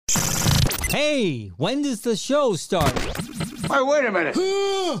Hey, when does the show start? Hey, wait a minute.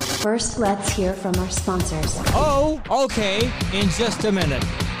 First, let's hear from our sponsors. Oh, okay, in just a minute.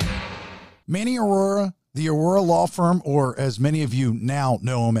 Manny Aurora, the Aurora Law Firm, or as many of you now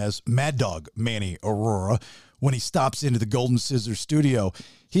know him as Mad Dog Manny Aurora, when he stops into the Golden Scissors studio,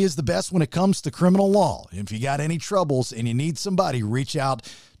 he is the best when it comes to criminal law. If you got any troubles and you need somebody, reach out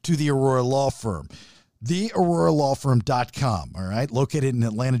to the Aurora Law Firm. TheAuroraLawFirm.com, all right? Located in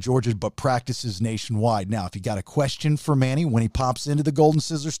Atlanta, Georgia, but practices nationwide. Now, if you got a question for Manny when he pops into the Golden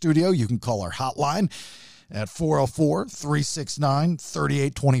Scissor studio, you can call our hotline at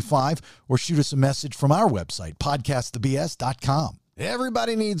 404-369-3825 or shoot us a message from our website, podcastthebs.com.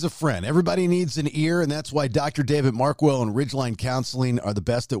 Everybody needs a friend. Everybody needs an ear, and that's why Dr. David Markwell and Ridgeline Counseling are the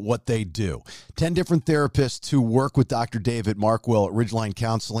best at what they do. 10 different therapists who work with Dr. David Markwell at Ridgeline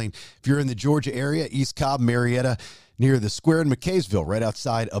Counseling. If you're in the Georgia area, East Cobb, Marietta, near the square in McKaysville, right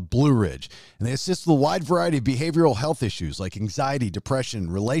outside of Blue Ridge. And they assist with a wide variety of behavioral health issues like anxiety, depression,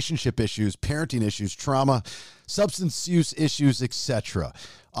 relationship issues, parenting issues, trauma, substance use issues, etc.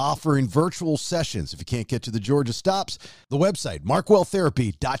 Offering virtual sessions if you can't get to the Georgia stops. The website,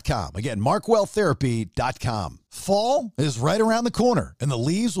 markwelltherapy.com. Again, markwelltherapy.com. Fall is right around the corner, and the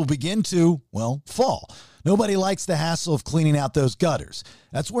leaves will begin to, well, fall. Nobody likes the hassle of cleaning out those gutters.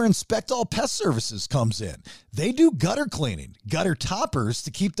 That's where Inspect All Pest Services comes in. They do gutter cleaning, gutter toppers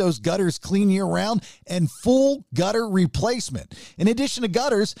to keep those gutters clean year-round, and full gutter replacement. In addition to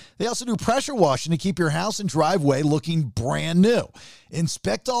gutters, they also do pressure washing to keep your house and driveway looking brand new.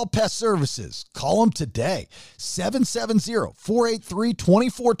 Inspect All Pest Services. Call them today.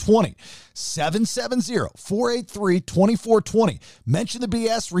 770-483-2420. 770-483-2420. Mention the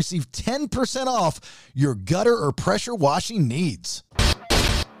BS. Receive 10% off your gutter or pressure washing needs.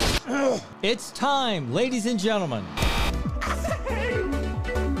 It's time, ladies and gentlemen.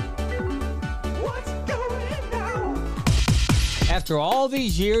 What's going on? After all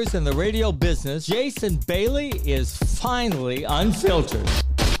these years in the radio business, Jason Bailey is finally unfiltered.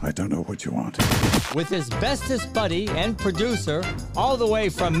 I don't know what you want. With his bestest buddy and producer, all the way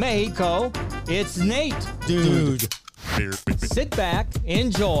from Mexico, it's Nate, dude. Sit back,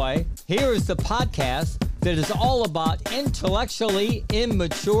 enjoy. Here is the podcast that is all about intellectually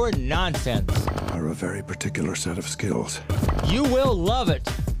immature nonsense. Are a very particular set of skills. You will love it.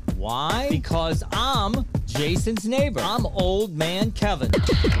 Why? Because I'm Jason's neighbor. I'm Old Man Kevin.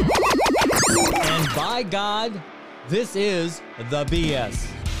 And by God, this is the BS.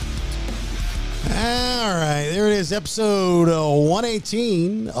 All right, there it is, episode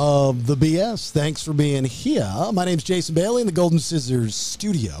 118 of The BS. Thanks for being here. My name's Jason Bailey in the Golden Scissors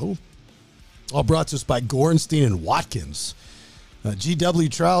studio. All brought to us by Gorenstein and Watkins.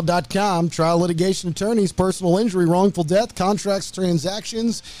 GWTrial.com, trial litigation attorneys, personal injury, wrongful death, contracts,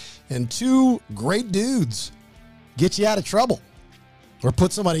 transactions, and two great dudes get you out of trouble or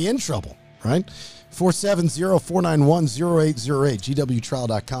put somebody in trouble, right? 470-491-0808,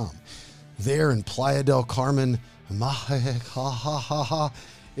 GWTrial.com. There in Playa del Carmen, it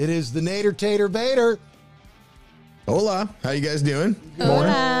is the Nader Tater Bader. Hola, how you guys doing?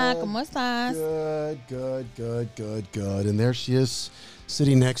 Hola, ¿cómo estás? Good. And there she is,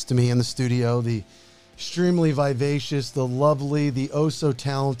 sitting next to me in the studio, the extremely vivacious, the lovely, the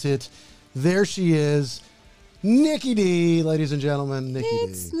oh-so-talented. There she is, Nikki D, ladies and gentlemen.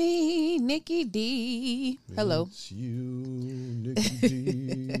 It's me, Nikki D. Hello. It's you, Nikki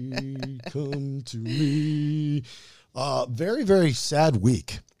D. Come to me. Very, very sad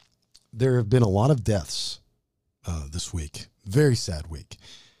week. There have been a lot of deaths this week. Very sad week.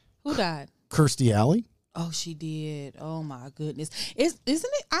 Who died? Kirstie Alley. Oh, she did. Oh my goodness. Isn't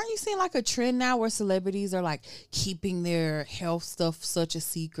it? Aren't you seeing like a trend now where celebrities are like keeping their health stuff such a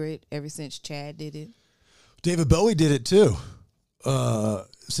secret ever since Chad did it? David Bowie did it too.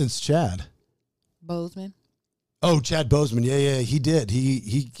 Since Chad Boseman. Oh, Chad Boseman. Yeah, he did.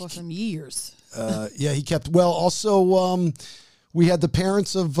 He For some years. Yeah, he kept. Well, also, we had the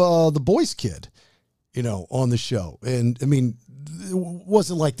parents of the Boys Kid, on the show, and I mean, it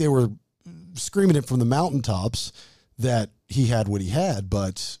wasn't like they were screaming it from the mountaintops that he had what he had,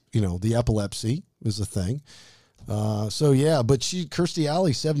 but the epilepsy was a thing. So yeah, but Kirstie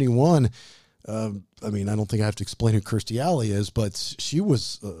Alley, 71. I mean, I don't think I have to explain who Kirstie Alley is, but she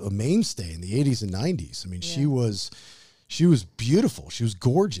was a mainstay in the 80s and 90s. I mean, yeah. She was beautiful. She was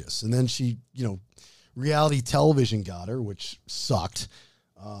gorgeous. And then she, reality television got her, which sucked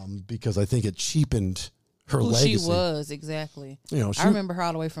because I think it cheapened her legacy. She was, exactly. I remember her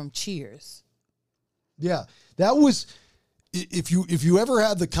all the way from Cheers. Yeah, that was, if you ever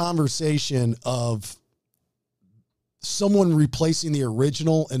had the conversation of someone replacing the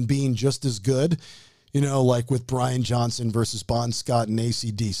original and being just as good, like with Brian Johnson versus Bon Scott and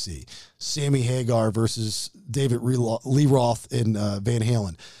AC/DC, Sammy Hagar versus David Lee Roth and Van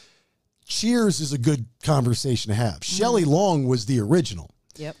Halen. Cheers is a good conversation to have. Shelley Long was the original.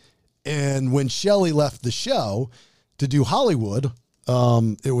 Yep. And when Shelley left the show to do Hollywood,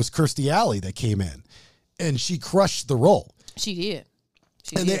 it was Kirstie Alley that came in, and she crushed the role. She did.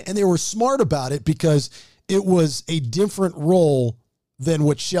 And they were smart about it because it was a different role than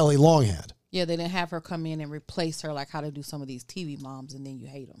what Shelley Long had. Yeah, they didn't have her come in and replace her like how to do some of these TV moms, and then you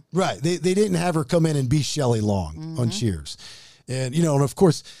hate them. Right. They didn't have her come in and be Shelley Long on Cheers. And, and of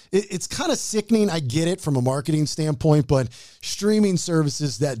course, it's kind of sickening. I get it from a marketing standpoint, but streaming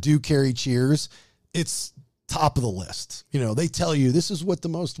services that do carry Cheers, it's top of the list. They tell you this is what the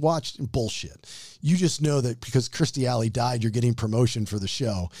most watched. Bullshit. You just know that because Kirstie Alley died, you're getting promotion for the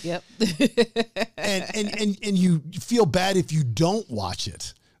show. Yep. and you feel bad if you don't watch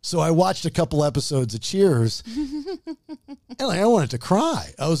it. So I watched a couple episodes of Cheers, and I wanted to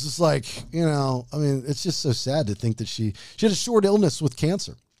cry. I was just like, it's just so sad to think that she had a short illness with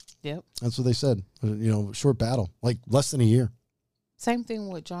cancer. Yep. That's what they said. Short battle, like less than a year. Same thing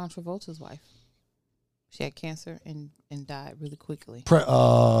with John Travolta's wife. She had cancer and died really quickly.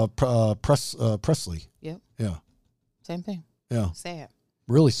 Presley. Yep. Yeah. Same thing. Yeah. Sad.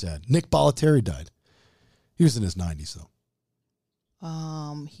 Really sad. Nick Bollettieri died. He was in his 90s, though.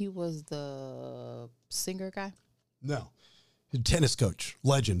 He was the singer guy. No, tennis coach,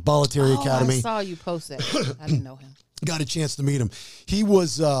 legend, Bollettieri Academy. I saw you post that. I didn't know him. Got a chance to meet him. He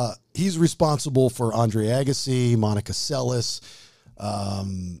was he's responsible for Andre Agassi, Monica Seles,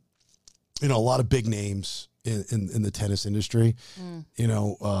 a lot of big names in the tennis industry.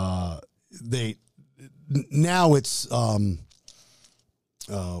 They now it's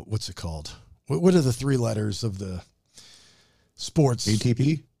what's it called? What are the three letters of the sports?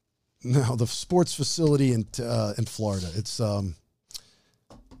 ATP? No, the sports facility in Florida. It's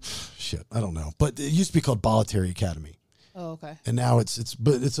shit. I don't know, but it used to be called Bollettieri Academy. Oh, okay. And now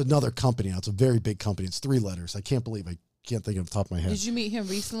it's another company now. It's a very big company. It's three letters. I can't believe I can't think of the top of my head. Did you meet him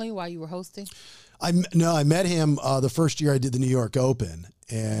recently while you were hosting? I met him the first year I did the New York Open,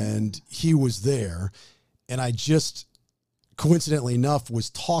 and he was there, and I just coincidentally enough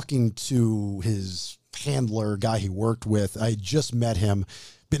was talking to his handler, guy he worked with. I had just met him,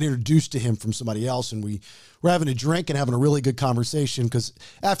 been introduced to him from somebody else, and we were having a drink and having a really good conversation because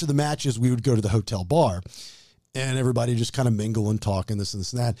after the matches we would go to the hotel bar and everybody just kind of mingle and talk and this and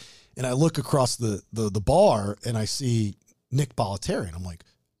this and that. And I look across the bar and I see Nick Bollettieri, and I'm like,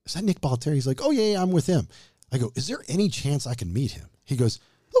 is that Nick Bollettieri? He's like, oh yeah, I'm with him. I go, is there any chance I can meet him? He goes,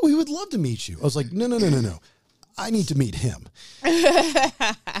 oh, we would love to meet you. I was like, no. I need to meet him.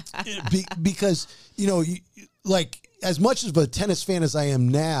 Because, like, as much of a tennis fan as I am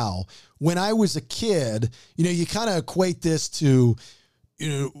now, when I was a kid, you kind of equate this to,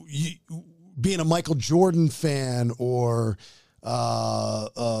 being a Michael Jordan fan or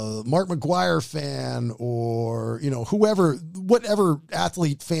Mark McGuire fan or, whatever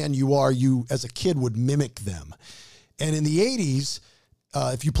athlete fan you are, you as a kid would mimic them. And in the 80s,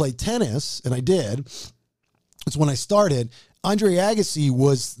 if you played tennis, and I did, it's when I started, Andre Agassi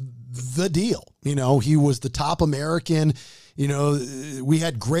was the deal. He was the top American. We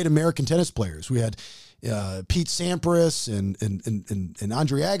had great American tennis players. We had Pete Sampras and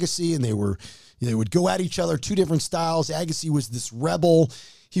Andre Agassi, and they would go at each other, two different styles. Agassi was this rebel.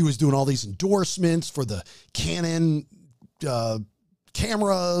 He was doing all these endorsements for the Canon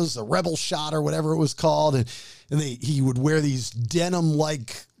cameras, a Rebel Shot or whatever it was called, and he would wear these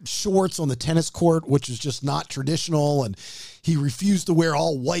denim-like shorts on the tennis court, which is just not traditional, and he refused to wear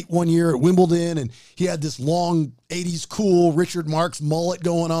all white one year at Wimbledon, and he had this long 80s cool Richard Marx mullet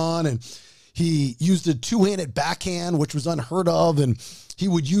going on, and he used a two-handed backhand, which was unheard of, and he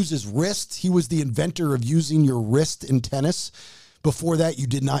would use his wrist. He was the inventor of using your wrist in tennis. Before that, you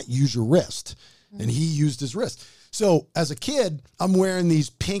did not use your wrist, and he used his wrist. So as a kid, I'm wearing these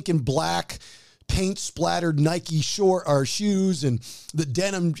pink and black paint splattered Nike shoes and the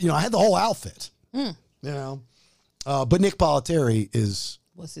denim, I had the whole outfit, but Nick Bollettieri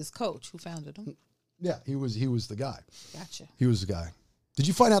was his coach who founded him. Yeah, he was the guy. Gotcha. He was the guy. Did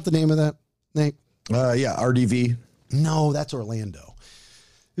you find out the name of that, Nate? Yeah, RDV. No, that's Orlando.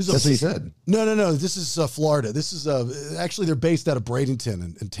 That's what he said. No. This is Florida. This is actually they're based out of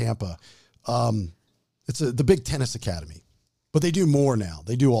Bradenton in Tampa. It's the big tennis academy, but they do more now.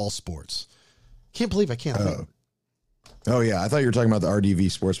 They do all sports. Can't believe I can't think. Oh yeah, I thought you were talking about the RDV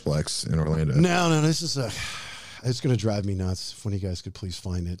Sportsplex in Orlando. No. This is it's going to drive me nuts. If one of you guys could please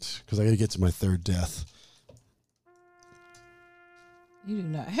find it, because I got to get to my third death. You do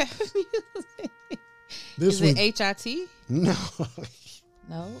not have music. This Is it HIT? No.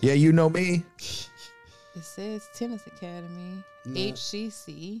 No. Yeah, you know me. It says Tennis Academy. No.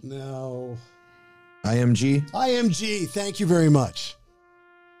 HCC. No. IMG. IMG. Thank you very much.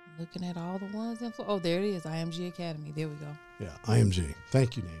 Looking at all the ones in. Oh, there it is. IMG Academy. There we go. Yeah, IMG.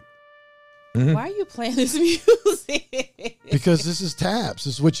 Thank you, Nate. Why are you playing this music? Because this is taps.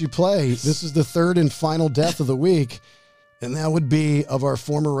 This is what you play. This is the third and final death of the week. And that would be of our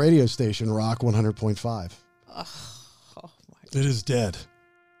former radio station, Rock 100.5. Oh my It is dead.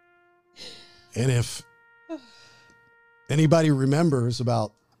 And if anybody remembers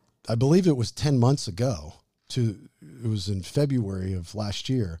about, I believe it was 10 months ago, it was in February of last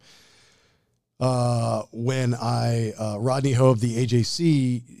year, when Rodney Ho of the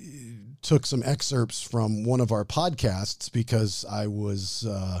AJC took some excerpts from one of our podcasts because I was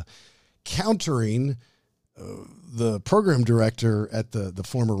countering the program director at the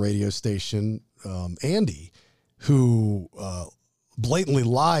former radio station, Andy, who blatantly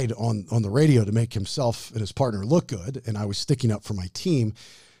lied on the radio to make himself and his partner look good. And I was sticking up for my team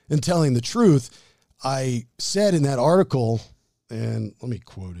and telling the truth. I said in that article, and let me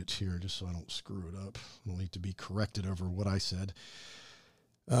quote it here just so I don't screw it up. I don't need to be corrected over what I said.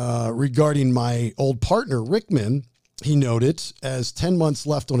 Regarding my old partner, Rickman, he noted as 10 months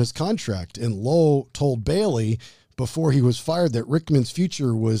left on his contract, and Lowe told Bailey before he was fired that Rickman's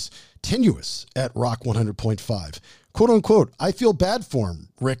future was tenuous at Rock 100.5. Quote unquote, I feel bad for him,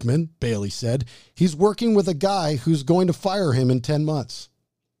 Rickman, Bailey said. He's working with a guy who's going to fire him in 10 months.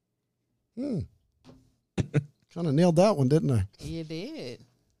 Kind of nailed that one, didn't I? You did.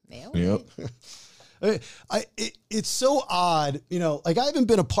 Nailed Yep. it. It's so odd, like I haven't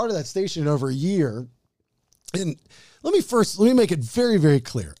been a part of that station in over a year. And let me make it very, very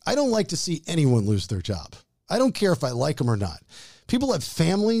clear. I don't like to see anyone lose their job. I don't care if I like them or not. People have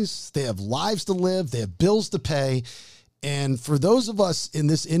families, they have lives to live, they have bills to pay. And for those of us in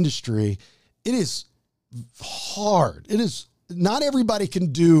this industry, it is hard. It is not everybody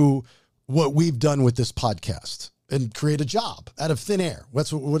can do what we've done with this podcast and create a job out of thin air.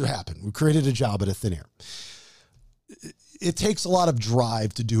 That's what would happen. We created a job out of thin air. It takes a lot of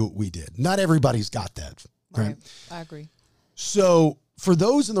drive to do what we did. Not everybody's got that. Right? I agree. So for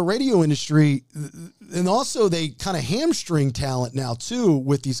those in the radio industry, and also they kind of hamstring talent now too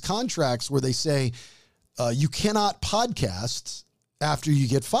with these contracts where they say you cannot podcast after you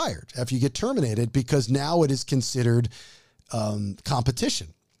get fired, after you get terminated, because now it is considered competition.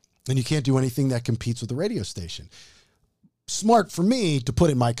 And you can't do anything that competes with the radio station. Smart for me to put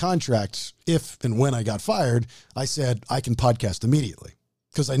in my contract, if and when I got fired, I said I can podcast immediately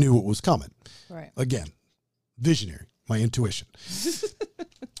because I knew what was coming. Right. Again, visionary, my intuition.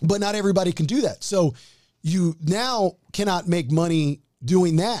 But not everybody can do that. So you now cannot make money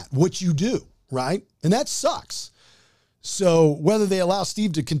doing that, what you do, right? And that sucks. So whether they allow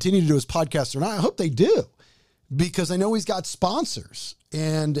Steve to continue to do his podcast or not, I hope they do, because I know he's got sponsors,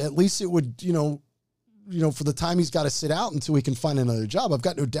 and at least it would, for the time he's got to sit out until he can find another job. I've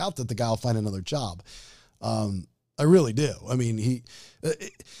got no doubt that the guy will find another job. I really do. I mean,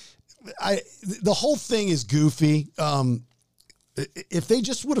 the whole thing is goofy. If they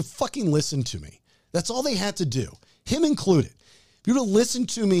just would have fucking listened to me, that's all they had to do, him included. If you would have listened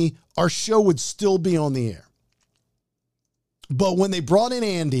to me, our show would still be on the air. But when they brought in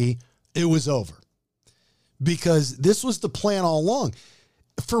Andy, it was over, because this was the plan all along.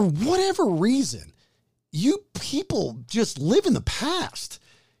 For whatever reason, you people just live in the past.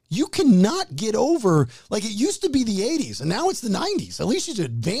 You cannot get over, like it used to be the 80s and now it's the 90s. At least you should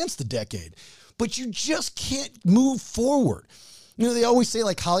advance the decade, but you just can't move forward. They always say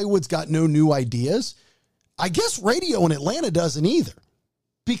like Hollywood's got no new ideas. I guess radio in Atlanta doesn't either,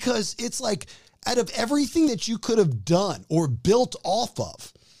 because it's like out of everything that you could have done or built off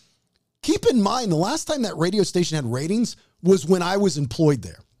of, keep in mind the last time that radio station had ratings was when I was employed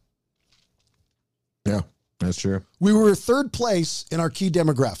there. Yeah, that's true. We were third place in our key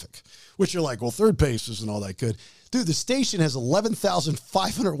demographic, which you're like, well, third place isn't all that good. Dude, the station has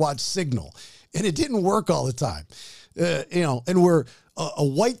 11,500 watt signal, and it didn't work all the time. And we're a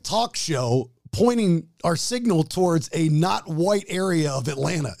white talk show pointing our signal towards a not white area of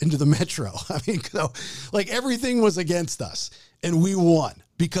Atlanta into the metro. I mean, so, like everything was against us, and we won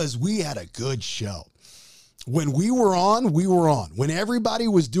because we had a good show. When we were on, we were on. When everybody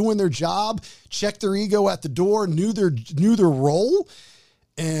was doing their job, checked their ego at the door, knew their role,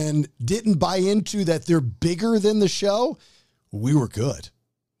 and didn't buy into that they're bigger than the show, we were good.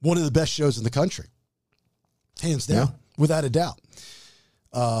 One of the best shows in the country. Hands down, without a doubt.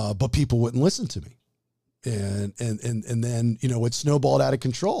 But people wouldn't listen to me. And then, you know, it snowballed out of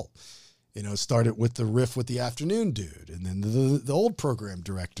control. You know, started with the riff with the afternoon dude, and then the old program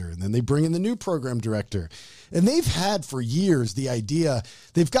director, and then they bring in the new program director. And they've had for years the idea,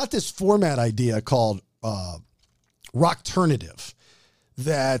 they've got this format idea called Rockternative.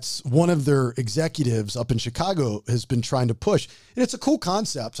 That's one of their executives up in Chicago has been trying to push. And it's a cool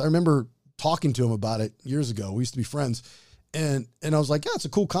concept. I remember talking to him about it years ago. We used to be friends. And I was like, yeah, it's a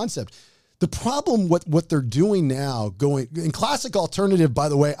cool concept. The problem with what they're doing now, going in classic alternative, by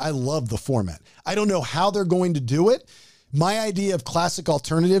the way, I love the format. I don't know how they're going to do it. My idea of classic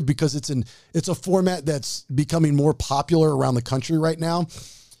alternative, because it's a format that's becoming more popular around the country right now.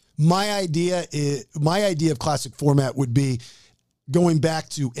 My idea of classic format would be going back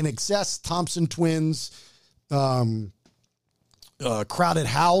to In Excess, Thompson Twins, Crowded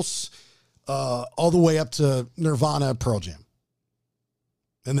House, all the way up to Nirvana, Pearl Jam.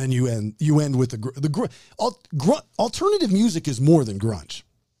 And then you end with alternative music is more than grunge.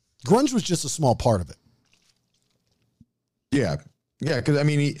 Grunge was just a small part of it. Yeah. Yeah. Because, I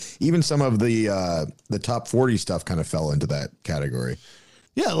mean, even some of the top 40 stuff kind of fell into that category.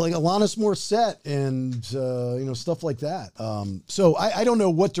 Yeah, like Alanis Morissette and, you know, stuff like that. So I don't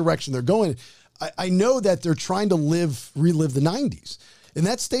know what direction they're going. I know that they're trying to relive the 90s. And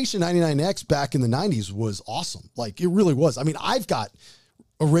that station, 99X, back in the 90s was awesome. Like, it really was. I mean, I've got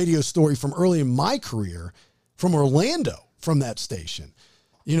a radio story from early in my career from Orlando from that station.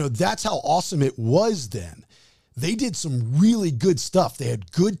 You know, that's how awesome it was then. They did some really good stuff. They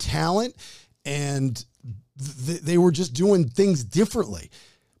had good talent, and they were just doing things differently.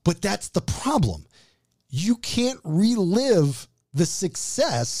 But that's the problem. You can't relive the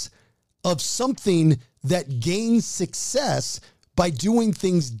success of something that gains success by doing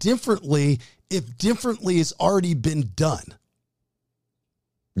things differently if differently has already been done.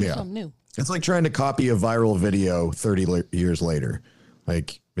 Yeah. Something new. It's like trying to copy a viral video 30 years later.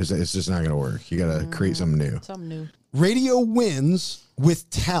 Like, it's just not going to work. You got to create something new. Something new. Radio wins with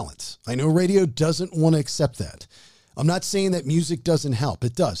talent. I know radio doesn't want to accept that. I'm not saying that music doesn't help.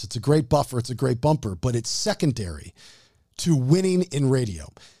 It does. It's a great buffer. It's a great bumper, but it's secondary to winning in radio.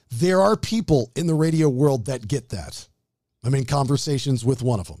 There are people in the radio world that get that. I'm in conversations with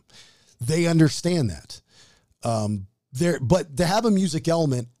one of them. They understand that. But to have a music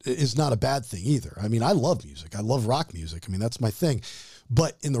element is not a bad thing either. I mean, I love music. I love rock music. I mean, that's my thing.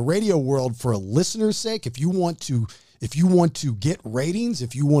 But in the radio world, for a listener's sake, if you want to get ratings,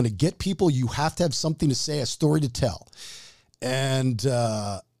 if you want to get people, you have to have something to say, a story to tell. And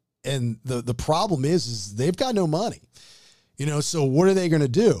the problem is they've got no money. You know, so what are they going to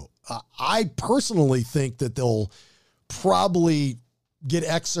do? I personally think that they'll probably get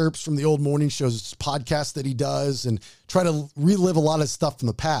excerpts from the old morning shows podcast that he does and try to relive a lot of stuff from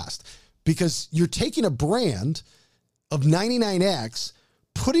the past, because you're taking a brand of 99X,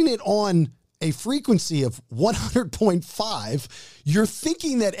 putting it on a frequency of 100.5. You're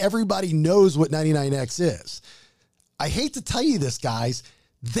thinking that everybody knows what 99X is. I hate to tell you this, guys.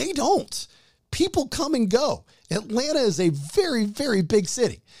 They don't. People come and go. Atlanta is a very, very big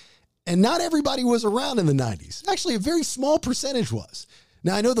city. And not everybody was around in the 90s. Actually, a very small percentage was.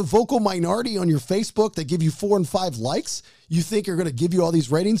 Now, I know the vocal minority on your Facebook that give you 4 and 5 likes, you think are going to give you all these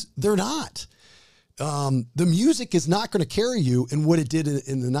ratings. They're not. The music is not going to carry you in what it did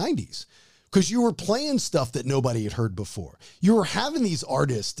in the 90s, because you were playing stuff that nobody had heard before. You were having these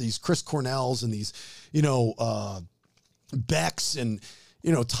artists, these Chris Cornells and these, Becks and,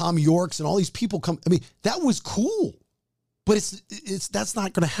 Tom Yorks and all these people come. I mean, that was cool. But that's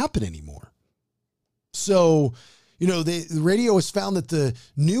not going to happen anymore. So, the radio has found that the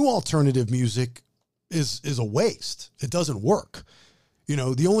new alternative music is a waste. It doesn't work.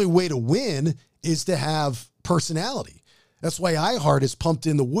 The only way to win is to have personality. That's why iHeart has pumped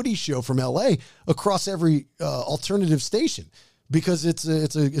in the Woody Show from LA across every alternative station, because it's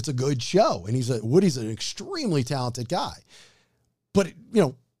a good show, and Woody's an extremely talented guy. But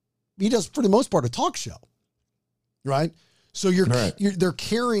he does for the most part a talk show, right? So they're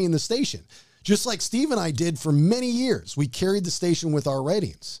carrying the station, just like Steve and I did for many years. We carried the station with our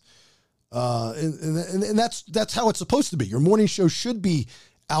ratings, and that's how it's supposed to be. Your morning show should be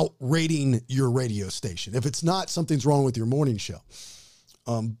outrating your radio station. If it's not, something's wrong with your morning show.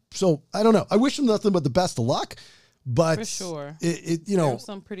 So I don't know. I wish them nothing but the best of luck. But for sure, there are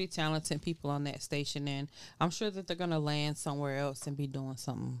some pretty talented people on that station, and I'm sure that they're gonna land somewhere else and be doing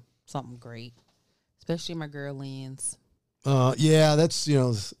something great. Especially my girl Lynn's. Yeah, that's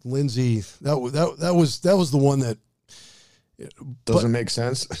Lindsay. That was the one that doesn't make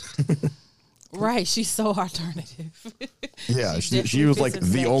sense. Right. She's so alternative. Yeah, She she was like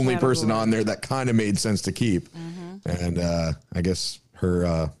definitely the fits in only that person category. on there that kind of made sense to keep. And I guess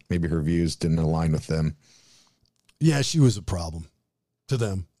her maybe her views didn't align with them. Yeah, she was a problem to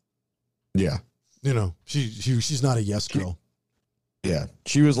them. Yeah. You know, she's not a yes girl. Yeah.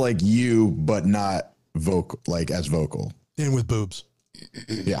 She was like you, but not vocal, like as vocal. And with boobs.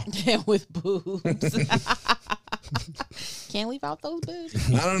 Yeah. And with boobs. Can't leave out those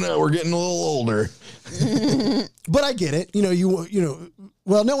boobs. I don't know. We're getting a little older. But I get it.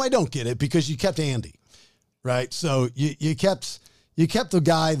 Well, no, I don't get it because you kept Andy, right? So you kept the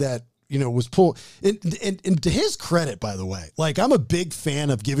guy that, was pulled. And to his credit, by the way, like I'm a big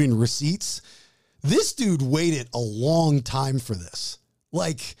fan of giving receipts. This dude waited a long time for this.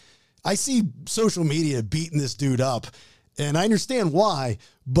 Like I see social media beating this dude up and I understand why,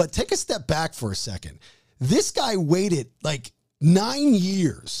 but take a step back for a second. This guy waited like 9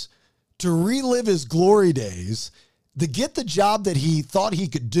 years to relive his glory days, to get the job that he thought he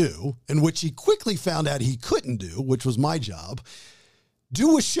could do, and which he quickly found out he couldn't do, which was my job,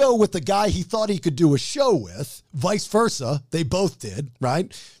 do a show with the guy he thought he could do a show with, vice versa. They both did,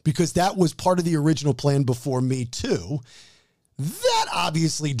 right? Because that was part of the original plan before me too. That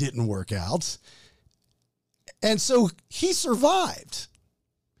obviously didn't work out. And so he survived.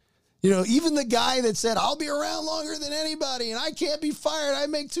 Even the guy that said, I'll be around longer than anybody and I can't be fired. I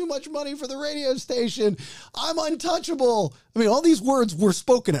make too much money for the radio station. I'm untouchable. I mean, all these words were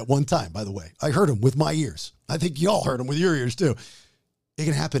spoken at one time, by the way. I heard them with my ears. I think y'all heard them with your ears too. It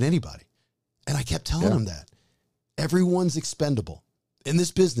can happen to anybody. And I kept telling him that. Everyone's expendable. In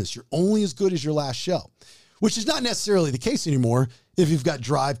this business, you're only as good as your last show, which is not necessarily the case anymore if you've got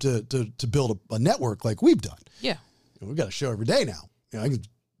drive to build a network like we've done. Yeah. We've got a show every day now. I can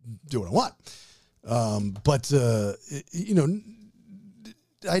do what I want. But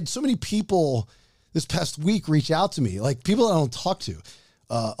I had so many people this past week reach out to me, like people I don't talk to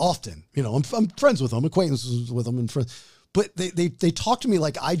often. I'm friends with them, acquaintances with them, and friends. But they talk to me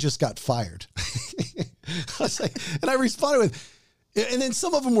like I just got fired. I was like, and I responded with, and then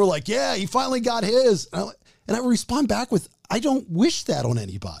some of them were like, yeah, he finally got his. And I respond back with, I don't wish that on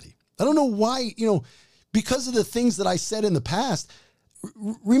anybody. I don't know why, because of the things that I said in the past.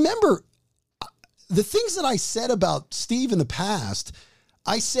 Remember, the things that I said about Steve in the past,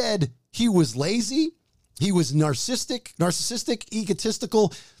 I said he was lazy, he was narcissistic,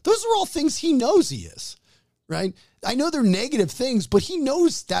 egotistical. Those are all things he knows he is, right? I know they're negative things, but he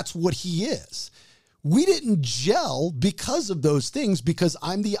knows that's what he is. We didn't gel because of those things because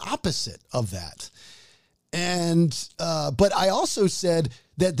I'm the opposite of that. And, but I also said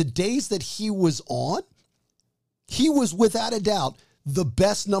that the days that he was on, he was without a doubt the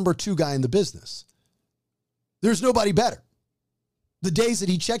best number 2 guy in the business. There's nobody better. The days that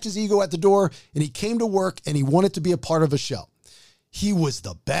he checked his ego at the door and he came to work and he wanted to be a part of a show, he was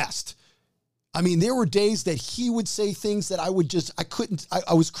the best. I mean, there were days that he would say things that I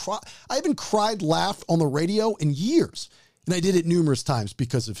haven't cried, laughed on the radio in years. And I did it numerous times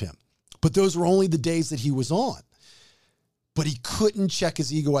because of him. But those were only the days that he was on. But he couldn't check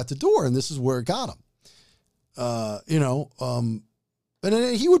his ego at the door. And this is where it got him. And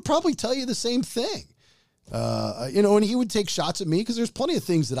then he would probably tell you the same thing. And he would take shots at me because there's plenty of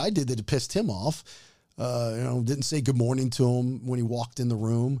things that I did that pissed him off. Didn't say good morning to him when he walked in the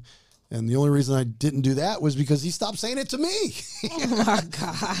room. And the only reason I didn't do that was because he stopped saying it to me. Oh my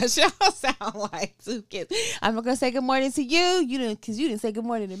gosh. Y'all sound like two kids. I'm not going to say good morning to you. Because you didn't say good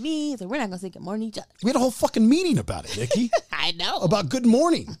morning to me. So we're not going to say good morning to each other. We had a whole fucking meeting about it, Nikki. I know. About good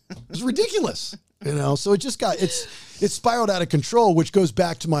morning. It was ridiculous. So it just it spiraled out of control, which goes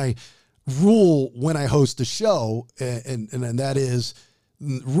back to my rule when I host a show. And that is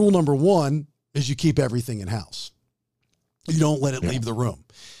rule number 1 is you keep everything in house. You don't let it leave the room.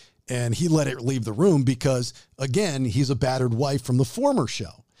 And he let it leave the room because, again, he's a battered wife from the former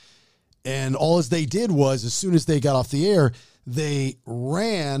show. And all as they did was, as soon as they got off the air, they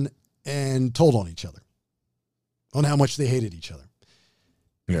ran and told on each other on how much they hated each other.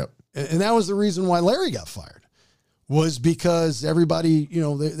 Yep. And that was the reason why Larry got fired, was because everybody,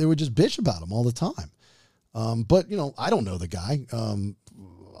 they would just bitch about him all the time. But I don't know the guy.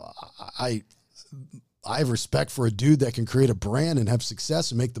 I have respect for a dude that can create a brand and have success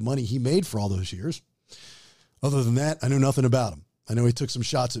and make the money he made for all those years. Other than that, I knew nothing about him. I know he took some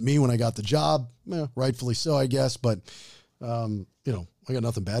shots at me when I got the job, rightfully so, I guess. But, I got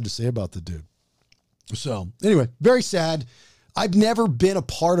nothing bad to say about the dude. So anyway, very sad. I've never been a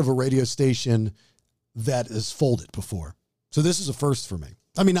part of a radio station that has folded before. So this is a first for me.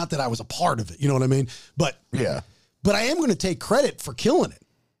 I mean, not that I was a part of it, you know what I mean? But yeah, but I am going to take credit for killing it.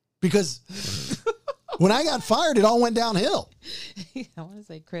 because when I got fired, it all went downhill. I want to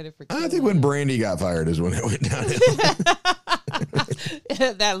say credit for. I think when Brandy got fired is when it went downhill.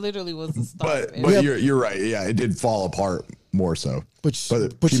 That literally was the start. But you're right. Yeah, it did fall apart more so. But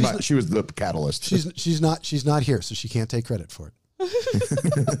she was the catalyst. She's not here, so she can't take credit for it.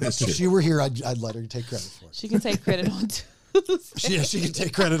 If she were here, I'd let her take credit for it. She can take credit on Tuesday. Yeah, she can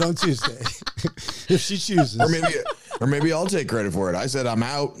take credit on Tuesday if she chooses. Or maybe I'll take credit for it. I said I'm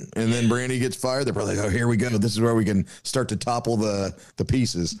out, and then Brandy gets fired. They're probably like, "Oh, here we go. This is where we can start to topple the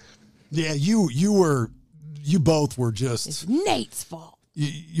pieces." Yeah, you both were just. It's Nate's fault.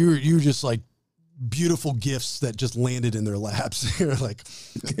 You were just like beautiful gifts that just landed in their laps. You're like,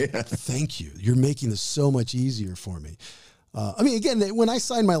 thank you. You're making this so much easier for me. I mean, again, when I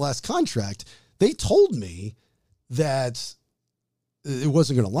signed my last contract, they told me that it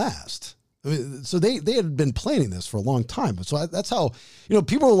wasn't going to last. I mean, so they had been planning this for a long time. So that's how,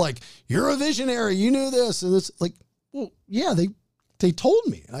 people are like, you're a visionary. You knew this. And it's like, well, yeah, they told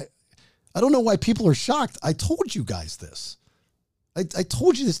me. I don't know why people are shocked. I told you guys this. I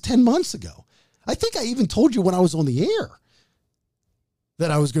told you this 10 months ago. I think I even told you when I was on the air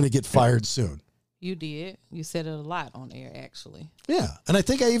that I was going to get fired soon. You did. You said it a lot on air, actually. Yeah. And I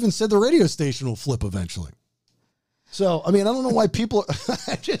think I even said the radio station will flip eventually. So, I mean, I don't know why people are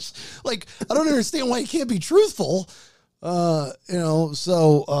I don't understand why you can't be truthful. But I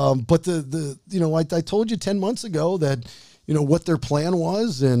told you 10 months ago that, what their plan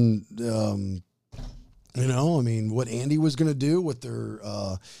was and, what Andy was going to do, what their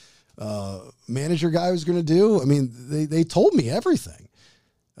manager guy was going to do. I mean, they told me everything.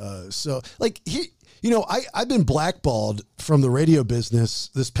 I've been blackballed from the radio business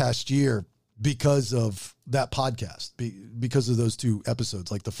this past year because of that podcast, because of those two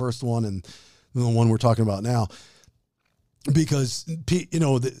episodes, like the first one and the one we're talking about now. Because,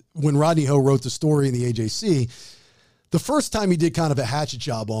 when Rodney Ho wrote the story in the AJC, the first time he did kind of a hatchet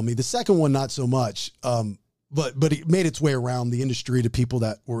job on me. The second one, not so much. But it made its way around the industry to people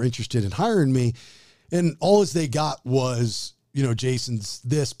that were interested in hiring me. And all as they got was, Jason's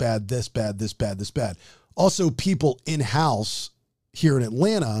this bad, this bad, this bad, this bad. Also, people in-house here in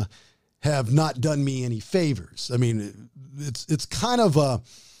Atlanta have not done me any favors. I mean, it's kind of a,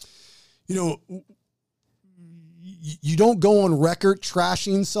 you don't go on record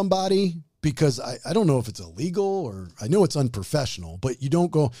trashing somebody because I don't know if it's illegal or I know it's unprofessional, but you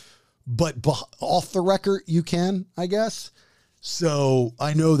don't go, but off the record you can, I guess. So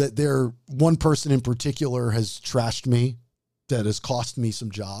I know that one person in particular has trashed me that has cost me some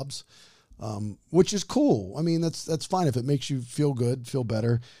jobs, which is cool. I mean, that's fine if it makes you feel good, feel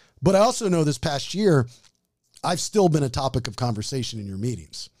better. But I also know this past year, I've still been a topic of conversation in your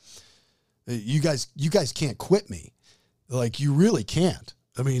meetings. You guys can't quit me. Like, you really can't.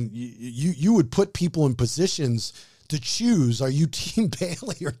 I mean, you would put people in positions to choose, are you Team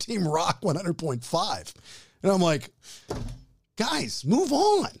Bailey or Team Rock 100.5? And I'm like, guys, move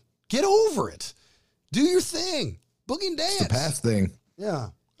on. Get over it. Do your thing. Boogie and dance. It's the past thing. Yeah.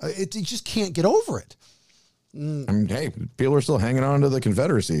 You just can't get over it. I mean, hey, people are still hanging on to the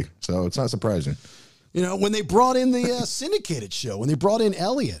Confederacy, so it's not surprising. When they brought in the syndicated show, when they brought in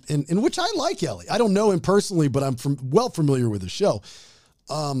Elliot, in which I like Elliot. I don't know him personally, but I'm well familiar with the show.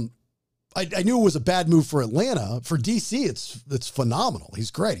 I knew it was a bad move for Atlanta. For DC, it's phenomenal. He's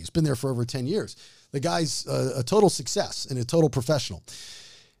great. He's been there for over 10 years. The guy's a total success and a total professional.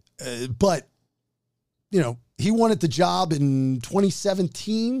 But he wanted the job in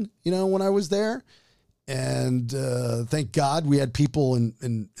 2017, when I was there. And thank God we had people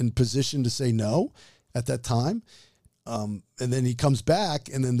in position to say no at that time. And then he comes back,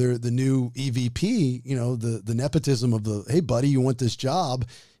 and then the new EVP, the nepotism of the, hey, buddy, you want this job.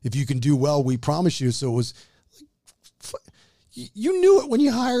 If you can do well, we promise you. So it was like, you knew it when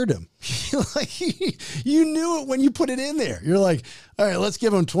you hired him. You knew it when you put it in there. You're like, all right, let's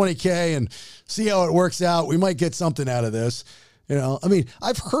give him $20K and see how it works out. We might get something out of this. I mean,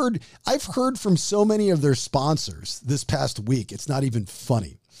 I've heard from so many of their sponsors this past week. It's not even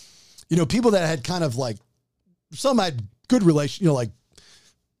funny. People that had kind of like, some had good relation, like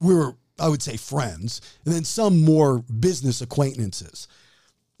we were, I would say, friends, and then some more business acquaintances.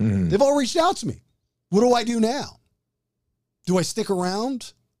 Mm-hmm. They've all reached out to me. What do I do now? Do I stick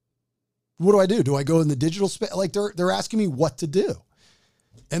around? What do I do? Do I go in the digital space? Like they're asking me what to do.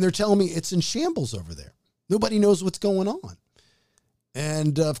 And they're telling me it's in shambles over there. Nobody knows what's going on.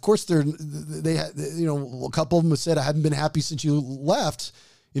 And of course they had, a couple of them have said, I haven't been happy since you left.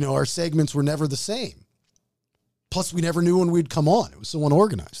 Our segments were never the same. Plus we never knew when we'd come on. It was so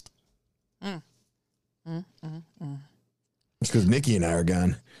unorganized. It's because Nikki and I are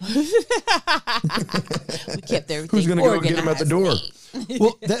gone. We kept everything. Who's going to go get him at the door?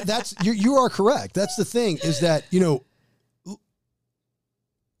 Well, that's you are correct. That's the thing is that,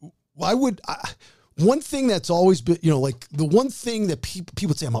 one thing that's always been, like the one thing that people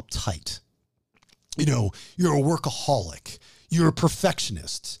would say, I'm uptight. You're a workaholic. You're a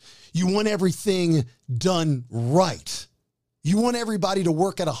perfectionist. You want everything done right. You want everybody to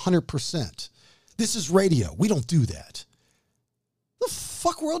work at 100%. This is radio. We don't do that. The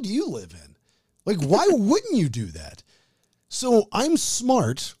fuck world do you live in? Like, why wouldn't you do that? So I'm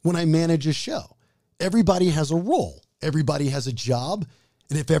smart when I manage a show. Everybody has a role. Everybody has a job.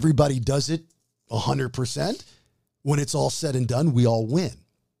 And if everybody does it 100%, when it's all said and done, we all win.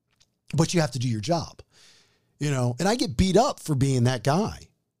 But you have to do your job, and I get beat up for being that guy,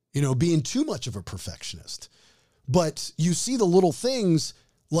 being too much of a perfectionist. But you see the little things,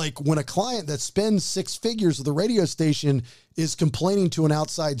 like when a client that spends 6 figures of the radio station is complaining to an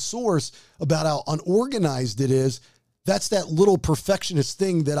outside source about how unorganized it is. That's that little perfectionist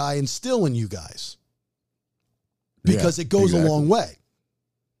thing that I instill in you guys, because it goes a long way.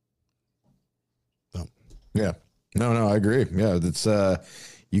 So. Yeah, no, I agree. Yeah. That's,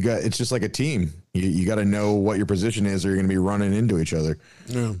 it's just like a team. You got to know what your position is, or you're going to be running into each other.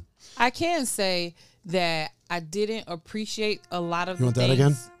 Yeah. I can say that I didn't appreciate a lot of You the want things. that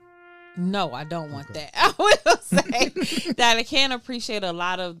again? No, I don't want that. I will say that I can't appreciate a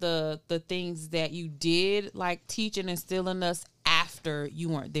lot of the things that you did, like teach and instill in us after you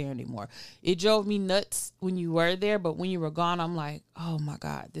weren't there anymore. It drove me nuts when you were there, but when you were gone, I'm like, oh my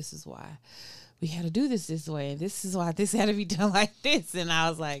God, this is why we had to do this way. This is why this had to be done like this. And I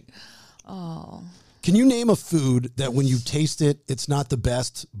was like, oh. Can you name a food that when you taste it, it's not the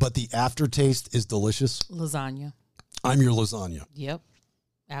best, but the aftertaste is delicious? Lasagna. I'm your lasagna. Yep.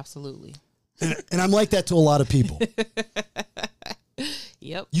 Absolutely. And I'm like that to a lot of people.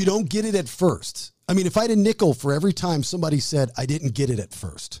 Yep. You don't get it at first. I mean, if I had a nickel for every time somebody said I didn't get it at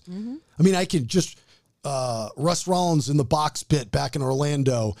first. Mm-hmm. I mean, I can just, Russ Rollins in the box pit back in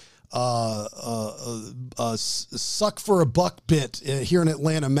Orlando, suck for a buck bit here in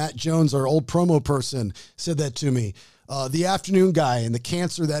Atlanta. Matt Jones, our old promo person, said that to me. The afternoon guy and the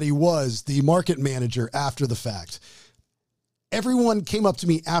cancer that he was, the market manager after the fact. Everyone came up to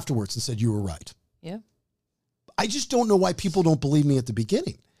me afterwards and said, you were right. Yeah. I just don't know why people don't believe me at the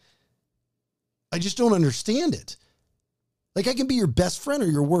beginning. I just don't understand it. Like, I can be your best friend or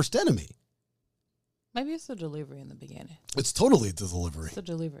your worst enemy. Maybe it's the delivery in the beginning. It's totally the delivery. It's the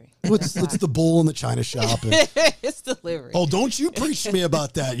delivery. It's the bull in the china shop. And, It's delivery. oh, don't you preach to me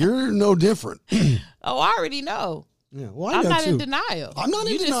about that. You're no different. Oh, I already know. Yeah, well, I I'm know not too. in denial. I'm not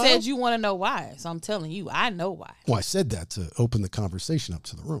in You denial. just said you want to know why. So I'm telling you, I know why. Well, I said that to open the conversation up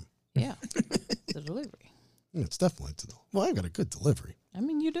to the room. Yeah. The delivery. Yeah, it's definitely well, I got a good delivery. I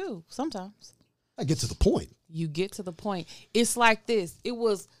mean, you do sometimes. I get to the point. You get to the point. It's like this. It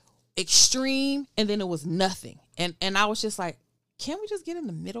was extreme and then it was nothing. And I was just like, can't we just get in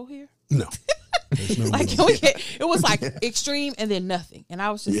the middle here? No. There's no Like, middle. can we get, it was like extreme and then nothing. And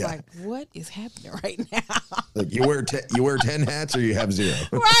I was just like, what is happening right now? Like you wear 10 hats or you have 0.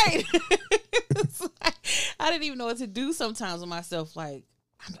 Right. It's like, I didn't even know what to do sometimes with myself. Like,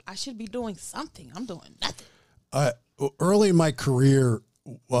 I should be doing something. I'm doing nothing. Early in my career,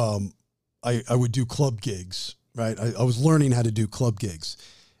 I would do club gigs, right? I was learning how to do club gigs.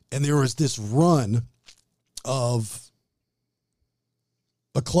 And there was this run of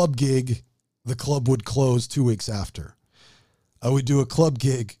a club gig, the club would close 2 weeks after. I would do a club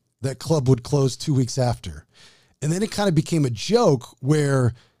gig, that club would close 2 weeks after. And then it kind of became a joke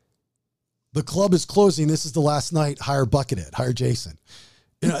where the club is closing. This is the last night. Hire Buckethead, hire Jason.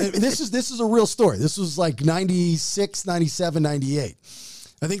 You know, this is a real story. This was like 96, 97, 98.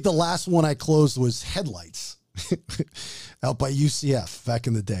 I think the last one I closed was Headlights out by UCF back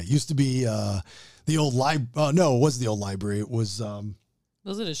in the day. It used to be the old library. No, it wasn't the old library. It was...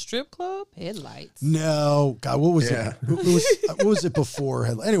 Was it a strip club? Headlights. No. God, what was it? What was it before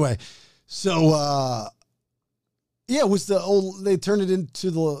Headlights? Anyway, so... yeah, it was the old... They turned it into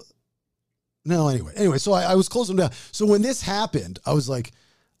the... No, anyway. So I was closing them down. So when this happened, I was like,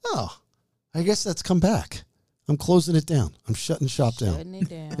 oh, I guess that's come back. I'm closing it down. I'm shutting shop down. Shutting it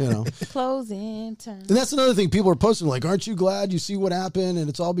down. You know, Closing time. and that's another thing people are posting like, aren't you glad you see what happened? And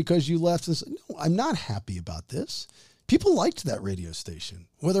it's all because you left. And no, I'm not happy about this. People liked that radio station,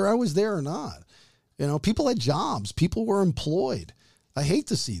 whether I was there or not. You know, people had jobs. People were employed. I hate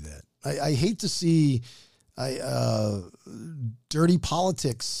to see that. I hate to see dirty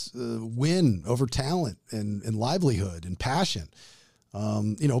politics win over talent and livelihood and passion.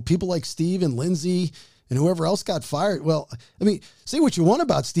 You know, people like Steve and Lindsay And whoever else got fired, well, I mean, say what you want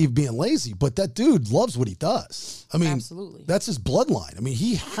about Steve being lazy, but that dude loves what he does. I mean, Absolutely. That's his bloodline. I mean,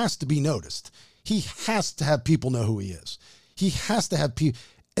 he has to be noticed. He has to have people know who he is. He has to have people,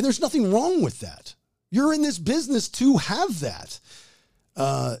 and there's nothing wrong with that. You're in this business to have that.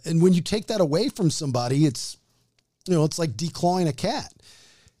 And when you take that away from somebody, it's like declawing a cat.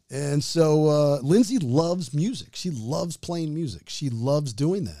 And so Lindsay loves music. She loves playing music. She loves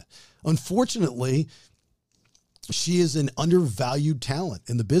doing that. Unfortunately, she is an undervalued talent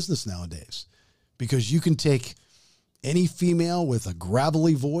in the business nowadays, because you can take any female with a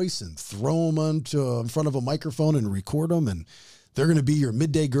gravelly voice and throw them in front of a microphone and record them, and they're going to be your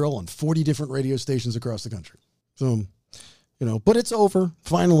midday girl on 40 different radio stations across the country. So, but it's over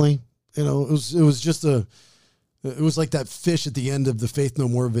finally. It was like that fish at the end of the Faith No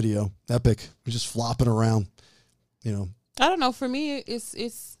More video. Epic. We're just flopping around, I don't know. For me,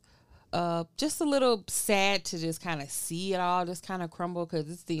 it's just a little sad to just kind of see it all just kind of crumble, because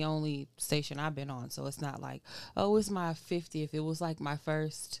it's the only station I've been on. So it's not like, oh, it's my 50th. It was like my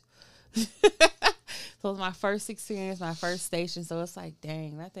first. So it was my first experience, my first station. So it's like,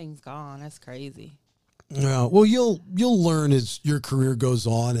 dang, that thing's gone. That's crazy. Yeah, well, you'll learn as your career goes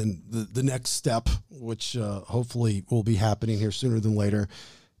on, and the next step, which hopefully will be happening here sooner than later,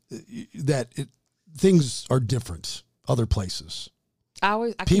 things are different other places.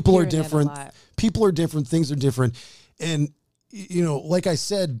 People are different. People are different. Things are different, and like I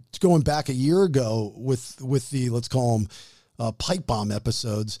said, going back a year ago with the, let's call them pipe bomb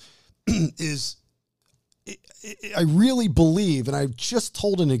episodes, is. I really believe, and I just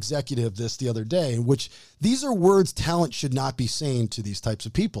told an executive this the other day, in which these are words talent should not be saying to these types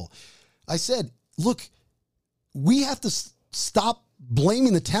of people. I said, look, we have to stop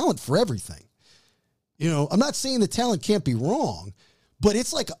blaming the talent for everything. I'm not saying the talent can't be wrong, but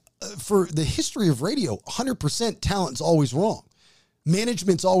it's like for the history of radio, 100% talent's always wrong.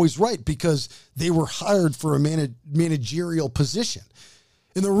 Management's always right because they were hired for a managerial position.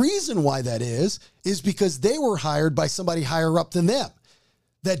 And the reason why that is because they were hired by somebody higher up than them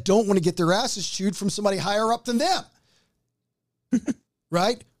that don't want to get their asses chewed from somebody higher up than them.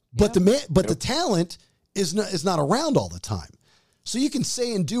 Right? But the talent is not around all the time. So you can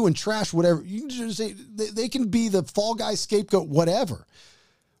say and do and trash whatever. You can just say they can be the fall guy, scapegoat, whatever.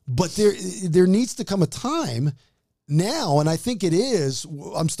 But there needs to come a time now, and I think it is,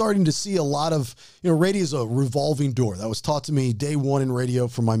 I'm starting to see a lot of, radio is a revolving door. That was taught to me day one in radio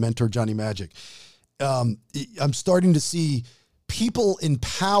from my mentor, Johnny Magic. I'm starting to see people in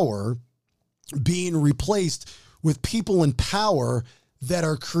power being replaced with people in power that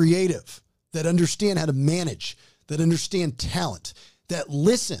are creative, that understand how to manage, that understand talent, that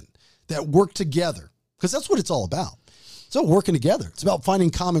listen, that work together. Because that's what it's all about. It's about working together. It's about finding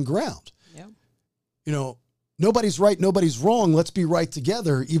common ground. Yeah. Nobody's right, nobody's wrong. Let's be right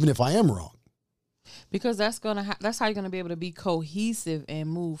together, even if I am wrong. Because that's how you're gonna be able to be cohesive and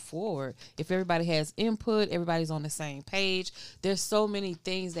move forward. If everybody has input, everybody's on the same page. There's so many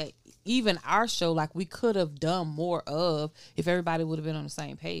things that even our show, like, we could have done more of if everybody would have been on the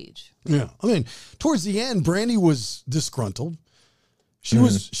same page. Yeah, I mean, towards the end, Brandy was disgruntled. She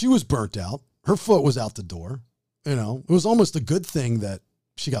was burnt out. Her foot was out the door. It was almost a good thing that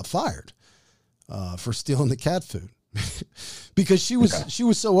she got fired. For stealing the cat food because she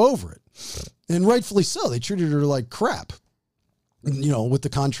was so over it, and rightfully so. They treated her like crap, with the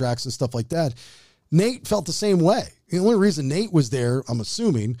contracts and stuff like that. Nate felt the same way. The only reason Nate was there, I'm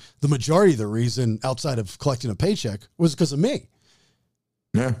assuming the majority of the reason outside of collecting a paycheck, was because of me.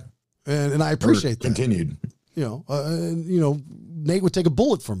 Yeah. And I appreciate that. Continued. Nate would take a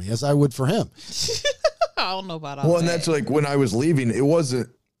bullet for me as I would for him. I don't know about all that. Well, and that's like when I was leaving, it wasn't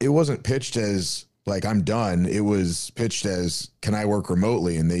pitched as like, I'm done. It was pitched as, can I work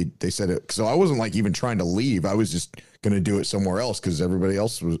remotely? And they said it. So I wasn't like even trying to leave. I was just going to do it somewhere else because everybody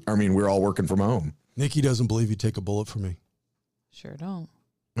else we're all working from home. Nikki doesn't believe he'd take a bullet for me. Sure don't.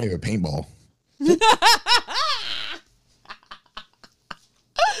 Maybe a paintball. He'll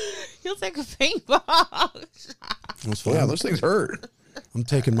take a paintball. That's fine. Yeah, those things hurt. I'm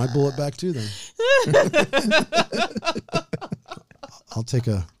taking my bullet back too then.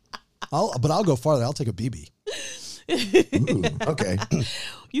 I'll go farther. I'll take a BB. Ooh, okay.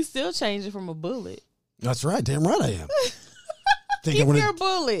 You still changing from a bullet. That's right. Damn right I am. Keep your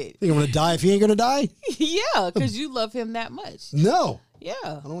bullet. Think I'm going to die if he ain't going to die? Yeah, because you love him that much. No. Yeah.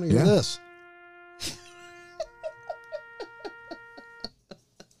 I don't want to hear this.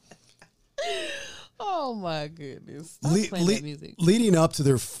 Oh my goodness! Stop playing that music. Leading up to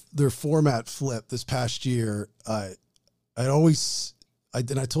their format flip this past year, I I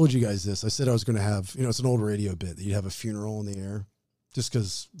told you guys this. I said I was going to have, it's an old radio bit that you'd have a funeral in the air just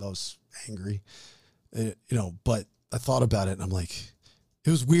because I was angry, but I thought about it and I'm like, it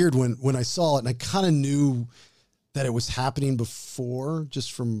was weird when I saw it and I kind of knew that it was happening before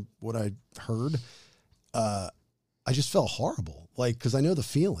just from what I heard. I just felt horrible, because I know the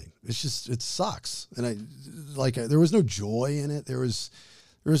feeling. It's just, it sucks. And there was no joy in it. There was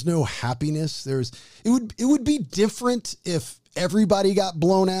no happiness. It would be different if everybody got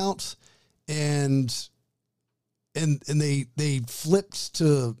blown out and they flipped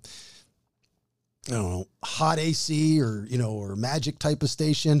to, I don't know, hot AC or magic type of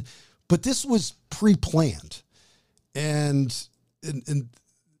station, but this was pre-planned and it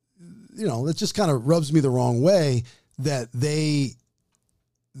just kind of rubs me the wrong way that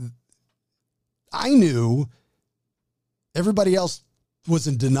I knew everybody else was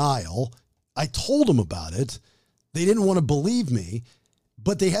in denial. I told them about it. They didn't want to believe me,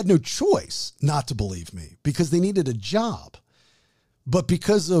 but they had no choice not to believe me because they needed a job. But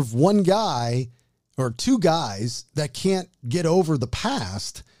because of one guy or two guys that can't get over the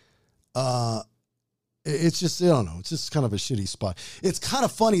past, it's just, I don't know. It's just kind of a shitty spot. It's kind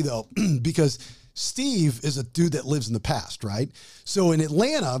of funny though, because Steve is a dude that lives in the past, right? So in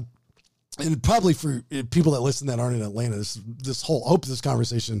Atlanta, and probably for people that listen that aren't in Atlanta, I hope this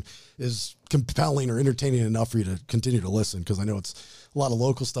conversation is compelling or entertaining enough for you to continue to listen, because I know it's a lot of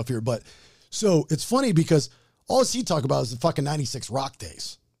local stuff here. But so it's funny because all he talk about is the fucking 96 Rock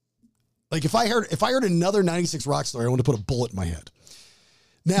days. Like if I heard another 96 Rock story, I want to put a bullet in my head.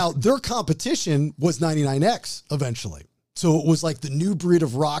 Now their competition was 99X eventually. So it was like the new breed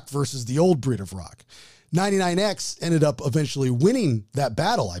of rock versus the old breed of rock. 99X ended up eventually winning that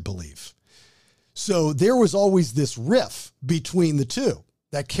battle, I believe. So there was always this riff between the two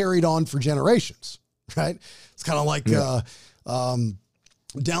that carried on for generations, right? It's kind of like Downton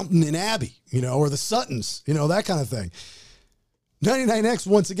and Abbey, or the Suttons, that kind of thing. 99X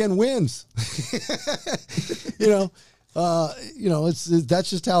once again wins. That's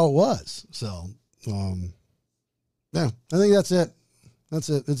just how it was. So, yeah, I think that's it. That's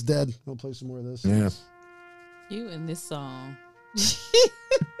it. It's dead. I'll play some more of this. Yeah. You and this song. Stop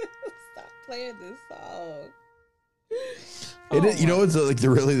playing this song. It's like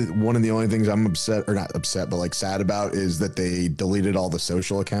one of the only things I'm upset, or not upset, but sad about, is that they deleted all the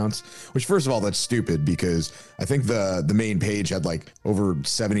social accounts, which first of all, that's stupid because I think the main page had over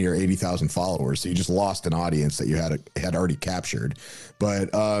 70 or 80,000 followers. So you just lost an audience that you had already captured.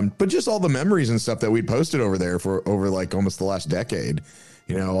 But just all the memories and stuff that we'd posted over there for over almost the last decade,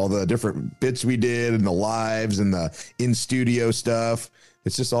 all the different bits we did and the lives and the in studio stuff.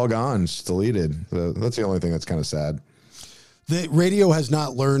 It's just all gone. It's deleted. So that's the only thing that's kind of sad. The radio has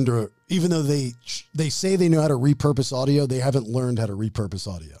not learned, or even though they say they know how to repurpose audio, they haven't learned how to repurpose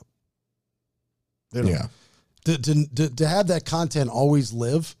audio. They don't. Yeah. To have that content always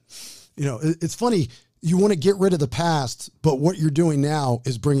live, it's funny. You want to get rid of the past, but what you're doing now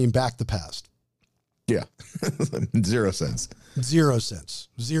is bringing back the past. Yeah. 0 cents. 0 cents.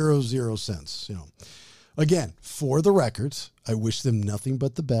 0 cents. Again, for the record, I wish them nothing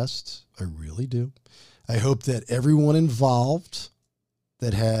but the best. I really do. I hope that everyone involved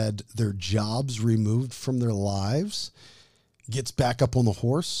that had their jobs removed from their lives gets back up on the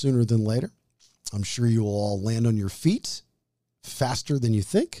horse sooner than later. I'm sure you will all land on your feet faster than you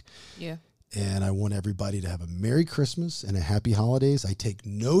think. Yeah. And I want everybody to have a Merry Christmas and a Happy Holidays. I take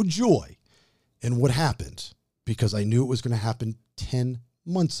no joy in what happened because I knew it was going to happen 10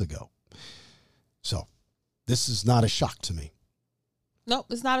 months ago. So this is not a shock to me. No,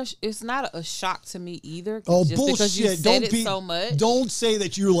 it's not a shock to me either. Oh, just bullshit. Because you said it so much. Don't say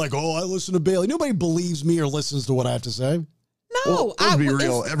that you're I listen to Bailey. Nobody believes me or listens to what I have to say. No, let's be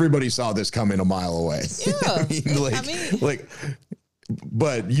real. Everybody saw this coming a mile away. Yeah.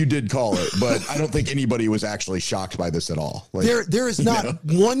 But you did call it, but I don't think anybody was actually shocked by this at all. There is not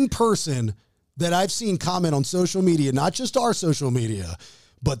one person that I've seen comment on social media, not just our social media,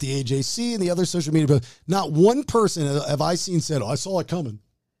 but the AJC and the other social media, but not one person have I seen said, I saw it coming.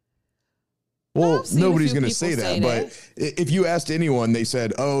 Well, nobody's going to say that, but if you asked anyone, they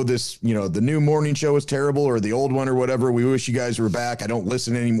said, oh, this, the new morning show is terrible, or the old one or whatever. We wish you guys were back. I don't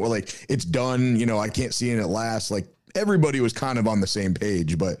listen anymore. It's done. I can't see it last. Everybody was kind of on the same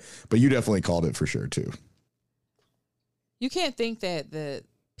page, but you definitely called it for sure too. You can't think that the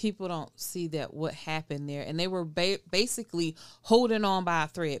people don't see that what happened there, and they were basically holding on by a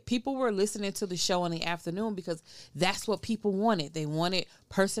thread. People were listening to the show in the afternoon because that's what people wanted. They wanted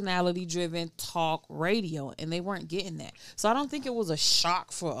personality driven talk radio, and they weren't getting that. So I don't think it was a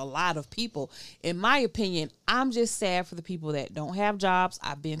shock for a lot of people. In my opinion, I'm just sad for the people that don't have jobs.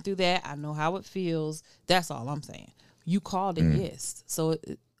 I've been through that. I know how it feels. That's all I'm saying. You called it, yes. So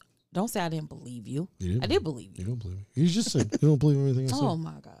don't say I didn't believe you. I did believe you. You don't believe me. You just said you don't believe everything I said. Oh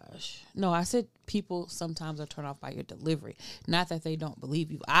my gosh. No, I said people sometimes are turned off by your delivery. Not that they don't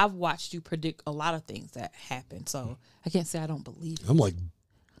believe you. I've watched you predict a lot of things that happen. So I can't say I don't believe you. I'm like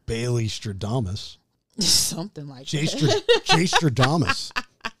Bailey Stradamus. Something like Jay that. Stradamus.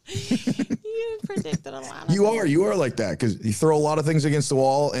 You predicted a lot of You are like that because you throw a lot of things against the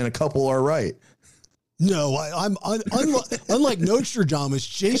wall and a couple are right. No, I'm unlike Nostradamus.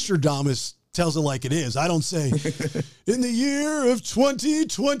 Jay Stradamus tells it like it is. I don't say, in the year of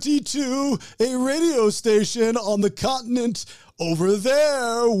 2022, a radio station on the continent over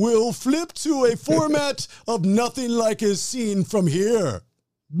there will flip to a format of nothing like is seen from here.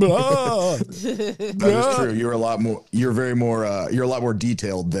 Blah. That is true. You're a lot more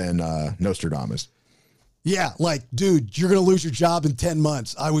detailed than Nostradamus. Yeah, like, dude, you're going to lose your job in 10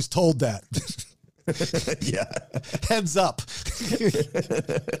 months. I was told that. Yeah. Heads up.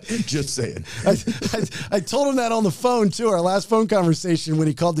 Just saying. I told him that on the phone, too, our last phone conversation when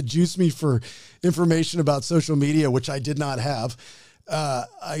he called to juice me for information about social media, which I did not have,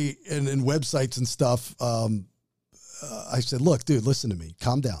 and websites and stuff. I said, look, dude, listen to me.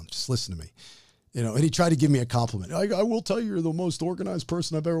 Calm down. Just listen to me. You know, and he tried to give me a compliment. I will tell you, you're the most organized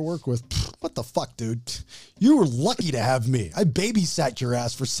person I've ever worked with. What the fuck, dude? You were lucky to have me. I babysat your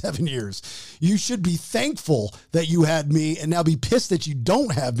ass for 7 years. You should be thankful that you had me and now be pissed that you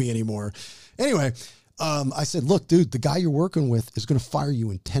don't have me anymore. Anyway, I said, look, dude, the guy you're working with is going to fire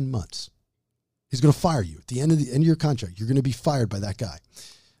you in 10 months. He's going to fire you at the end of your contract. You're going to be fired by that guy.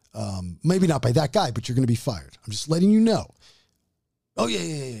 Maybe not by that guy, but you're going to be fired. I'm just letting you know. Oh,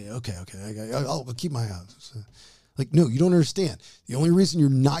 yeah. Okay. I'll keep my house. Like, no, you don't understand. The only reason you're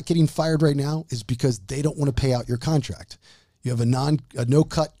not getting fired right now is because they don't want to pay out your contract. You have a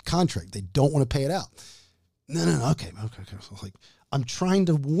no-cut contract. They don't want to pay it out. No. Okay. So like, I'm trying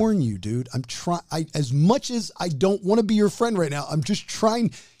to warn you, dude. As much as I don't want to be your friend right now, I'm just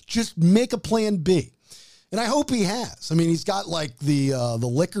trying, just make a plan B. And I hope he has. I mean, he's got like the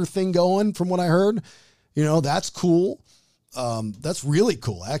liquor thing going from what I heard. You know, that's cool. That's really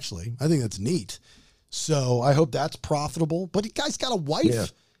cool, actually. I think that's neat. So I hope that's profitable. But the guy's got a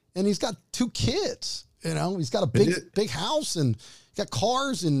wife and he's got 2 kids. You know, he's got a big house and got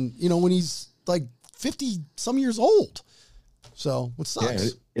cars. And, you know, when he's like 50 some years old. So what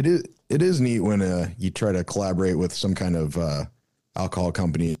sucks? Yeah, it is neat when you try to collaborate with some kind of alcohol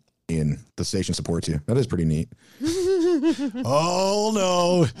company and the station supports you. That is pretty neat. Oh,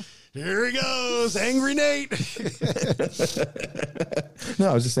 no. Here he goes, Angry Nate. No,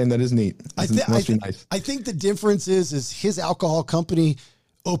 I was just saying that is neat. Must be nice. I think the difference is his alcohol company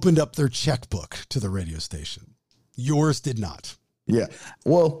opened up their checkbook to the radio station. Yours did not. Yeah.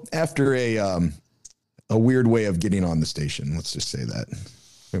 Well, after a weird way of getting on the station, let's just say that.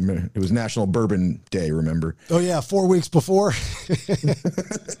 It was National Bourbon Day, remember? Oh, yeah, 4 weeks before.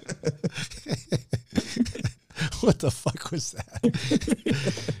 What the fuck was that?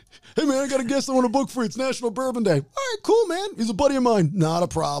 Hey, man, I got a guest I want to book for you. It's National Bourbon Day. All right, cool, man. He's a buddy of mine. Not a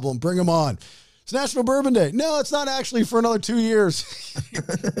problem. Bring him on. It's National Bourbon Day. No, it's not actually for another 2 years.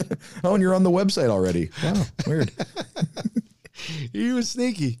 Oh, and you're on the website already. Wow, weird. He was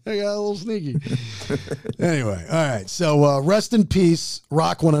sneaky. I got a little sneaky. Anyway, all right. So rest in peace,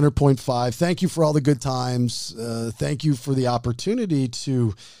 Rock 100.5. Thank you for all the good times. Thank you for the opportunity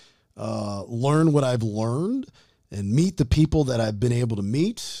to learn what I've learned and meet the people that I've been able to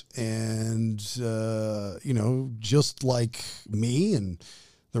meet. And, you know, just like me and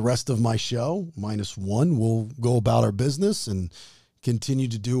the rest of my show, -1, we'll go about our business and continue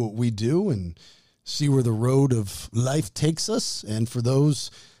to do what we do and see where the road of life takes us. And for those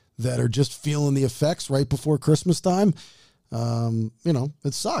that are just feeling the effects right before Christmas time, you know,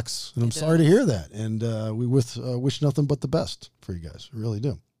 it sucks. And I'm sorry to hear that. And we wish nothing but the best for you guys. We really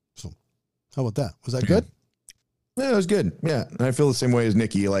do. So how about that? Was that good? Yeah, it was good. Yeah. And I feel the same way as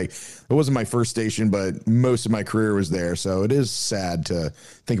Nikki. Like, it wasn't my first station, but most of my career was there. So it is sad to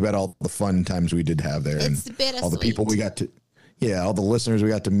think about all the fun times we did have there. It's and all the people we got to, all the listeners we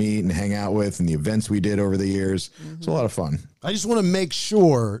got to meet and hang out with and the events we did over the years. Mm-hmm. It's a lot of fun. I just want to make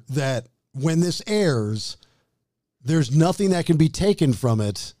sure that when this airs, there's nothing that can be taken from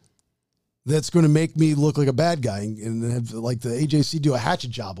it that's going to make me look like a bad guy and have like the AJC do a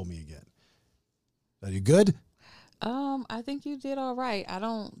hatchet job on me again. Are you good? I think you did all right. I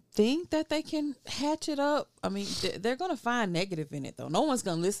don't think that they can hatch it up. I mean, they're going to find negative in it, though. No one's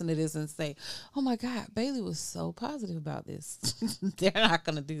going to listen to this and say, oh, my God, Bailey was so positive about this. They're not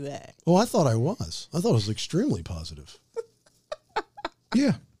going to do that. Oh, I thought I was. I thought I was extremely positive.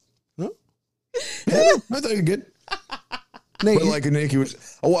 Yeah. Huh? Yeah, I thought you're good. Nate, But like Nikki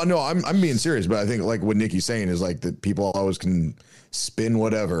was, oh well, no, I'm being serious. But I think like what Nikki's saying is like that people always can spin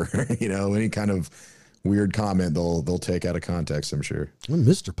whatever, any kind of weird comment they'll take out of context. I'm sure. I'm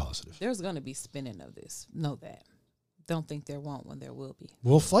Mr. Positive. There's going to be spinning of this. Know that. Don't think there won't when there will be.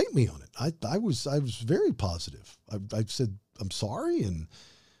 Well, fight me on it. I was very positive. I said I'm sorry and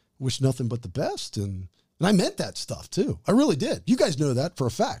wish nothing but the best, and I meant that stuff too. I really did. You guys know that for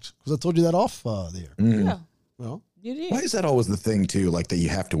a fact because I told you that off the air. Yeah. Well, You did. Why is that always the thing too? Like that you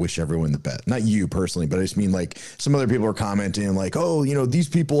have to wish everyone the best. Not you personally, but I just mean like some other people are commenting like, oh, these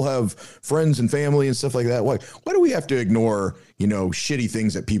people have friends and family and stuff like that. Why do we have to ignore, shitty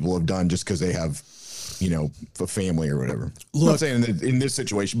things that people have done just because they have, a family or whatever? I'm not saying in this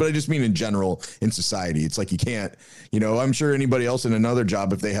situation, but I just mean in general in society. It's like you can't, I'm sure anybody else in another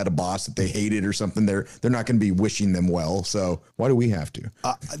job, if they had a boss that they hated or something, they're not going to be wishing them well. So why do we have to?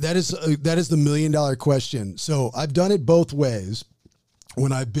 that is the $1 million question. So I've done it both ways.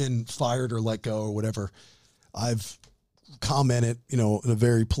 When I've been fired or let go or whatever, I've commented, in a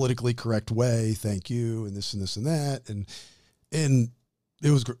very politically correct way. Thank you, and this and this and that, and it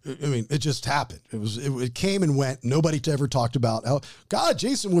was. I mean, it just happened. It came and went. Nobody ever talked about how God,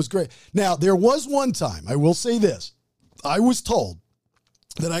 Jason was great. Now there was one time I will say this: I was told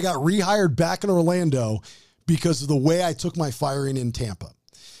that I got rehired back in Orlando because of the way I took my firing in Tampa.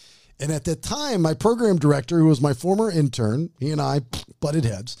 And at that time, my program director, who was my former intern, he and I butted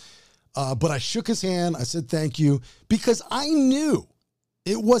heads. But I shook his hand. I said, thank you, because I knew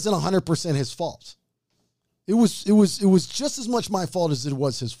it wasn't 100% his fault. It was just as much my fault as it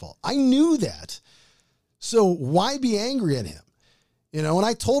was his fault. I knew that. So why be angry at him? And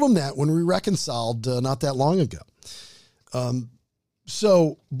I told him that when we reconciled not that long ago.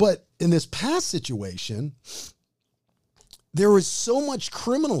 But in this past situation, there was so much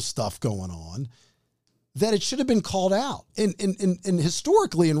criminal stuff going on that it should have been called out. And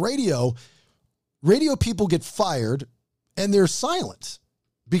historically in radio people get fired and they're silent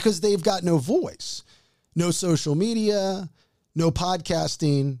because they've got no voice, no social media, no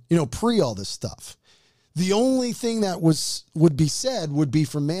podcasting, pre all this stuff. The only thing that would be said would be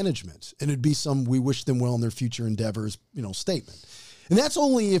from management, and it'd be some "we wish them well in their future endeavors," statement. And that's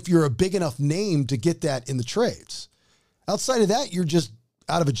only if you're a big enough name to get that in the trades. Outside of that, you're just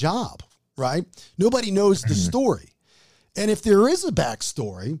out of a job, right? Nobody knows the story. And if there is a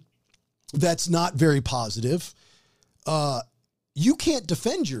backstory that's not very positive, you can't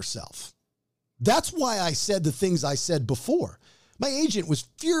defend yourself. That's why I said the things I said before. My agent was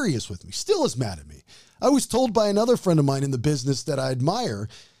furious with me, still is mad at me. I was told by another friend of mine in the business that I admire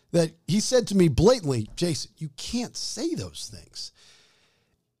that he said to me blatantly, Jason, you can't say those things.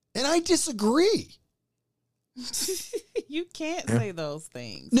 And I disagree. You can't say those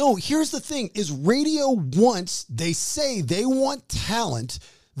things. No, here's the thing is radio they say they want talent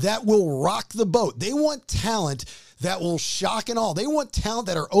that will rock the boat. They want talent that will shock and awe. They want talent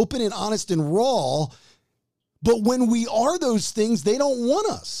that are open and honest and raw. But when we are those things, they don't want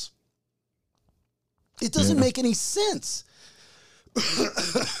us. It doesn't make any sense.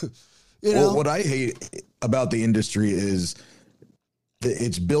 Well, what I hate about the industry is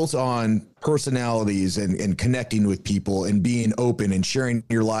it's built on personalities and connecting with people and being open and sharing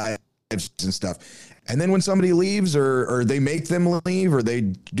your lives and stuff. And then when somebody leaves or they make them leave or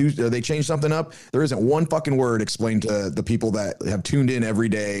they change something up, there isn't one fucking word explained to the people that have tuned in every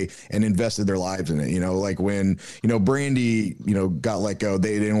day and invested their lives in it. Like when, Brandy, got let go,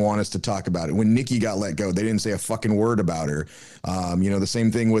 they didn't want us to talk about it. When Nikki got let go, they didn't say a fucking word about her. The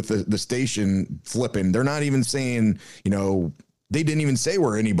same thing with the station flipping. They're not even saying, they didn't even say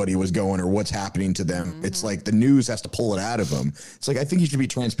where anybody was going or what's happening to them. Mm-hmm. It's like the news has to pull it out of them. It's like, I think you should be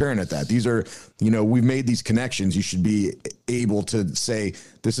transparent at that. These are, we've made these connections. You should be able to say,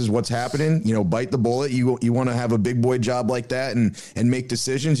 this is what's happening, bite the bullet. You want to have a big boy job like that and make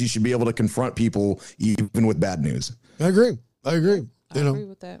decisions. You should be able to confront people even with bad news. I agree. I agree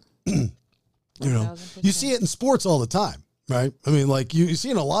with that. You see it in sports all the time, right? I mean, like you see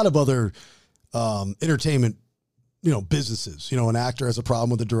in a lot of other entertainment businesses, an actor has a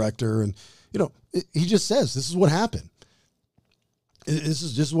problem with a director and, he just says, this is what happened. This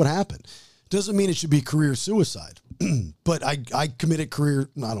is just what happened. Doesn't mean it should be career suicide. but I committed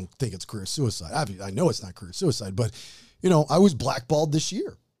I don't think it's career suicide. I know it's not career suicide, but I was blackballed this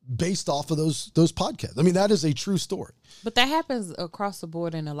year based off of those podcasts. I mean, that is a true story. But that happens across the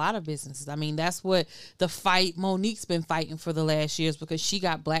board in a lot of businesses. I mean, that's what the fight Monique's been fighting for the last years, because she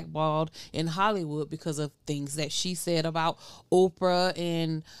got blackballed in Hollywood because of things that she said about Oprah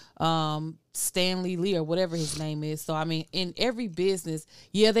and Stanley Lee or whatever his name is. So, I mean, in every business,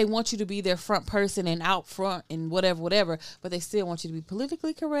 yeah, they want you to be their front person and out front and whatever, but they still want you to be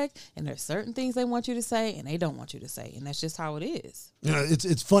politically correct. And there's certain things they want you to say and they don't want you to say. And that's just how it is.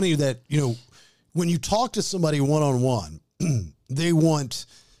 It's funny that, when you talk to somebody one-on-one, they want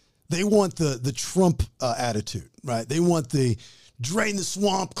the Trump attitude, right? They want the drain the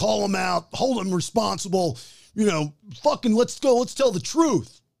swamp, call them out, hold them responsible, fucking let's tell the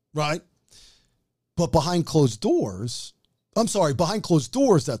truth, right? But behind closed doors, that's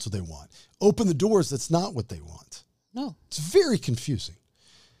what they want. Open the doors, that's not what they want. No. It's very confusing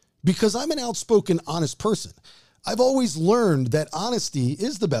because I'm an outspoken, honest person. I've always learned that honesty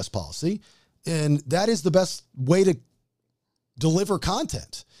is the best policy. And that is the best way to deliver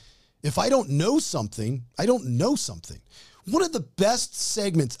content. If I don't know something, I don't know something. One of the best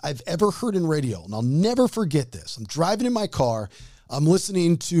segments I've ever heard in radio, and I'll never forget this. I'm driving in my car. I'm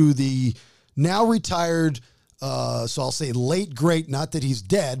listening to the now retired, so I'll say late great, not that he's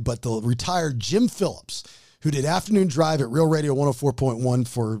dead, but the retired Jim Phillips, who did Afternoon Drive at Real Radio 104.1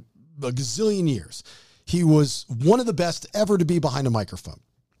 for a gazillion years. He was one of the best ever to be behind a microphone.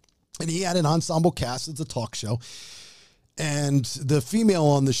 And he had an ensemble cast. It's a talk show. And the female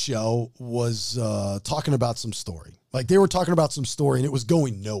on the show was talking about some story. Like they were talking about some story and it was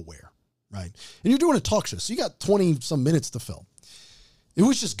going nowhere, right? And you're doing a talk show, so you got 20 some minutes to fill. It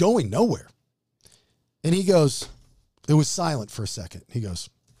was just going nowhere. And he goes, it was silent for a second. He goes,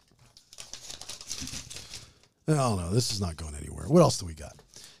 oh no, this is not going anywhere. What else do we got?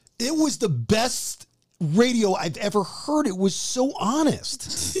 It was the best radio I've ever heard. It was so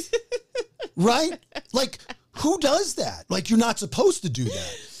honest. Right? Like, who does that? Like, you're not supposed to do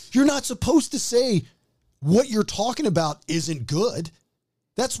that. You're not supposed to say what you're talking about isn't good.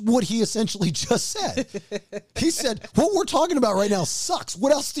 That's what he essentially just said. He said, what we're talking about right now sucks.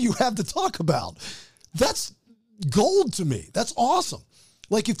 What else do you have to talk about? That's gold to me. That's awesome.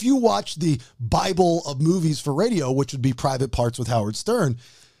 Like, if you watch the Bible of movies for radio, which would be Private Parts with Howard Stern,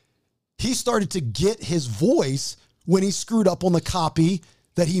 he started to get his voice when he screwed up on the copy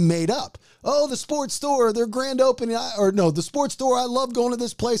that he made up. Oh, the sports store, their grand opening, the sports store, I love going to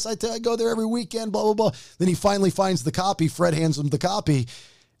this place. I go there every weekend, blah, blah, blah. Then he finally finds the copy. Fred hands him the copy.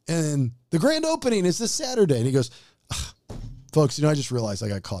 And the grand opening is this Saturday. And he goes, folks, I just realized I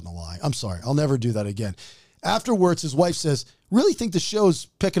got caught in a lie. I'm sorry. I'll never do that again. Afterwards, his wife says, really think the show's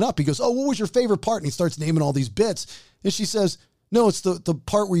picking up? He goes, oh, what was your favorite part? And he starts naming all these bits. And she says, no, it's the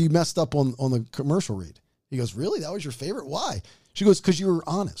part where you messed up on the commercial read. He goes, really? That was your favorite? Why? She goes, because you were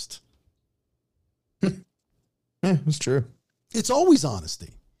honest. Yeah, that's true. It's always honesty.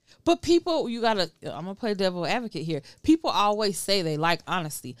 But people, I'm going to play devil advocate here. People always say they like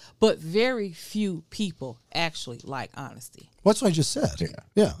honesty, but very few people actually like honesty. Well, that's what I just said.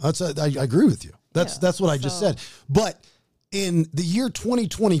 Yeah, I agree with you. That's what I just said. But in the year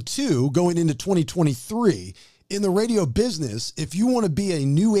 2022, going into 2023, in the radio business, if you want to be a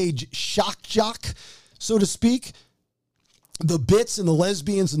new age shock jock, so to speak, the bits and the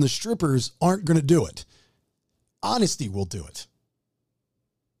lesbians and the strippers aren't going to do it. Honesty will do it.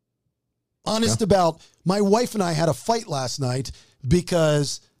 Honest about, my wife and I had a fight last night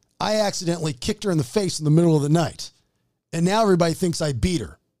because I accidentally kicked her in the face in the middle of the night. And now everybody thinks I beat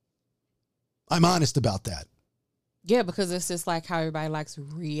her. I'm honest about that. Yeah, because it's just like how everybody likes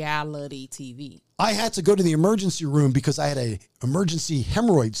reality TV. I had to go to the emergency room because I had a emergency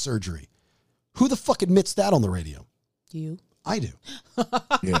hemorrhoid surgery. Who the fuck admits that on the radio? You. I do.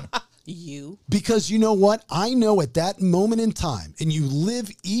 Yeah. You. Because you know what? I know at that moment in time, and you live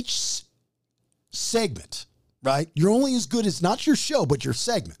each segment, right? You're only as good as not your show, but your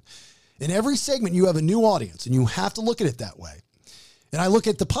segment. In every segment, you have a new audience, and you have to look at it that way. And I look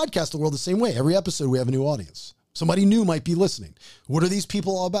at the podcast world the same way. Every episode, we have a new audience. Somebody new might be listening. What are these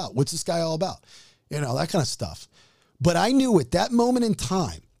people all about? What's this guy all about? That kind of stuff. But I knew at that moment in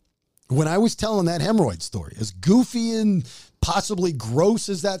time, when I was telling that hemorrhoid story, as goofy and possibly gross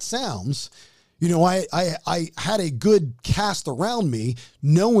as that sounds, I had a good cast around me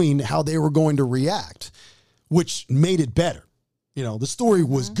knowing how they were going to react, which made it better. The story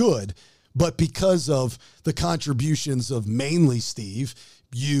was good, but because of the contributions of mainly Steve,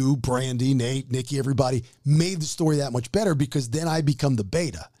 you, Brandy, Nate, Nikki, everybody made the story that much better, because then I become the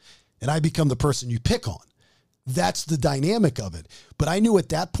beta and I become the person you pick on. That's the dynamic of it. But I knew at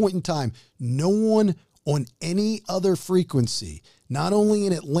that point in time, no one on any other frequency, not only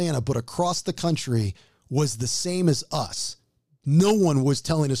in Atlanta, but across the country, was the same as us. No one was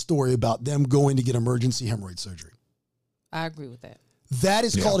telling a story about them going to get emergency hemorrhoid surgery. I agree with that. That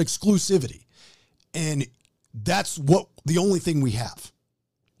is called exclusivity. And that's the only thing we have.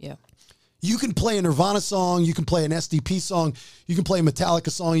 Yeah. You can play a Nirvana song, you can play an SDP song, you can play a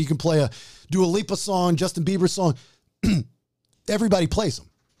Metallica song, you can play a Dua Lipa song, Justin Bieber song. Everybody plays them.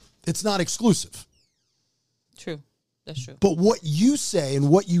 It's not exclusive. True. That's true. But what you say and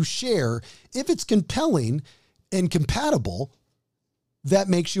what you share, if it's compelling and compatible, that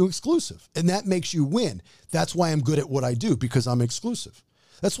makes you exclusive and that makes you win. That's why I'm good at what I do, because I'm exclusive.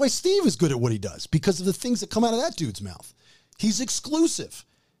 That's why Steve is good at what he does, because of the things that come out of that dude's mouth. He's exclusive.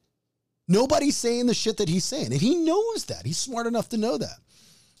 Nobody's saying the shit that he's saying, and he knows that. He's smart enough to know that,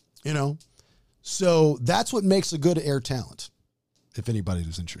 you know? So that's what makes a good air talent, if anybody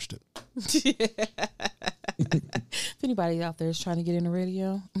was interested. If anybody out there is trying to get into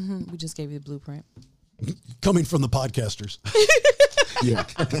radio, we just gave you the blueprint. Coming from the podcasters. Yeah.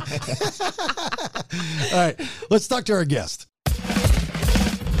 All right, let's talk to our guest.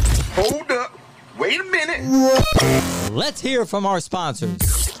 Hold up. Wait a minute. Let's hear from our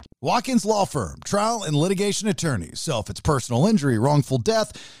sponsors. Watkins Law Firm, trial and litigation attorneys. So if it's personal injury, wrongful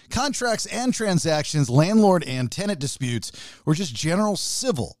death, contracts and transactions, landlord and tenant disputes, or just general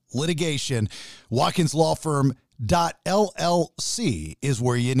civil litigation, Watkins Law Firm .llc is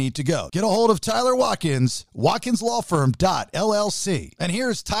where you need to go. Get a hold of Tyler Watkins, watkinslawfirm.llc. And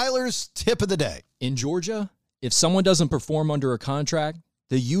here's Tyler's tip of the day. In Georgia, if someone doesn't perform under a contract,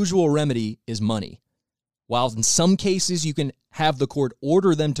 the usual remedy is money. While in some cases you can have the court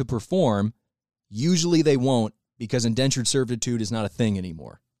order them to perform, usually they won't, because indentured servitude is not a thing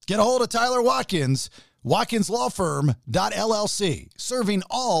anymore. Get a hold of Tyler Watkins, watkinslawfirm.llc, serving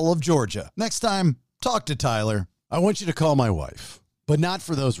all of Georgia. Next time, talk to Tyler. I want you to call my wife, but not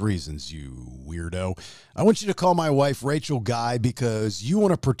for those reasons, you weirdo. I want you to call my wife, Rachel Guy, because you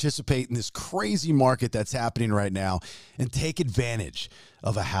want to participate in this crazy market that's happening right now and take advantage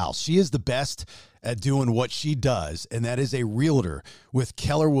of a house. She is the best at doing what she does, and that is a realtor with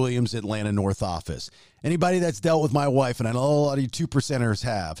Keller Williams Atlanta North office. Anybody that's dealt with my wife, and I know a lot of you 2%ers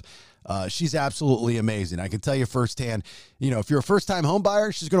have, she's absolutely amazing. I can tell you firsthand, if you're a first-time home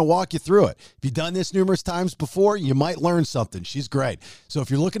buyer, she's going to walk you through it. If you've done this numerous times before, you might learn something. She's great. So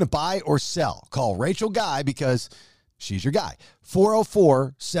if you're looking to buy or sell, call Rachel Guy, because she's your guy.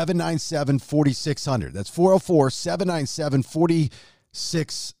 404-797-4600. That's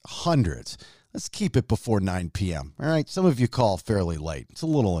 404-797-4600. Let's keep it before 9 p.m. All right. Some of you call fairly late. It's a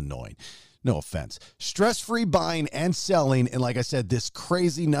little annoying. No offense. Stress-free buying and selling. And like I said, this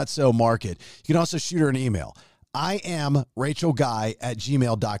crazy nutso market. You can also shoot her an email. I am Rachel Guy at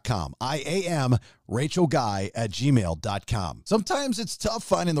gmail.com. Rachel Guy at gmail.com. Sometimes it's tough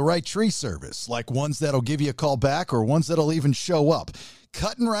finding the right tree service, like ones that'll give you a call back or ones that'll even show up.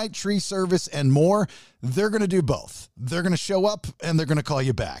 Cut and Right Tree Service and more, they're going to do both. They're going to show up and they're going to call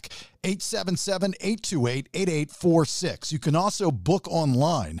you back. 877-828-8846. You can also book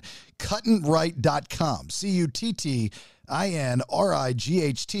online, cutandright.com,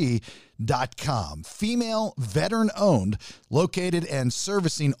 CUTTINRIGHT.com. Female, veteran-owned, located and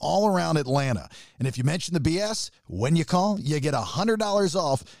servicing all around Atlanta. And if you mention the BS, when you call, you get $100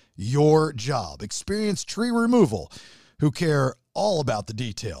 off your job. Experienced tree removal who care all about the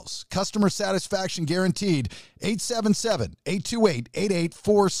details. Customer satisfaction guaranteed.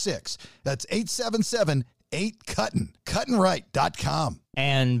 877-828-8846. That's 877-8-CUTTIN. Cutandright.com.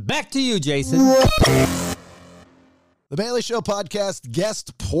 And back to you, Jason. The Bailey Show Podcast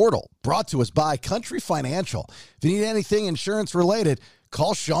Guest Portal, brought to us by Country Financial. If you need anything insurance related,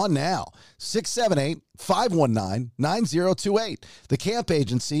 call Sean now, 678-519-9028. The camp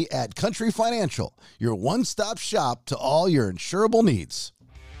agency at Country Financial, your one-stop shop to all your insurable needs.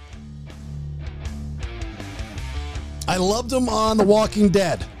 I loved him on The Walking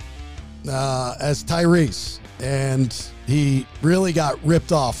Dead as Tyrese, and he really got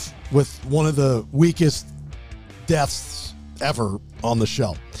ripped off with one of the weakest deaths ever on the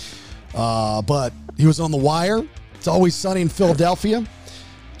show. But he was on The Wire. It's Always Sunny in Philadelphia.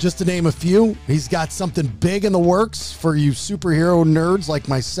 Just to name a few, he's got something big in the works for you superhero nerds like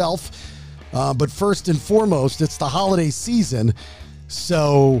myself. But first and foremost, it's the holiday season.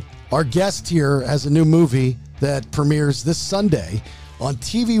 So our guest here has a new movie that premieres this Sunday on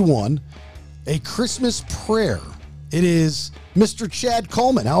TV One, A Christmas Prayer. It is Mr. Chad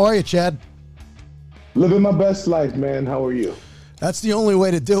Coleman. How are you, Chad? Living my best life, man. How are you? That's the only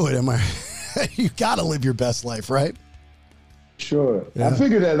way to do it. You got to live your best life, right? Sure. Yeah. I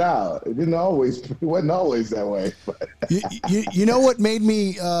figured that out. It wasn't always that way. But. You know what made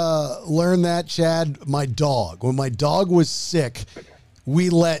me learn that, Chad? My dog. When my dog was sick, we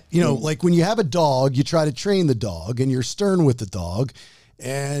let, like when you have a dog, you try to train the dog and you're stern with the dog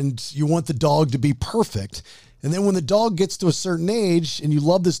and you want the dog to be perfect. And then when the dog gets to a certain age and you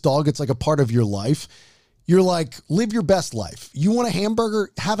love this dog, it's like a part of your life. You're like, live your best life. You want a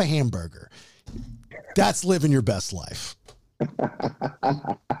hamburger? Have a hamburger. That's living your best life.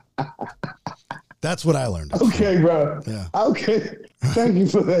 That's what I learned. Okay, bro. Yeah. Okay. Thank you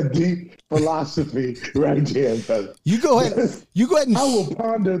for that deep philosophy right there, brother. You go ahead and I will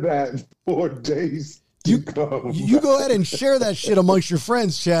ponder that for days to come. You go ahead and share that shit amongst your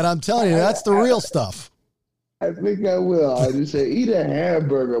friends, Chad. I'm telling you, that's the real stuff. I think I will. I just say, eat a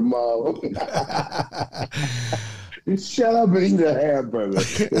hamburger, Mom. Just shut up and eat a hamburger.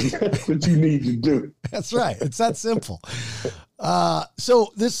 That's what you need to do. That's right. It's that simple.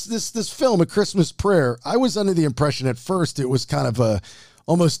 So this film, A Christmas Prayer, I was under the impression at first it was kind of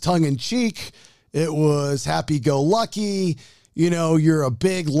almost tongue in cheek. It was happy-go-lucky. You're a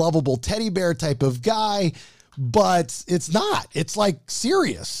big, lovable teddy bear type of guy, but it's not. It's like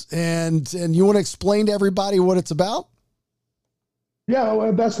serious. And you want to explain to everybody what it's about? Yeah,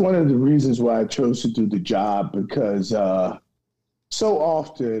 well, that's one of the reasons why I chose to do the job, because so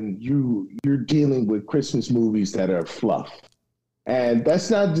often you're dealing with Christmas movies that are fluff. And that's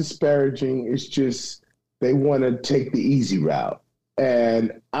not disparaging. It's just they want to take the easy route.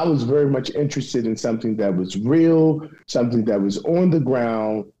 And I was very much interested in something that was real, something that was on the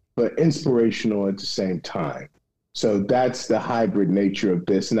ground, but inspirational at the same time. So that's the hybrid nature of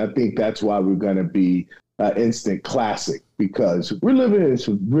this. And I think that's why we're going to be an instant classic, because we're living in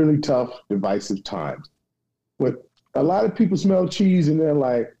some really tough, divisive times. But a lot of people smell cheese and they're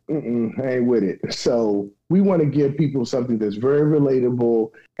like, I ain't with it. So we want to give people something that's very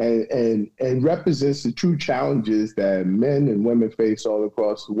relatable and represents the true challenges that men and women face all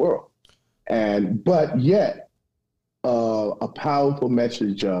across the world. But yet, a powerful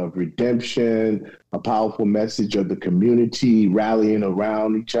message of redemption, a powerful message of the community rallying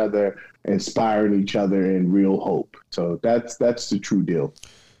around each other, inspiring each other in real hope. So that's the true deal.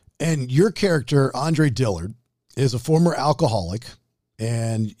 And your character, Andre Dillard, is a former alcoholic,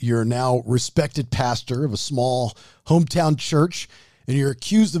 and you're now respected pastor of a small hometown church, and you're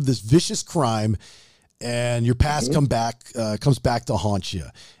accused of this vicious crime, and your past comes back to haunt you.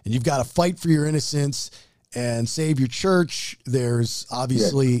 And you've got to fight for your innocence and save your church. There's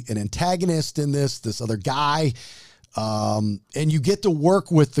obviously an antagonist in this other guy. And you get to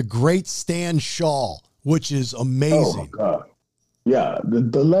work with the great Stan Shaw, which is amazing. Oh, my God. Yeah,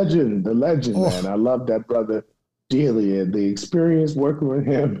 the legend, man. I love that brother dearly. And the experience working with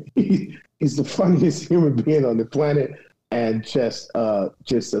him, he's the funniest human being on the planet, and just a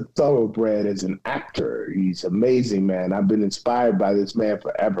thoroughbred as an actor. He's amazing, man. I've been inspired by this man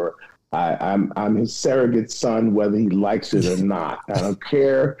forever. I'm his surrogate son, whether he likes it or not. I don't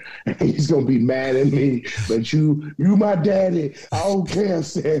care. He's gonna be mad at me, but you my daddy. I don't care,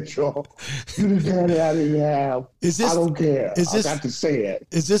 Central. You the daddy I didn't have. I don't care. I got to say it.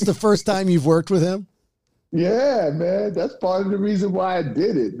 Is this the first time you've worked with him? Yeah, man. That's part of the reason why I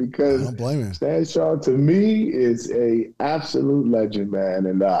did it, because I don't blame you. Stan Shaw to me is a absolute legend, man,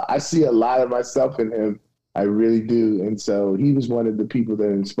 and I see a lot of myself in him. I really do. And so he was one of the people that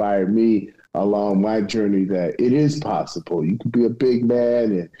inspired me along my journey, that it is possible. You can be a big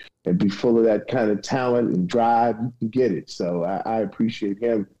man and be full of that kind of talent and drive. You can get it. So I appreciate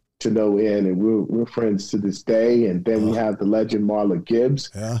him to no end, and we're friends to this day. And then we have the legend Marla Gibbs.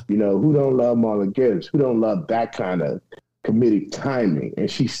 Yeah. Who don't love Marla Gibbs? Who don't love that kind of comedic timing? And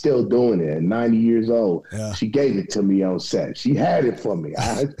she's still doing it at 90 years old. Yeah. She gave it to me on set. She had it for me.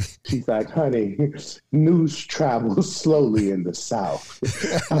 She's like, honey, news travels slowly in the South.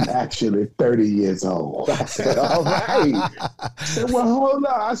 I'm actually 30 years old. I said, all right. I said, well, hold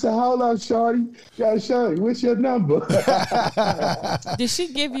on. I said, hold on, shorty. Shorty, what's your number? Did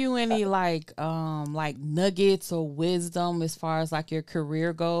she give you any like nuggets or wisdom as far as like your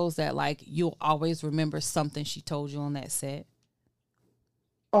career goes, that like you'll always remember something she told you on that set?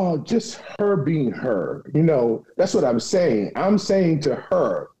 Oh, just her being her. That's what I'm saying. I'm saying to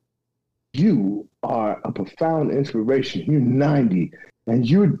her, you are a profound inspiration. You're 90, and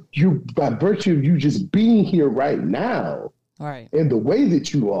you by virtue of you just being here right now, right, in the way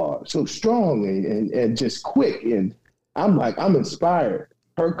that you are, so strong and just quick. And I'm like, I'm inspired.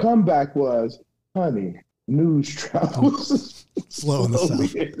 Her comeback was, honey, news travels slow in the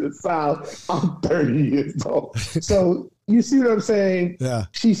South. In the South. I'm 30 years old. So you see what I'm saying? Yeah.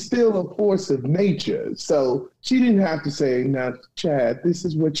 She's still a force of nature. So she didn't have to say, now, Chad, this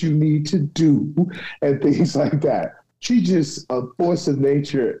is what you need to do and things like that. She's just a force of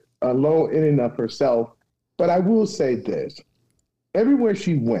nature alone in and of herself. But I will say this. Everywhere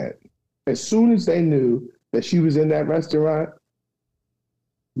she went, as soon as they knew that she was in that restaurant,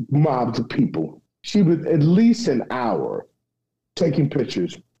 mobs of people. She was at least an hour taking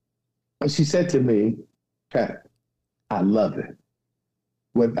pictures. And she said to me, Pat, I love it.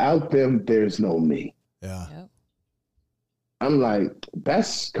 Without them, there's no me. Yeah. Yep. I'm like,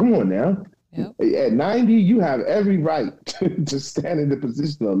 come on now. Yep. At 90, you have every right to stand in the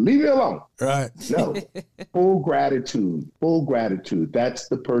position of leave me alone. Right. No, full gratitude. That's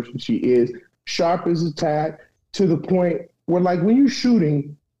the person she is. Sharp as a tack, to the point where, like, when you're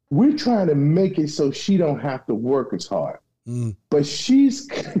shooting, we're trying to make it so she don't have to work as hard. But she's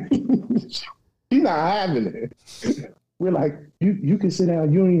not having it. We're like, you can sit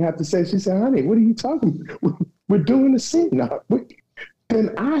down. You don't even have to say. She said, honey, what are you talking about? We're doing the scene now.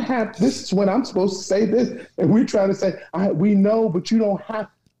 Then this is when I'm supposed to say this. And we're trying to say, we know, but you don't have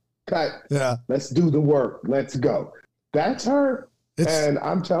to cut. Yeah. Let's do the work. Let's go. That's her. And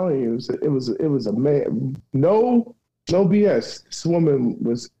I'm telling you, it was a man. No BS. This woman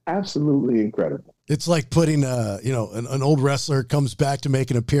was absolutely incredible. It's like putting, an old wrestler comes back to make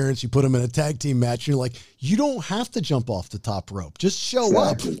an appearance. You put him in a tag team match. And you're like, you don't have to jump off the top rope. Just show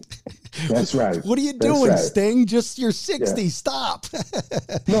up. That's right. What are you doing, Sting? Just you're 60. Yeah. Stop.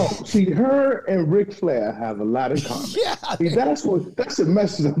 No, see, her and Ric Flair have a lot in common. Yeah. See, that's the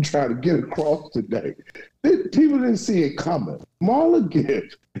message I'm trying to get across today. People didn't see it coming. Marla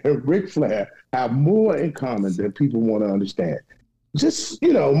Gibbs and Ric Flair have more in common than people want to understand. Just,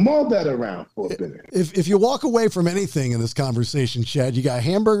 mull that around for a bit. If you walk away from anything in this conversation, Chad, you got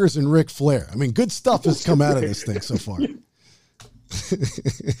hamburgers and Ric Flair. I mean, good stuff has come out of this thing so far. This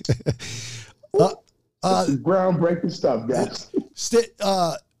is groundbreaking stuff, guys.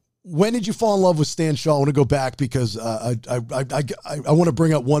 When did you fall in love with Stan Shaw? I want to go back because I want to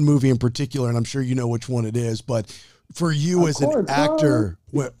bring up one movie in particular, and I'm sure you know which one it is. But for you as an actor,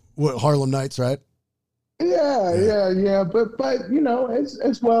 what Harlem Nights, right? Yeah. But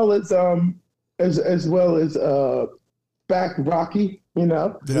as well as back Rocky, people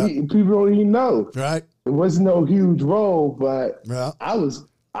don't even know. Right. It wasn't no huge role, but yeah. I was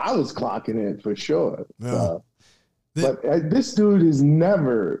clocking it for sure. Yeah. But this dude has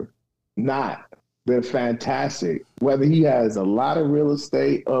never not been fantastic. Whether he has a lot of real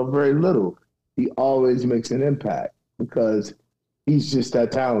estate or very little, he always makes an impact because he's just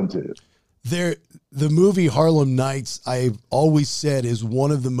that talented. The movie Harlem Nights, I've always said, is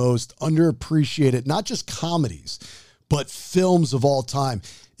one of the most underappreciated, not just comedies, but films of all time.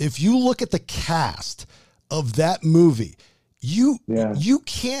 If you look at the cast of that movie, you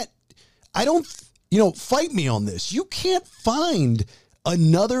can't, fight me on this. You can't find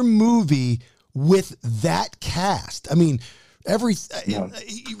another movie with that cast. I mean,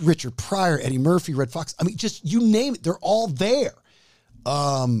 Richard Pryor, Eddie Murphy, Red Fox. I mean, just you name it, they're all there.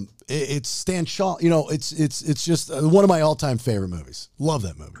 It's Stan Shaw. It's just one of my all-time favorite movies. Love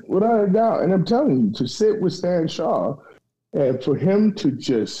that movie. Without a doubt. And I'm telling you, to sit with Stan Shaw and for him to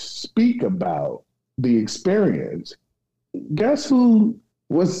just speak about the experience, guess who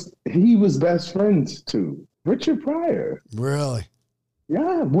he was best friends to? Richard Pryor. Really?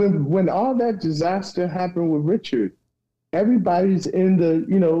 Yeah. When all that disaster happened with Richard, everybody's in the,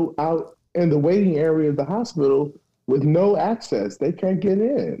 out in the waiting area of the hospital with no access. They can't get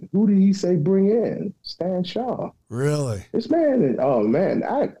in. Who did he say bring in? Stan Shaw. Really? This man,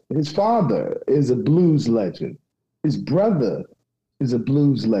 his father is a blues legend. His brother is a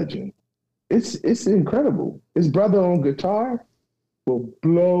blues legend. It's incredible. His brother on guitar will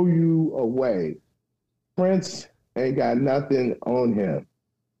blow you away. Prince ain't got nothing on him.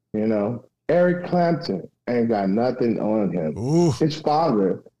 Eric Clapton ain't got nothing on him. Ooh. His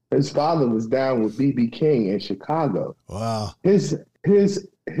father was down with B.B. King in Chicago. Wow. His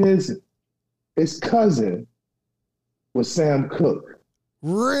cousin was Sam Cooke.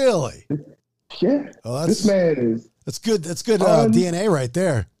 Really? Yeah. Oh, this man is. That's good. That's good DNA right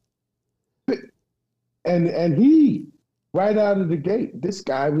there. And he, right out of the gate, this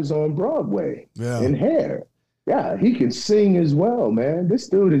guy was on Broadway in Hair. Yeah, he can sing as well, man. This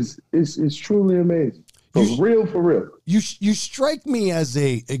dude is truly amazing. For real. You strike me as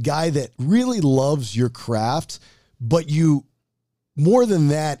a guy that really loves your craft, but you, more than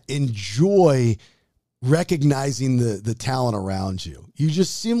that, enjoy recognizing the talent around you. You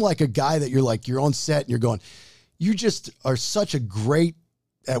just seem like a guy that you're on set and you're going, you just are such a great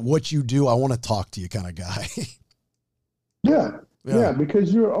at what you do. I want to talk to you kind of guy. Yeah,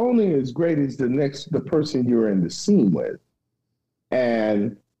 because you're only as great as the person you're in the scene with.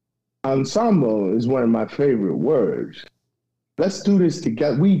 And ensemble is one of my favorite words. Let's do this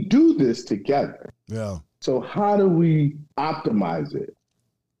together. We do this together. Yeah. So how do we optimize it?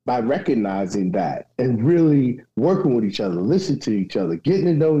 By recognizing that and really working with each other, listening to each other, getting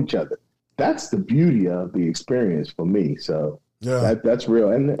to know each other. That's the beauty of the experience for me. So that's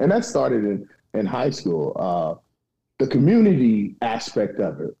real. And that started in high school. The community aspect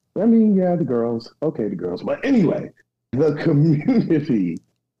of it. I mean, the girls. Okay, the girls. But anyway, the community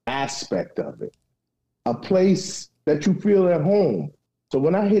aspect of it. A place that you feel at home. So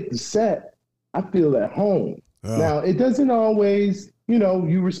when I hit the set, I feel at home. Now, it doesn't always,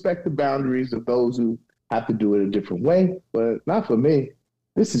 you respect the boundaries of those who have to do it a different way, but not for me.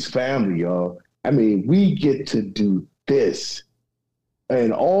 This is family, y'all. I mean, we get to do this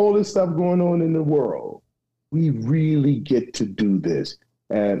and all this stuff going on in the world. We really get to do this.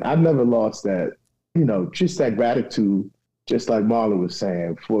 And I've never lost that, just that gratitude, just like Marlon was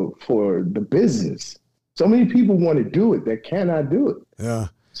saying, for the business. So many people want to do it that cannot do it. Yeah.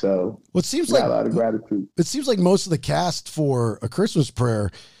 So it seems like a lot of gratitude. It seems like most of the cast for A Christmas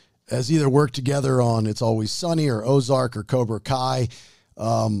Prayer has either worked together on It's Always Sunny or Ozark or Cobra Kai.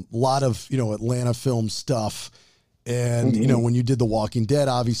 A lot of, Atlanta film stuff. And, when you did The Walking Dead,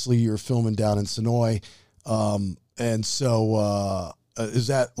 obviously you're filming down in Sonoy. And so is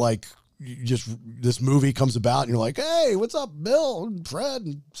that like this movie comes about and you're like, hey, what's up, Bill and Fred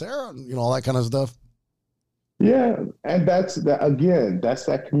and Sarah and, all that kind of stuff? Yeah, and that's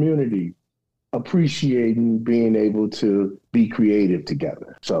that community appreciating being able to be creative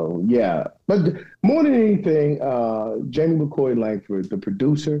together. So yeah, but more than anything, Jamie McCoy Langford, the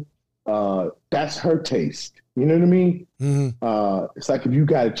producer, that's her taste. You know what I mean? Mm-hmm. It's like if you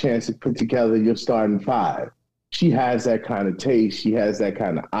got a chance to put together your starting five, she has that kind of taste. She has that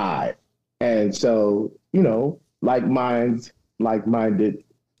kind of eye, and so like-minded,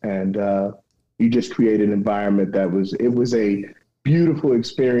 and. You just create an environment it was a beautiful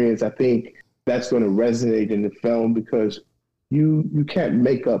experience. I think that's going to resonate in the film because you can't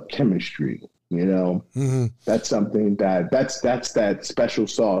make up chemistry, Mm-hmm. That's something that's that special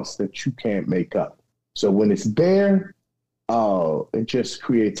sauce that you can't make up. So when it's there, it just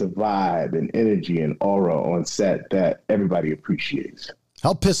creates a vibe and energy and aura on set that everybody appreciates.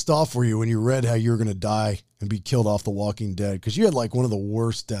 How pissed off were you when you read how you were going to die and be killed off The Walking Dead? Because you had like one of the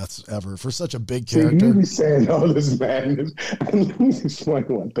worst deaths ever for such a big character. You be saying all this madness. Let me explain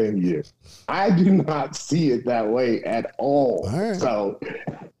one thing here. I do not see it that way at all. Right. So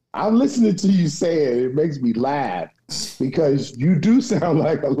I'm listening to you say it. It makes me laugh because you do sound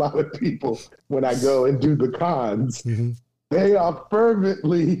like a lot of people when I go and do the cons. Mm-hmm. They are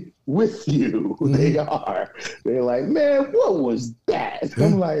fervently with you. Mm-hmm. They are. They're like, man, what was that? Mm-hmm.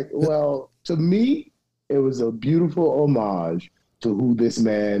 I'm like, well, to me, it was a beautiful homage to who this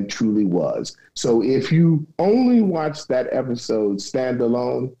man truly was. So if you only watched that episode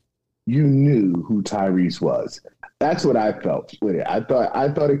standalone, you knew who Tyrese was. That's what I felt with it. I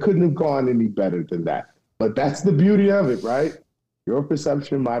thought it couldn't have gone any better than that. But that's the beauty of it, right? Your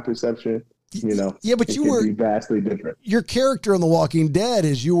perception, my perception. Yeah, but you were vastly different. Your character on The Walking Dead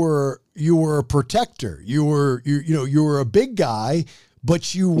is you were a protector. You were a big guy,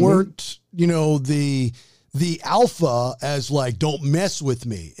 but you weren't, the alpha as like, don't mess with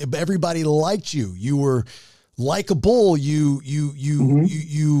me. Everybody liked you. You were likable.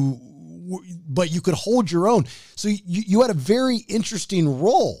 But you could hold your own. So you had a very interesting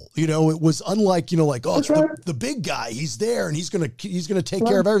role. It was unlike, the big guy, he's there and he's going to take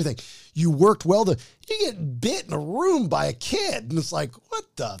care of everything. You worked well you get bit in a room by a kid and it's like, what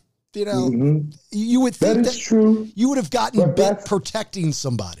the, you would think that is true. You would have gotten bit protecting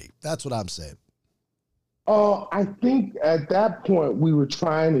somebody. That's what I'm saying. I think at that point we were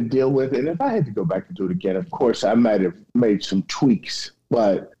trying to deal with, and if I had to go back and do it again, of course I might have made some tweaks,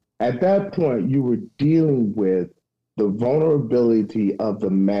 but at that point, you were dealing with the vulnerability of the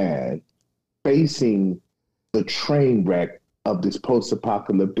man facing the train wreck of this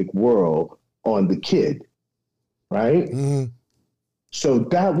post-apocalyptic world on the kid, right? Mm-hmm. So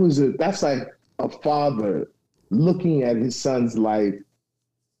that's like a father looking at his son's life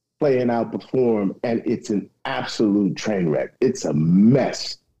playing out before him, and it's an absolute train wreck. It's a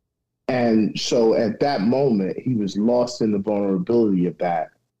mess. And so at that moment, he was lost in the vulnerability of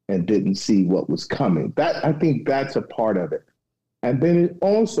that and didn't see what was coming. I think that's a part of it. And then it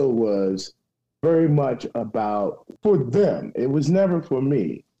also was very much about, for them, it was never for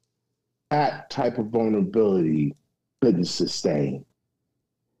me, that type of vulnerability couldn't sustain.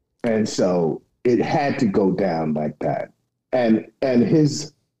 And so it had to go down like that. and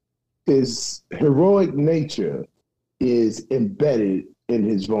his heroic nature is embedded in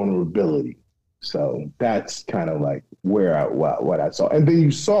his vulnerability. So that's kind of like where what I saw. And then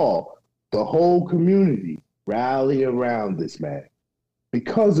you saw the whole community rally around this man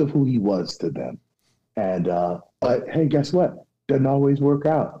because of who he was to them. And but hey, guess what? Doesn't always work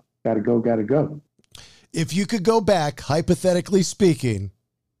out. Gotta go. If you could go back, hypothetically speaking,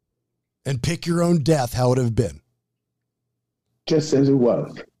 and pick your own death, how would it have been? Just as it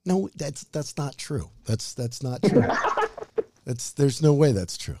was. No, that's not true. That's not true. There's no way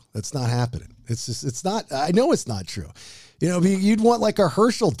that's true. That's not happening. It's not. I know it's not true. You know, you'd want like a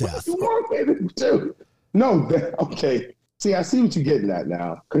Herschel death. You want it too? No, okay. See, I see what you're getting at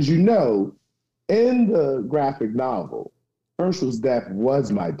now, because in the graphic novel, Herschel's death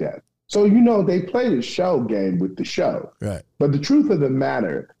was my death. So they played a show game with the show. Right. But the truth of the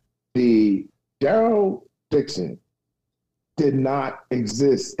matter, the Daryl Dixon did not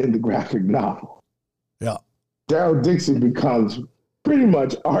exist in the graphic novel. Yeah. Daryl Dixon becomes pretty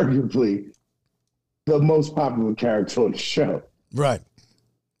much arguably the most popular character on the show. Right.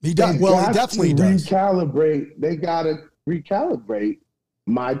 He does. Well, he definitely does. They got to recalibrate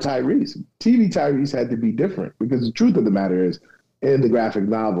my Tyrese. TV Tyrese had to be different, because the truth of the matter is, in the graphic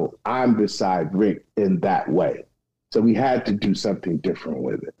novel, I'm beside Rick in that way. So we had to do something different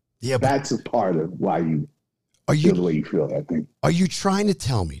with it. Yeah, that's a part of why you feel the way you feel, I think. Are you trying to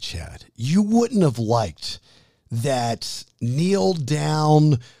tell me, Chad, you wouldn't have liked that kneel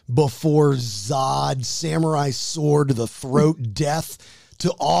down before Zod samurai sword to the throat death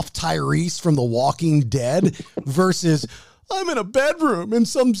to off Tyrese from The Walking Dead versus I'm in a bedroom and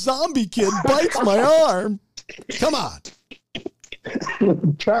some zombie kid bites my arm? Come on.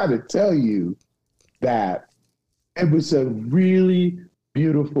 I'm trying to tell you that it was a really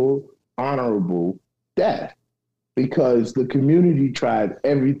beautiful, honorable death, because the community tried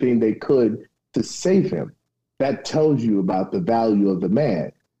everything they could to save him. That tells you about the value of the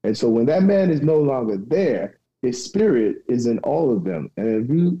man. And so when that man is no longer there, his spirit is in all of them.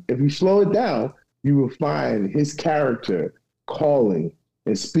 And if you slow it down, you will find his character calling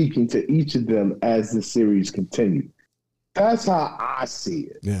and speaking to each of them as the series continues. That's how I see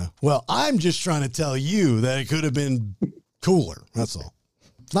it. Yeah. Well, I'm just trying to tell you that it could have been cooler. That's all.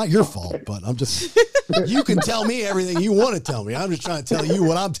 It's not your fault, but I'm just, you can tell me everything you want to tell me. I'm just trying to tell you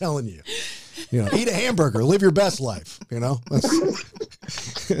what I'm telling you. Eat a hamburger, live your best life,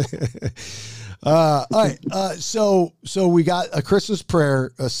 all right. So we got A Christmas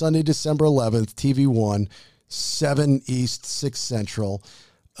Prayer, Sunday, December 11th, TV One, 7 East, 6 Central.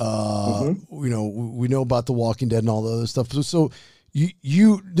 We know about The Walking Dead and all the other stuff. So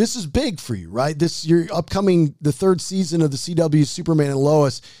you this is big for you, right? You're upcoming the 3rd season of the CW Superman and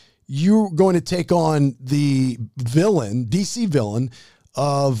Lois. You're going to take on the villain, DC villain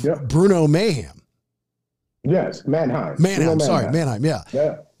of Bruno Mayhem. Yes, Mannheim. Mannheim.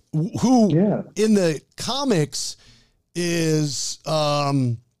 Yeah. Who in the comics is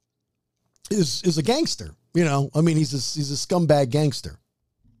a gangster. He's a scumbag gangster.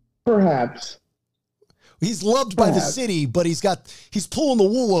 Perhaps. He's loved by the city, but he's pulling the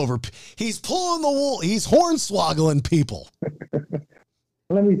wool over. He's hornswoggling people.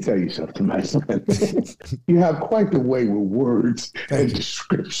 Let me tell you something, my son. You have quite the way with words and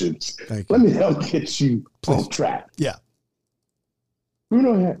descriptions. Let me help get you on track. Yeah.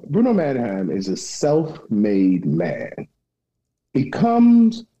 Bruno Mannheim is a self-made man. He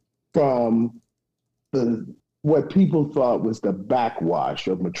comes from what people thought was the backwash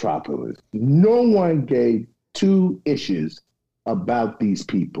of Metropolis. No one gave 2 issues about these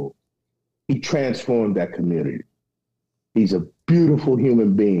people. He transformed that community. He's a beautiful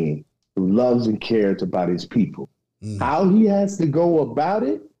human being who loves and cares about his people. How he has to go about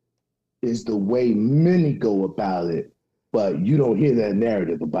it is the way many go about it, but you don't hear that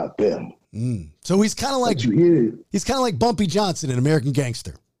narrative about them. So he's kind of like Bumpy Johnson in American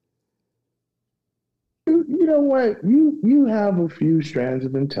Gangster. You know what? You have a few strands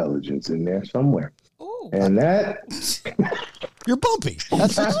of intelligence in there somewhere. Ooh. And that you're Bumpy.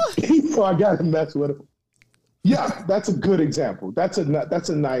 That's so I got to mess with him. Yeah, that's a good example. That's a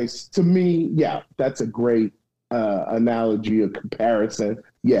nice, to me. Yeah, that's a great analogy or comparison.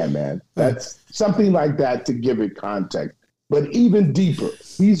 Yeah, man, that's something like that to give it context. But even deeper,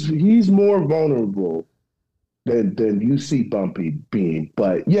 he's more vulnerable than you see Bumpy being.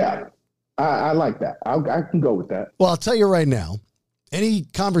 But yeah. I like that. I can go with that. Well, I'll tell you right now, any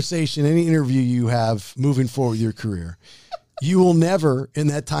conversation, any interview you have moving forward with your career, you will never, in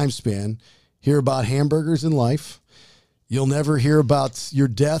that time span, hear about hamburgers in life. You'll never hear about your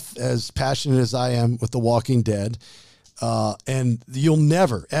death, as passionate as I am with The Walking Dead. And you'll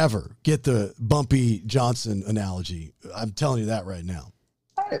never, ever get the Bumpy Johnson analogy. I'm telling you that right now.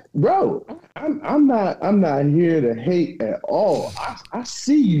 Bro, I'm not here to hate at all. I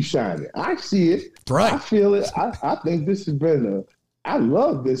see you shining. I see it. Right. I feel it. I think this has been I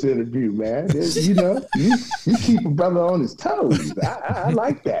love this interview, man. You keep a brother on his toes. I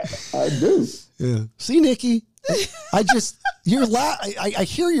like that. I do. Yeah. See, Nikki, I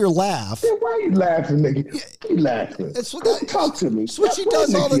hear your laugh. Yeah, why are you laughing, nigga? Why are you laughing? Talk to me. That's what she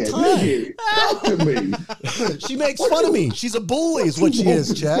does all the time. Nigga, talk to me. She makes fun of me. She's a bully is what she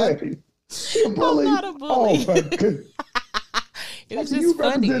is, Chad. She's a bully. I'm not a bully. Oh, my goodness. It was You just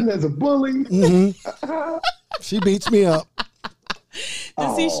funny. representing as a bully. Mm-hmm. She beats me up.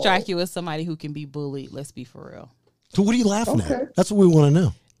 Does he strike you as somebody who can be bullied? Let's be for real. So what are you laughing at? That's what we want to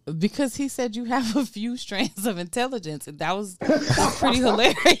know. Because he said you have a few strands of intelligence, and that was pretty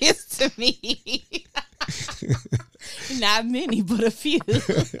hilarious to me. Not many, but a few.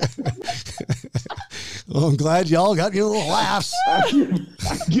 Well, I'm glad y'all got your little laughs.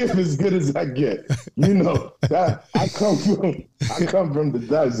 I give as good as I get. I come from the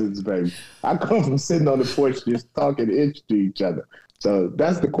dozens, baby. I come from sitting on the porch just talking itch to each other. So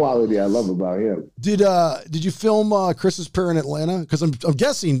that's the quality I love about him. Did you film Christmas Prayer in Atlanta? Because I'm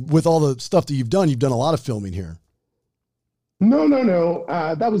guessing with all the stuff that you've done a lot of filming here. No.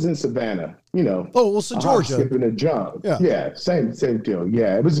 That was in Savannah. Oh, well, so Georgia. Skipping a jump. Yeah. Same deal.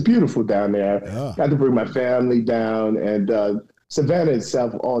 Yeah, it was beautiful down there. Yeah. Got to bring my family down, and Savannah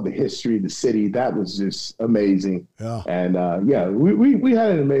itself, all the history, the city, that was just amazing. Yeah. And we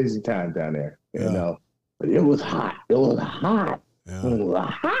had an amazing time down there. But it was hot. It was hot. Yeah. It was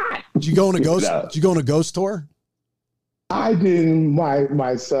hot. Did you go on a ghost? Did you go on a ghost tour? I didn't.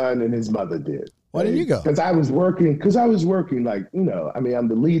 My son and his mother did. Why didn't you go? Because I was working. Like, I'm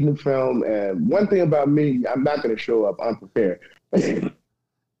the lead in the film. And one thing about me, I'm not going to show up unprepared.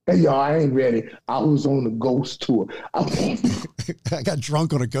 Hey, y'all, I ain't ready. I was on the ghost tour. I got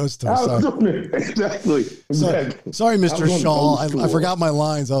drunk on a ghost tour. Exactly. Sorry, Mr. Shaw. I forgot my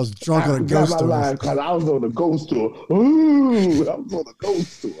lines. I was drunk on a ghost tour. Because I was on the ghost tour. Ooh, I was on the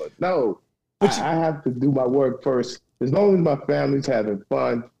ghost tour. No, I have to do my work first. As long as my family's having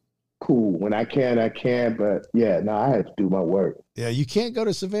fun, cool. When I can, I can. But I have to do my work. Yeah, you can't go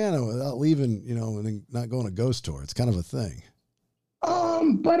to Savannah without leaving, and then not going on a ghost tour. It's kind of a thing.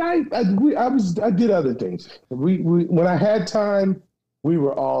 But I did other things. When I had time, we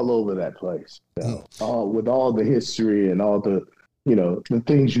were all over that place. With all the history and all the, the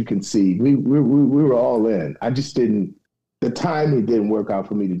things you can see. We were all in. I just didn't. The timing didn't work out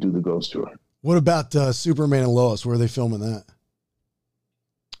for me to do the ghost tour. What about Superman and Lois? Where are they filming that?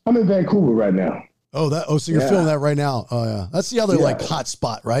 I'm in Vancouver right now. So you're filming that right now. Oh yeah, that's the other hot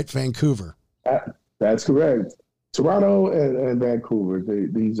spot, right? Vancouver. That's correct. Toronto and Vancouver,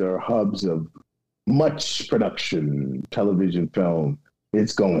 these are hubs of much production, television, film.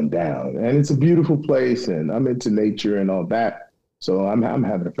 It's going down, and it's a beautiful place, and I'm into nature and all that. So I'm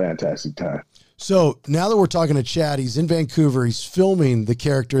having a fantastic time. So now that we're talking to Chad, he's in Vancouver. He's filming the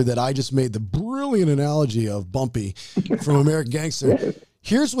character that I just made the brilliant analogy of, Bumpy from American Gangster.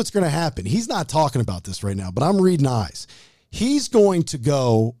 Here's what's going to happen. He's not talking about this right now, but I'm reading eyes. He's going to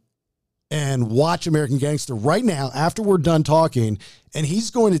go and watch American Gangster right now after we're done talking, and he's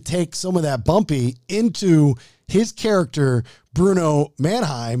going to take some of that Bumpy into his character, Bruno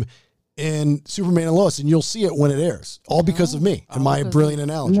Mannheim, in Superman and Lois, and you'll see it when it airs, all because of me and my brilliant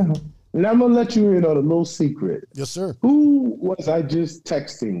analogy. Yeah. And I'm going to let you in on a little secret. Yes, sir. Who was I just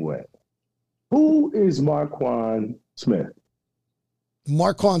texting with? Who is Marquand Smith?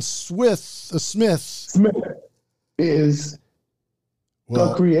 Marquand Smith is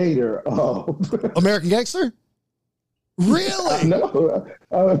the creator of American Gangster? Really? No,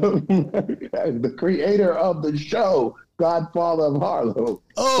 the creator of the show Godfather of Harlem.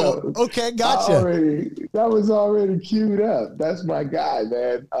 Oh, so okay, gotcha. That was already queued up. That's my guy,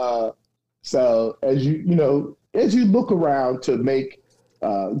 man. So as you look around to make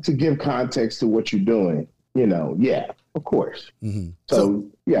to give context to what you're doing, of course. Mm-hmm. So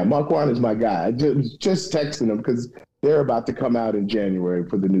Marquand is my guy. I just texting him because they're about to come out in January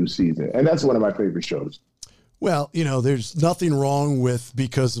for the new season, and that's one of my favorite shows. Well, there's nothing wrong with,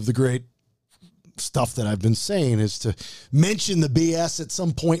 because of the great stuff that I've been saying, is to mention the BS at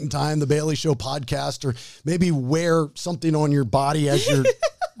some point in time, the Bailey Show podcast, or maybe wear something on your body as your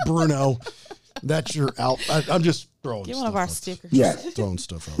Bruno. That's your out. I'm just throwing Get stuff one of our up. stickers. Yeah. Throwing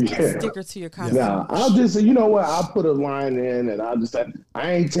stuff out. Yeah. Sticker to your costume. Now, I'll just, I'll put a line in and I'll just say,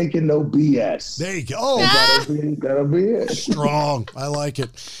 I ain't taking no BS. There you go. That'll be it. Strong. I like it.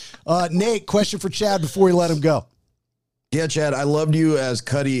 Nate, question for Chad before we let him go. Yeah, Chad, I loved you as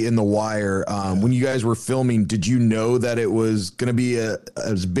Cuddy in The Wire. When you guys were filming, did you know that it was going to be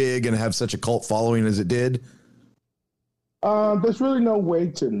as big and have such a cult following as it did? There's really no way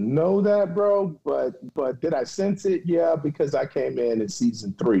to know that, bro. But did I sense it? Yeah, because I came in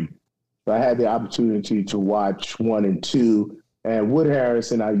season 3. So I had the opportunity to watch 1 and 2. And Wood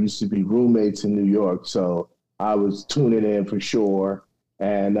Harris and I used to be roommates in New York, so I was tuning in for sure.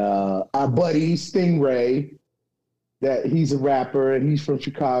 And our buddy Stingray, that he's a rapper and he's from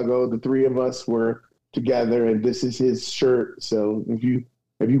Chicago. The 3 of us were together, and this is his shirt. So if you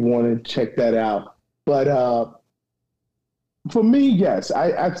want to check that out, but for me, yes,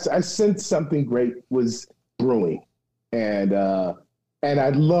 I sensed something great was brewing, and I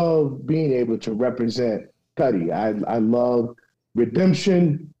love being able to represent Cuddy. I love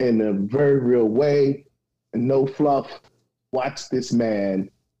redemption in a very real way, and no fluff. Watch this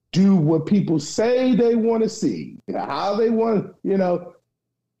man do what people say they want to see, how they want,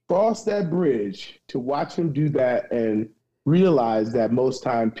 cross that bridge, to watch him do that and realize that most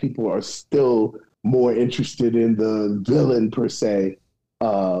time people are still more interested in the villain per se.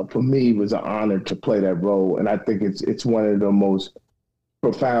 For me, it was an honor to play that role. And I think it's one of the most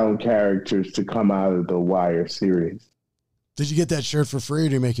profound characters to come out of the Wire series. Did you get that shirt for free, or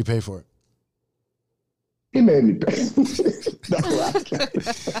did he make you pay for it? He made me pay.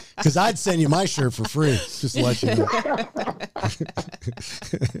 Because I'd send you my shirt for free, just to let you know.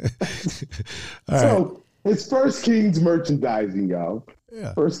 So it's First King's merchandising, y'all.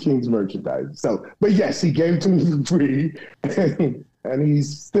 Yeah. First King's merchandising. So, but yes, he gave it to me for free, and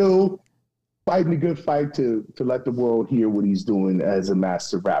he's still fighting a good fight to let the world hear what he's doing as a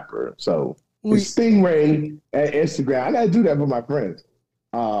master rapper. So it's Stingray at Instagram. I got to do that for my friends.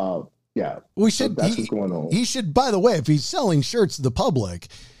 Yeah, we should. So that's what's going on. He should. By the way, if he's selling shirts to the public,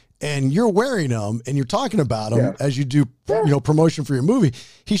 and you're wearing them, and you're talking about them as you do, promotion for your movie,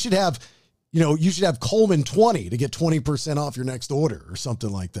 he should have. You should have Coleman 20 to get 20% off your next order or something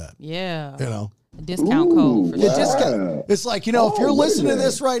like that. Yeah. A discount code. For sure. Discount. It's like, if you're listening to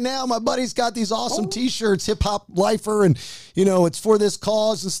this right now, my buddy's got these awesome T-shirts, Hip Hop Lifer, and, it's for this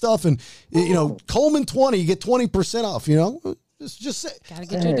cause and stuff. And, Coleman 20, you get 20% off, Just say. Gotta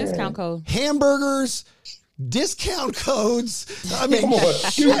get your discount code. Hamburgers, discount codes. I mean,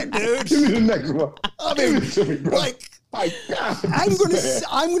 shit, dude. Give me the next one. I mean, like, I'm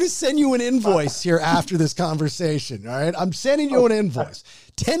gonna send you an invoice here after this conversation. All right, I'm sending you an invoice.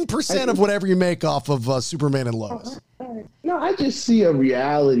 10% of whatever you make off of Superman and Lois. No, I just see a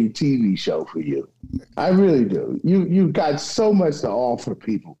reality TV show for you. I really do. You got so much to offer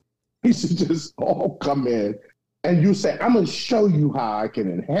people. You should just all come in. And you say, I'm going to show you how I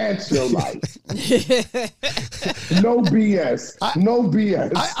can enhance your life. No BS. No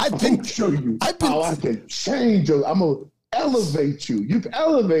BS. I'm going to show you how I can change your. I'm going to elevate you. You've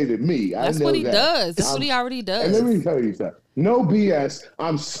elevated me. That's what he does. That's what he already does. And let me tell you something. No BS.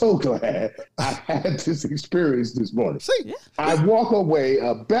 I'm so glad I had this experience this morning. See? I walk away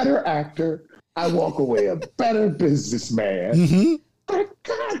a better actor. I walk away a better businessman. Mm-hmm. My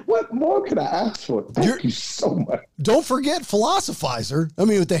God, what more could I ask for? Thank you so much. Don't forget Philosophizer. I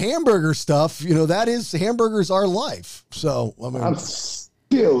mean, with the hamburger stuff, that is, hamburgers are life. So, I mean, I'm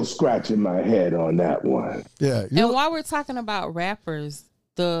still scratching my head on that one. Yeah. And while we're talking about rappers,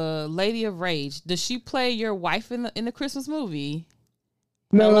 the Lady of Rage, does she play your wife in the Christmas movie?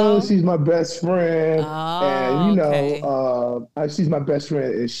 No, Hello? she's my best friend. Oh, and, she's my best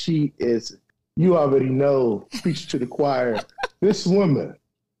friend, and she is, you already know, preach to the choir. This woman,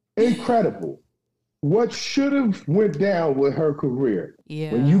 incredible. What should have went down with her career?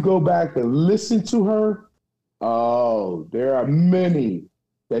 Yeah. When you go back and listen to her, there are many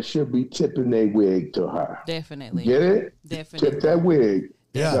that should be tipping their wig to her. Definitely. Get it? Definitely. Tip that wig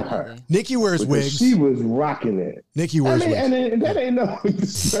to Yeah. her. Nikki wears Because wigs. she was rocking it. Nikki wears wigs. And that ain't no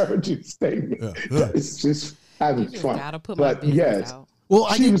disparaging statement. Yeah. It's just having You just fun. gotta put my But business yes, out.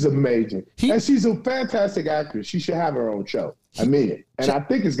 Well, she was amazing. And she's a fantastic actress. She should have her own show. I mean it. And I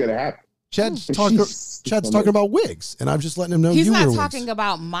think it's going to happen. Chad's talking about wigs, and I'm just letting him know He's you not wear talking wigs.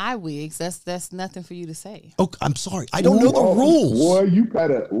 about my wigs. That's nothing for you to say. Oh, I'm sorry. I don't know the rules. Boy, you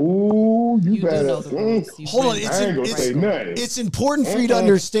better. Ooh, you better. Do know the rules. You've Hold on. been I ain't gonna say nothing. It's important for you to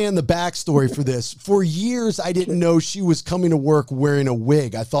understand the backstory for this. For years, I didn't know she was coming to work wearing a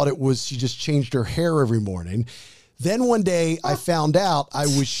wig. I thought it was she just changed her hair every morning. Then one day I found out. I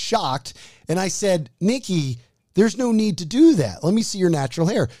was shocked, and I said, Nikki, there's no need to do that. Let me see your natural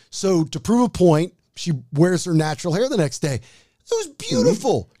hair. So to prove a point, she wears her natural hair the next day. It was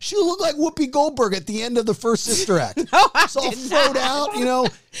beautiful. She looked like Whoopi Goldberg at the end of the first Sister Act. No, It's all throwed out, you know.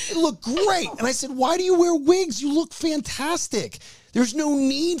 It looked great. And I said, why do you wear wigs? You look fantastic. There's no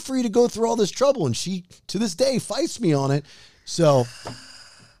need for you to go through all this trouble. And she, to this day, fights me on it. So.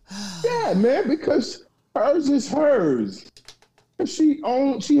 Yeah, man, because hers is hers. And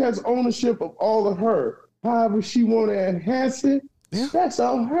she has ownership of all of her. However she want to enhance it, that's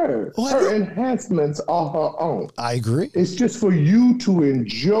on her. Well, her enhancements are her own. I agree. It's just for you to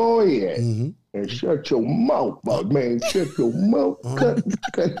enjoy it. And shut your mouth, man. Shut your mouth.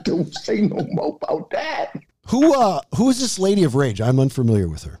 Don't say no more about that. Who is this lady of rage? I'm unfamiliar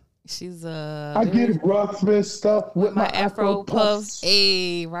with her. She's I get rough and stuff with my Afro puffs.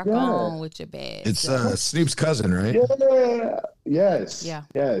 Hey, rock on with your bag. It's Snoop's cousin, right? Yeah. Yes. Yeah.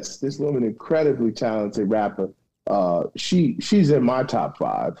 Yes. This woman, incredibly talented rapper. She's in my top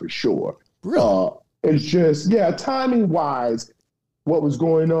 5 for sure. Really? It's just, timing wise, what was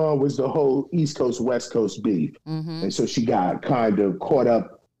going on was the whole East Coast, West Coast beef. And so she got kind of caught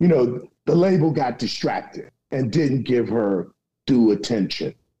up, you know, the label got distracted and didn't give her due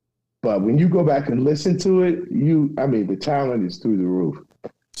attention. But when you go back and listen to it, the talent is through the roof.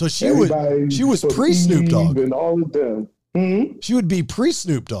 So she was pre-Snoop Dogg. And all of them. She would be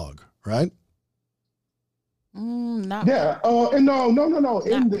pre-Snoop Dogg, right? Not and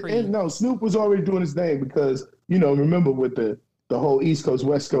no. Snoop was already doing his thing because, you know, remember with the whole East Coast,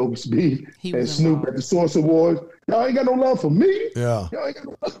 West Coast beef and Snoop at the Source Awards, y'all ain't got no love for me. Yeah. Y'all ain't got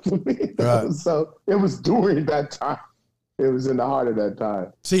no love for me. Right. So it was during that time. It was in the heart of that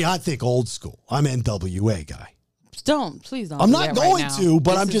time. See, I think old school. I'm NWA guy. Please don't. I'm not going to,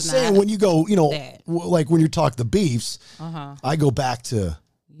 but I'm just saying when you go, you know, like when you talk the beefs, I go back to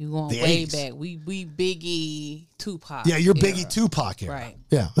you going the way 80s. back. We Biggie, Tupac. Yeah, you're Biggie, Tupac era. Right.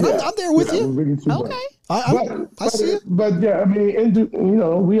 Yeah, I'm there with you. Okay. I see it. But yeah, I mean, you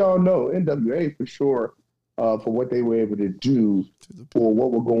know, we all know NWA for sure for what they were able to do for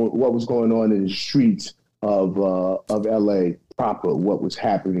what was going on in the streets of LA proper, what was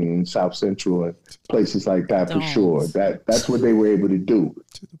happening in South Central and places like that for sure. That's what they were able to do.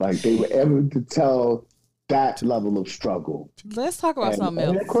 Like they were able to tell that level of struggle. Let's talk about something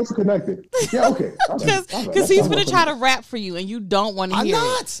else. Of course, connected. Yeah, okay. Because he's going to try to rap for you, and you don't want to hear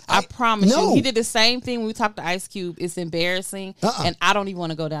it. I promise you. He did the same thing when we talked to Ice Cube. It's embarrassing, and I don't even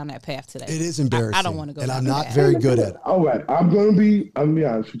want to go down that path today. It is embarrassing. I don't want to go. And down I'm that not path. very good at it. All right, I'm gonna be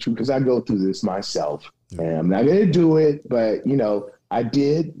honest with you because I go through this myself, and I'm not gonna do it. But you know, I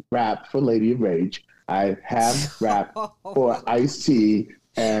did rap for Lady of Rage. I have rapped for Ice-T.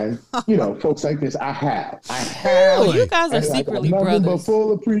 And you know, folks like this, I have. Really? You guys are secretly brothers. But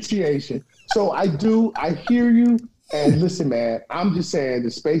full appreciation. So I hear you. And listen, man, I'm just saying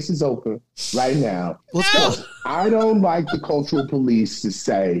the space is open right now. Let's go. I don't like the cultural police to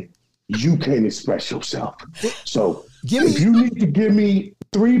say you can't express yourself. So if you need to give me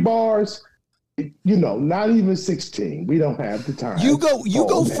 3 bars, you know, not even 16. We don't have the time. You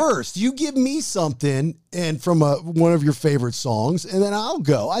go first. You give me something and from one of your favorite songs, and then I'll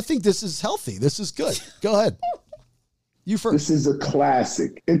go. I think this is healthy. This is good. Go ahead. You first. This is a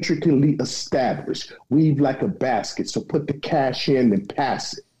classic, intricately established. Weave like a basket, so put the cash in and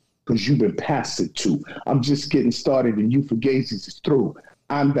pass it, because you've been passed it too. I'm just getting started, and you Fugazis is through.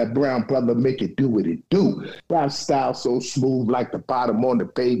 I'm that brown brother, make it do what it do. Rap style so smooth like the bottom on the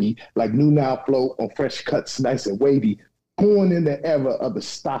baby, like new now flow on fresh cuts, nice and wavy. Born in the era of the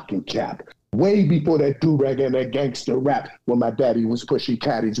stocking cap, way before that do-rag and that gangster rap, when my daddy was pushing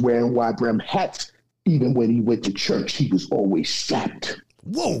caddies wearing wide brim hats. Even when he went to church, he was always strapped.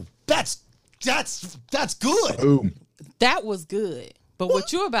 Whoa, that's good. Boom. That was good. But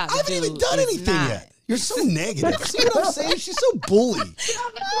what you're about to do, I haven't even done anything not. yet. You're so negative. See what I'm saying? She's so bully.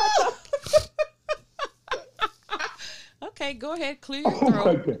 Okay, go ahead, clear your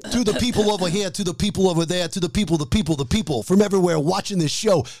throat. To the people over here, to the people over there, to the people from everywhere watching this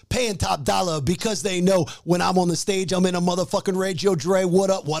show, paying top dollar because they know when I'm on the stage, I'm in a motherfucking rage. Yo, Dre, what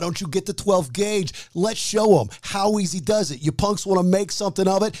up? Why don't you get the 12 gauge? Let's show them how easy does it. You punks want to make something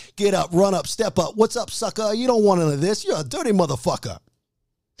of it? Get up, run up, step up. What's up, sucker? You don't want none of this. You're a dirty motherfucker.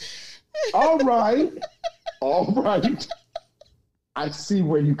 All right. I see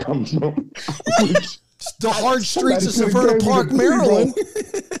where you come from. The hard streets of Severna Park, Maryland.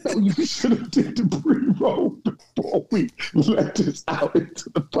 You should have did the pre-roll before we let this out into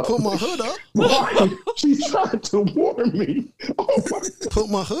the public. Put my hood up. Right. She tried to warn me. Oh my God. Put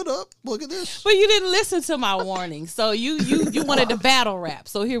my hood up. Look at this. But you didn't listen to my warning, so you wanted to battle rap.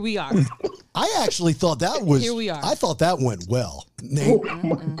 So here we are. I actually thought that was. Here we are. I thought that went well, Nate. Oh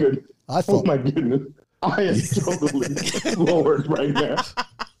my goodness. I thought. Oh my goodness. I am totally floored right now.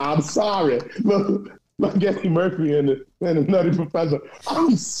 I'm sorry. Look, like Eddie Murphy and the Nutty Professor.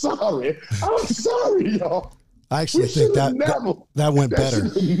 I'm sorry, y'all. I actually think that went better.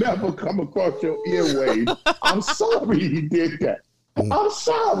 That should never come across your earwaves. I'm sorry he did that. I'm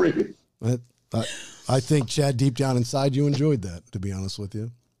sorry. I think, Chad, deep down inside, you enjoyed that, to be honest with you.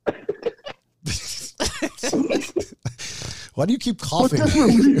 Why do you keep coughing? But for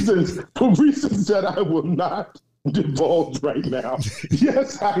reasons that I will not divulge right now.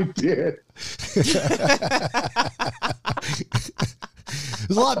 Yes, I did. It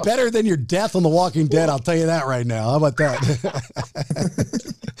was a lot better than your death on The Walking Dead. I'll tell you that right now. How about that?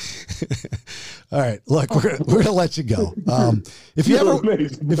 All right, look, we're gonna let you go. If you ever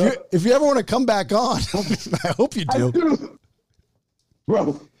want to come back on, I hope you do.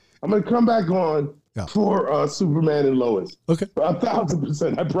 Bro, I'm gonna come back on for Superman and Lois. Okay,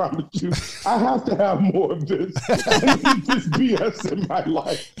 1,000%. I promise you. I have to have more of this. I need this BS in my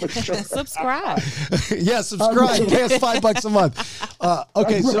life. For sure. Subscribe. Yeah, subscribe. Pay us $5 a month.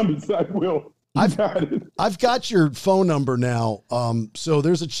 Okay, I promise I will. I've got your phone number now, so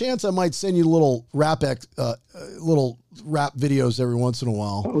there's a chance I might send you little rap videos every once in a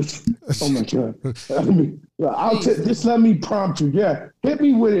while. Oh my God! Just let me prompt you. Yeah, hit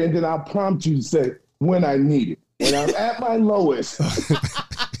me with it, and then I'll prompt you to say when I need it. When I'm at my lowest,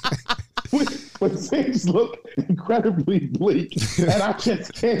 when things look incredibly bleak, and I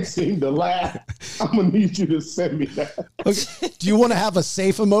just can't seem to laugh, I'm gonna need you to send me that. Okay. Do you want to have a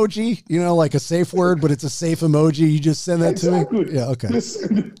safe emoji? You know, like a safe word, but it's a safe emoji. You just send that to me. Yeah. Okay. And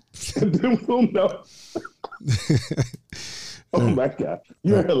then we'll know. Oh my God,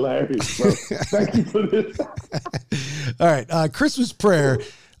 you're hilarious, bro. Thank you for this. All right, Christmas prayer.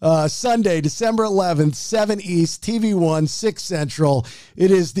 Sunday, December 11th, 7 East, TV1, 6 Central.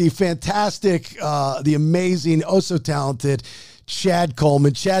 It is the fantastic, the amazing, oh so talented Chad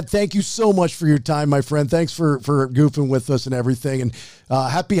Coleman. Chad, thank you so much for your time, my friend. Thanks for goofing with us and everything. And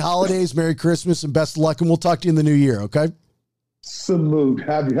happy holidays, Merry Christmas, and best of luck. And we'll talk to you in the new year, okay? Salute.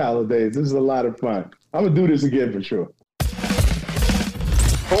 Happy holidays. This is a lot of fun. I'm going to do this again for sure.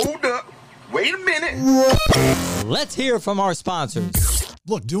 Hold up. Wait a minute. Let's hear from our sponsors.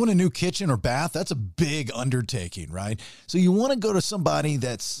 Look, doing a new kitchen or bath, that's a big undertaking, right? So you want to go to somebody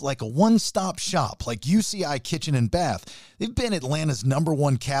that's like a one-stop shop, like UCI Kitchen and Bath. They've been Atlanta's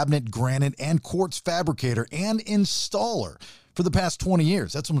 #1 cabinet, granite, and quartz fabricator and installer for the past 20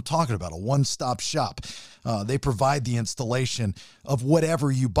 years. That's what I'm talking about, a one-stop shop. They provide the installation of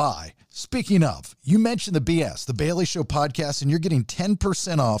whatever you buy. Speaking of, you mentioned the BS, the Bailey Show podcast, and you're getting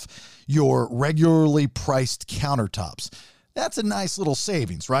 10% off your regularly priced countertops. That's a nice little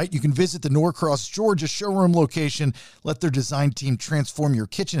savings, right? You can visit the Norcross, Georgia showroom location. Let their design team transform your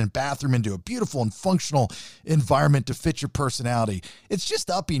kitchen and bathroom into a beautiful and functional environment to fit your personality. It's just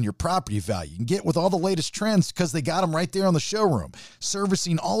upping your property value. You can get with all the latest trends because they got them right there on the showroom.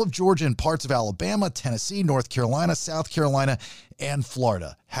 Servicing all of Georgia and parts of Alabama, Tennessee, North Carolina, South Carolina, and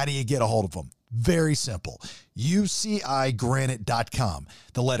Florida. How do you get a hold of them? Very simple. UCIGranite.com.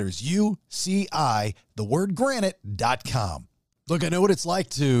 The letters UCI, the word granite.com. Look, I know what it's like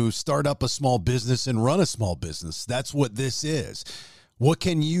to start up a small business and run a small business. That's what this is. What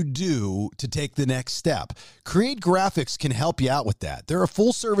can you do to take the next step? Create Graphics can help you out with that. They're a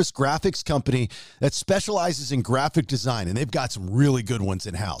full-service graphics company that specializes in graphic design, and they've got some really good ones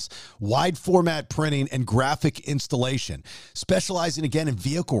in-house. Wide format printing and graphic installation. Specializing, again, in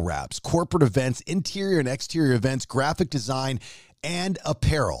vehicle wraps, corporate events, interior and exterior events, graphic design, and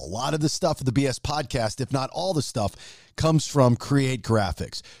apparel. A lot of the stuff of the BS podcast, if not all the stuff, comes from Create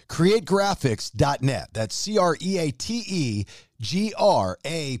Graphics. CreateGraphics.net. That's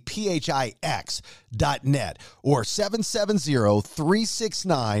CreateGraphics.net or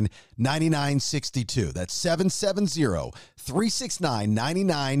 770-369-9962. That's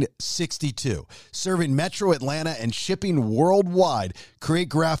 770-369-9962. Serving Metro Atlanta and shipping worldwide. Create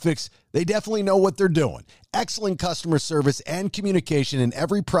Graphics, they definitely know what they're doing. Excellent customer service and communication in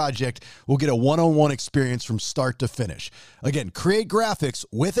every project. Will get a one-on-one experience from start to finish. Again, Create Graphics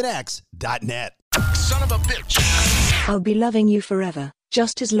with an X.net. Son of a bitch. I'll be loving you forever,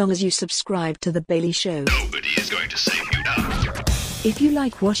 just as long as you subscribe to The Bailey Show. Nobody is going to save you now. If you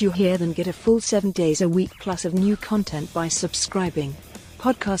like what you hear, then get a full 7 days a week plus of new content by subscribing.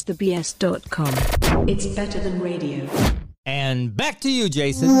 PodcastTheBS.com. It's better than radio. And back to you,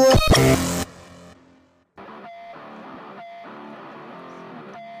 Jason.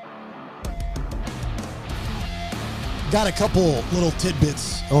 Got a couple little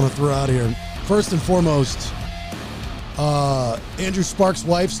tidbits I want to throw out here. First and foremost, Andrew Sparks'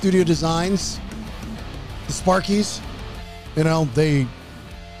 wife, Studio Designs, The Sparkies, you know, they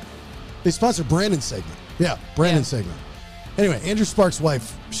sponsor Brandon's segment. Yeah, Brandon's segment. Anyway, Andrew Sparks'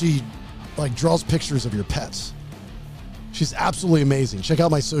 wife, she like draws pictures of your pets. She's absolutely amazing. Check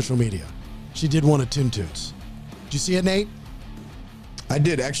out my social media. She did one of Toontoons. Did you see it, Nate? I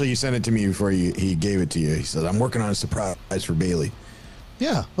did. Actually, you sent it to me before he gave it to you. He said, I'm working on a surprise for Bailey.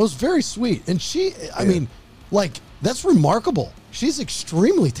 Yeah, it was very sweet. And she, I mean, like, that's remarkable. She's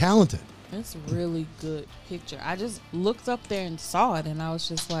extremely talented. It's a really good picture. I just looked up there and saw it, and I was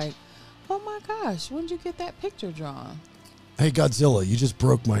just like, oh my gosh, when did you get that picture drawn? Hey, Godzilla, you just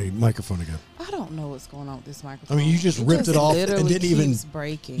broke my microphone again. I don't know what's going on with this microphone. I mean, you just ripped it off and didn't even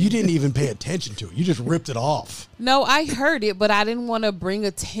breaking. You didn't even pay attention to it. You just ripped it off. No, I heard it, but I didn't want to bring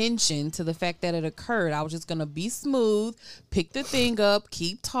attention to the fact that it occurred. I was just gonna be smooth, pick the thing up,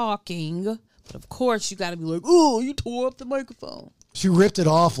 keep talking. But of course, you got to be like, "Oh, you tore up the microphone." She ripped it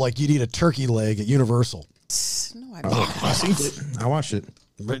off like you'd eat a turkey leg at Universal. No, I didn't. I seen it. I watched it.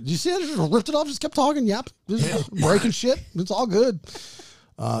 But you see it? Just ripped it off. Just kept talking. Yep, just breaking shit. It's all good.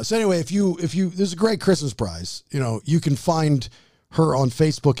 So anyway, if you, this is a great Christmas prize. You know, you can find her on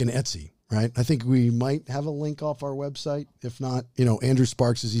Facebook and Etsy. Right. I think we might have a link off our website. If not, you know, Andrew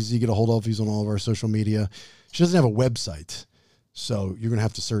Sparks is easy to get a hold of. He's on all of our social media. She doesn't have a website, so you're gonna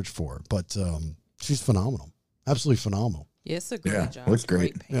have to search for her. But she's phenomenal. Absolutely phenomenal. Yeah, it's a great job. Looks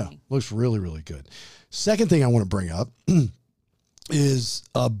great. Yeah, looks really, really good. Second thing I want to bring up is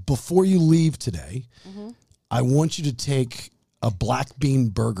before you leave today, I want you to take a black bean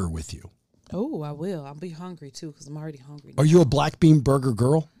burger with you. Oh, I will. I'll be hungry too because I'm already hungry. Are you a black bean burger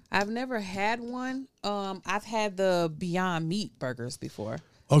girl? I've never had one. I've had the Beyond Meat burgers before.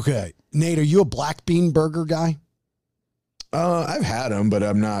 Okay, Nate, are you a black bean burger guy? I've had them, but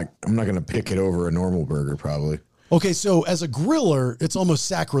I'm not going to pick it over a normal burger probably. Okay, so as a griller, it's almost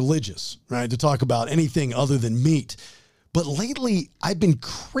sacrilegious, right, to talk about anything other than meat. But lately, I've been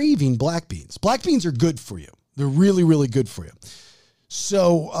craving black beans. Black beans are good for you. They're really, really good for you.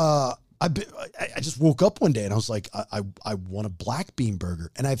 So I just woke up one day and I was like, I want a black bean burger.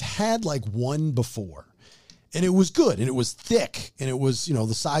 And I've had like one before. And it was good. And it was thick. And it was, you know,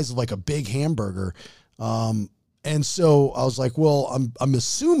 the size of like a big hamburger. And so I was like, well, I'm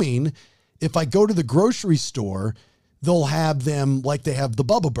assuming if I go to the grocery store, they'll have them like they have the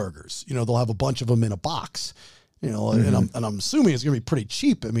Bubba burgers. You know, they'll have a bunch of them in a box. You know, and I'm assuming it's going to be pretty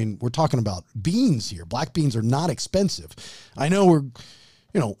cheap. I mean, we're talking about beans here. Black beans are not expensive. I know we're,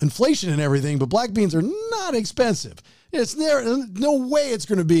 you know, inflation and everything, but black beans are not expensive. It's there. No way it's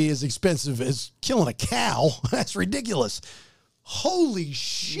going to be as expensive as killing a cow. That's ridiculous. Holy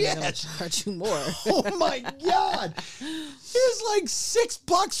shit. They'll charge you more. Oh my God. It's like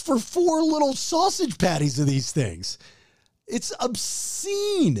 $6 for 4 little sausage patties of these things. It's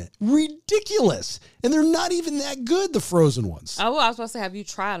obscene, ridiculous. And they're not even that good, the frozen ones. Oh, I was supposed to have you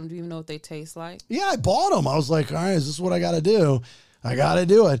tried them. Do you even know what they taste like? Yeah, I bought them. I was like, all right, is this what I got to do? I got to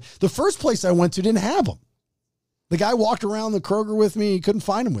do it. The first place I went to didn't have them. The guy walked around the Kroger with me. He couldn't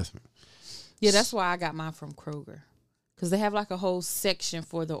find them with me. Yeah, that's why I got mine from Kroger. Because they have like a whole section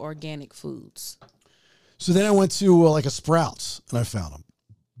for the organic foods. So then I went to like a Sprouts and I found them.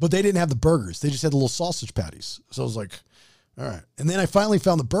 But they didn't have the burgers. They just had the little sausage patties. So I was like, all right. And then I finally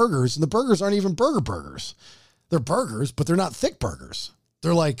found the burgers, and the burgers aren't even burgers. They're burgers, but they're not thick burgers.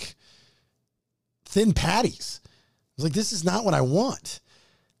 They're like thin patties. I was like, this is not what I want.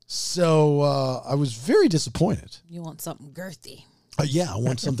 So I was very disappointed. You want something girthy. Yeah, I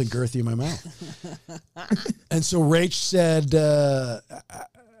want something girthy in my mouth. And so Rach said,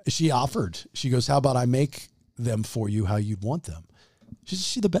 she offered. She goes, how about I make them for you how you'd want them?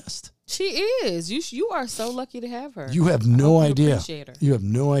 She's the best. She is. You are so lucky to have her. You have no idea. Appreciate her. You have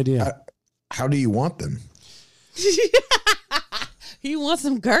no idea. How do you want them? He wants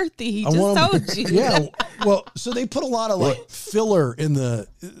them girthy. He just told you. Yeah. Well, so they put a lot of like filler in the.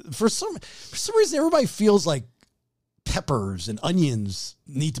 For some reason, everybody feels like peppers and onions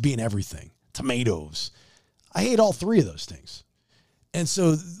need to be in everything. Tomatoes. I hate all 3 of those things. And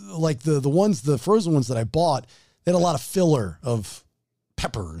so, like the frozen ones that I bought, they had a lot of filler of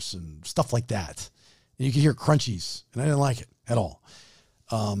peppers and stuff like that. And you could hear crunchies, and I didn't like it at all.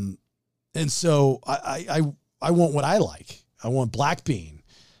 And so I want what I like. I want black bean.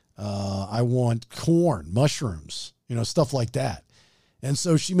 I want corn, mushrooms, you know, stuff like that. And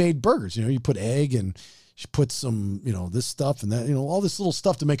so she made burgers. You know, you put egg and she put some, you know, this stuff and that, you know, all this little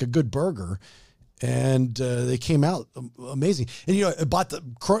stuff to make a good burger. And they came out amazing. And, you know, I bought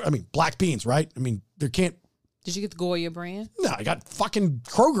black beans, right? I mean, there can't. Did you get the Goya brand? No, I got fucking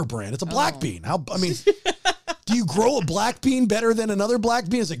Kroger brand. It's a black bean. Do you grow a black bean better than another black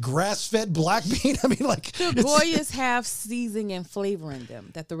bean? Is it grass-fed black bean? I mean, like the Goyas have seasoning and flavor in them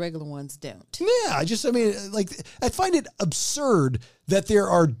that the regular ones don't. Yeah, I find it absurd that there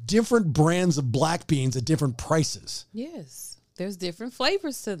are different brands of black beans at different prices. Yes, there's different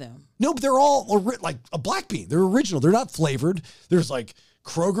flavors to them. No, but they're all like a black bean. They're original. They're not flavored. There's like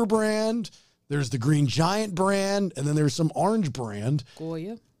Kroger brand, there's the Green Giant brand, and then there's some orange brand.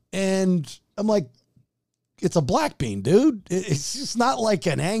 Goya. And I'm like, it's a black bean, dude. It's just not like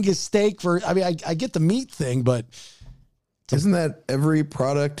an Angus steak I get the meat thing, but isn't that every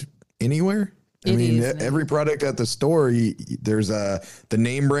product anywhere? Every product at the store, there's the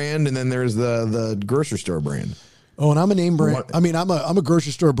name brand, and then there's the grocery store brand. Oh, and I'm a name brand. I'm a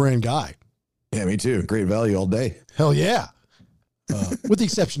grocery store brand guy. Yeah, me too. Great value all day. Hell yeah. With the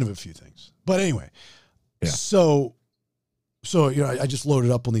exception of a few things. But anyway, yeah. So I just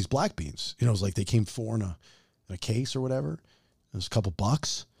loaded up on these black beans. It was like they came 4 in a case or whatever. It was a couple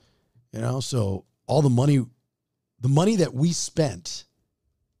bucks. So all the money that we spent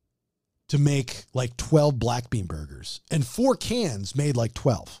to make like 12 black bean burgers, and 4 cans made like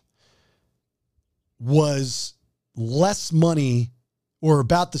 12, was less money or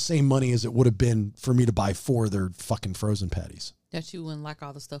about the same money as it would have been for me to buy 4 of their fucking frozen patties. That you wouldn't like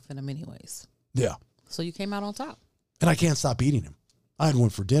all the stuff in them anyways. Yeah. So you came out on top. And I can't stop eating them. I had one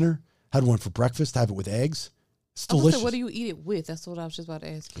for dinner, had one for breakfast, I have it with eggs. It's delicious. What do you eat it with? That's what I was just about to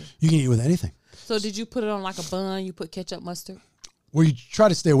ask you. You can eat it with anything. So did you put it on like a bun? You put ketchup, mustard? Well, you try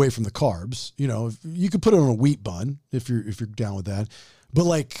to stay away from the carbs. You could put it on a wheat bun if you're down with that. But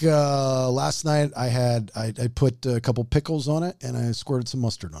like last night, I put a couple pickles on it and I squirted some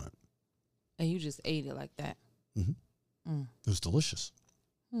mustard on it. And you just ate it like that. Mm-hmm. Mm. It was delicious.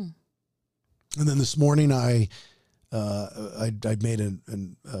 Mm. And then this morning, I made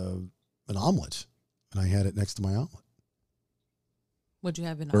an omelet, and I had it next to my omelet. What'd you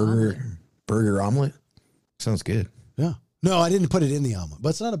have in an omelet? Burger omelet? Sounds good. Yeah. No, I didn't put it in the omelet, but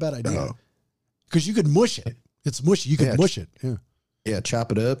it's not a bad idea. Because you could mush it. It's mushy. You could mush it. Yeah. Yeah,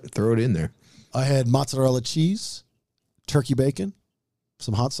 chop it up, throw it in there. I had mozzarella cheese, turkey bacon,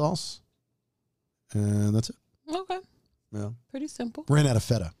 some hot sauce, and that's it. Okay. Yeah. Pretty simple. Ran out of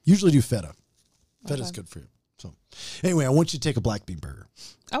feta. Usually do feta. Feta's good for you. So anyway, I want you to take a black bean burger.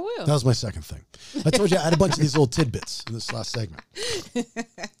 I will. That was my second thing. I told you I had a bunch of these little tidbits in this last segment.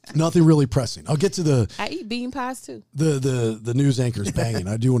 Nothing really pressing. I'll get to I eat bean pies too. The news anchor's banging.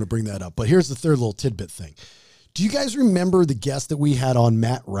 I do want to bring that up. But here's the third little tidbit thing. Do you guys remember the guest that we had on,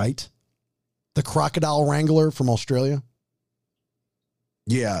 Matt Wright? The crocodile wrangler from Australia?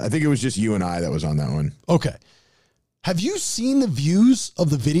 Yeah, I think it was just you and I that was on that one. Okay. Have you seen the views of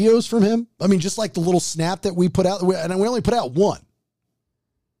the videos from him? I mean, just like the little snap that we put out, and we only put out one.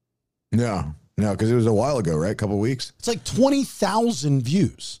 No, because it was a while ago, right? A couple of weeks. It's like 20,000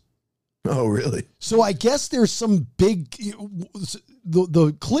 views. Oh, really? So I guess there's some big,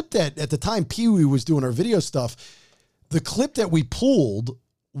 the clip that at the time Pee-wee was doing our video stuff, the clip that we pulled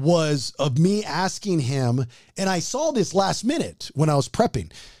was of me asking him, and I saw this last minute when I was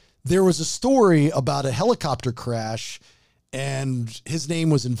prepping. There was a story about a helicopter crash and his name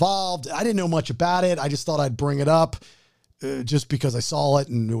was involved. I didn't know much about it. I just thought I'd bring it up just because I saw it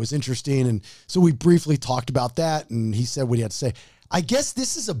and it was interesting. And so we briefly talked about that and he said what he had to say. I guess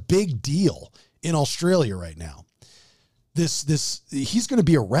this is a big deal in Australia right now. He's going to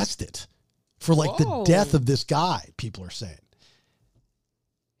be arrested for like the death of this guy, people are saying.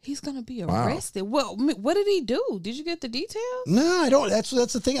 He's going to be arrested. Wow. Well, what did he do? Did you get the details? No, I don't. That's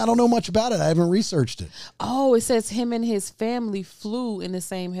the thing. I don't know much about it. I haven't researched it. Oh, it says him and his family flew in the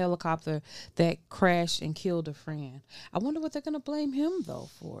same helicopter that crashed and killed a friend. I wonder what they're going to blame him, though,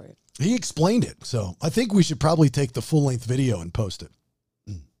 for it. He explained it. So I think we should probably take the full-length video and post it.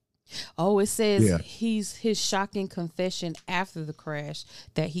 Oh, it says his shocking confession after the crash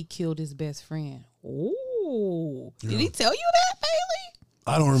that he killed his best friend. Oh, did he tell you that, Bailey?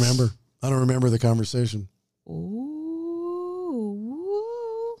 I don't remember. I don't remember the conversation. Ooh.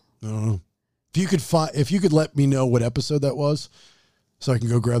 I don't know. If you could let me know what episode that was so I can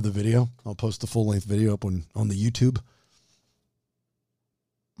go grab the video, I'll post the full-length video up on the YouTube.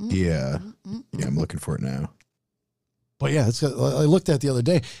 Yeah. Yeah, I'm looking for it now. But yeah, I looked at it the other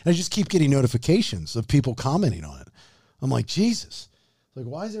day and I just keep getting notifications of people commenting on it. I'm like, Jesus. Like,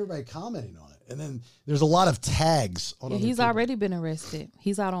 why is everybody commenting on it? And then there's a lot of tags on it. He's already been arrested.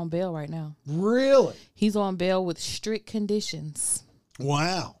 He's out on bail right now. Really? He's on bail with strict conditions.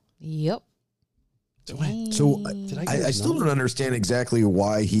 Wow. Yep. So I still don't understand exactly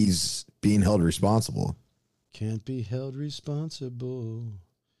why he's being held responsible. Can't be held responsible.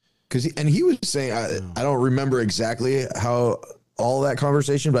 because he was saying, I don't remember exactly how all that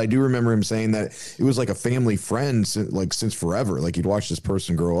conversation, but I do remember him saying that it was like a family friend since forever. Like he'd watched this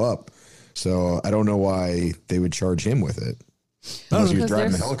person grow up. So I don't know why they would charge him with it. Unless he was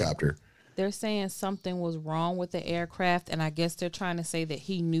driving the helicopter. They're saying something was wrong with the aircraft, and I guess they're trying to say that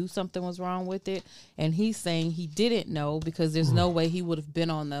he knew something was wrong with it, and he's saying he didn't know because there's no way he would have been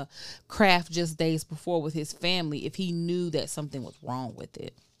on the craft just days before with his family if he knew that something was wrong with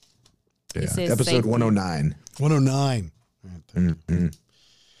it. Yeah. Episode safety. 109. 109. Mm-hmm.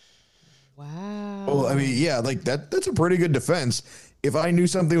 Wow. Well, I mean, yeah, like that's a pretty good defense. If I knew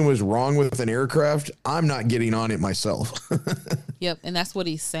something was wrong with an aircraft, I'm not getting on it myself. Yep, and that's what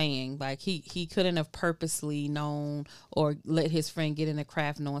he's saying. Like he couldn't have purposely known or let his friend get in the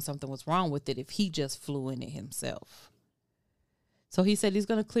craft knowing something was wrong with it if he just flew in it himself. So he said he's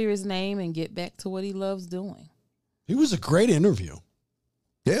going to clear his name and get back to what he loves doing. He was a great interview.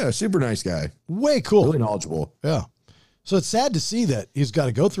 Yeah, super nice guy. Way cool. Really knowledgeable. Yeah. So it's sad to see that he's got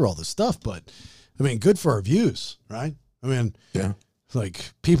to go through all this stuff, but I mean, good for our views, right? I mean, yeah.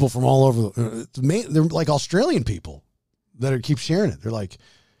 Like people from all over, they're like Australian people that keep sharing it. They're like,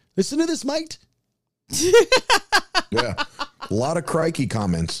 listen to this, mate. Yeah. A lot of crikey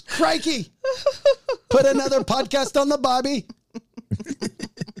comments. Crikey. Put another podcast on the Bobby.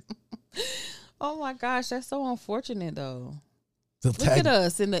 Oh my gosh, that's so unfortunate though. Look at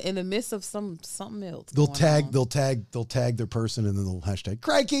us in the midst of something else. They'll tag their person and then they'll hashtag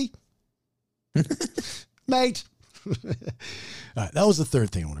crikey. Mate. All right, that was the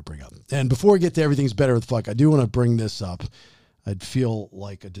third thing I want to bring up. And before we get to everything's better with Fleck, I do want to bring this up. I'd feel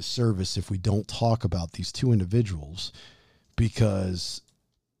like a disservice if we don't talk about these two individuals because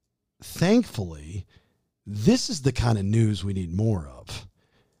thankfully, this is the kind of news we need more of.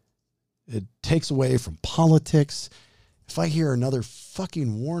 It takes away from politics. If I hear another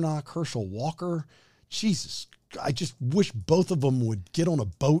fucking Warnock, Herschel Walker, Jesus, I just wish both of them would get on a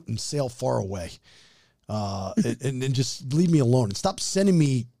boat and sail far away. And just leave me alone and stop sending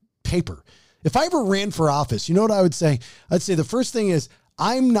me paper. If I ever ran for office, you know what I would say? I'd say the first thing is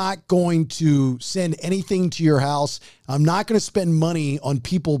I'm not going to send anything to your house. I'm not going to spend money on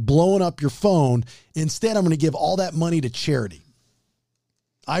people blowing up your phone. Instead, I'm going to give all that money to charity.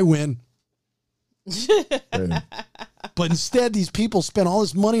 I win. But instead, these people spend all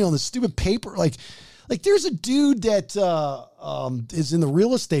this money on this stupid paper. Like there's a dude that is in the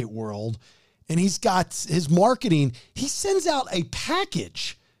real estate world. And he's got his marketing. He sends out a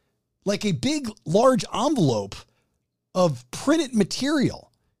package, like a big, large envelope of printed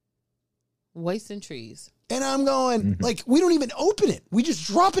material. Wasting trees. And I'm going, like, we don't even open it. We just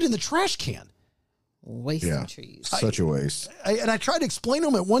drop it in the trash can. Wasting trees. Such a waste. I tried to explain to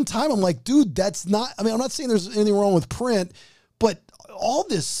him at one time. I'm like, dude, that's not, I mean, I'm not saying there's anything wrong with print, but all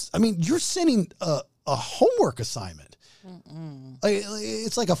this, I mean, you're sending a homework assignment.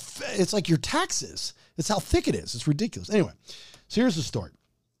 It's like your taxes. It's how thick it is. It's ridiculous. Anyway, so here's the story.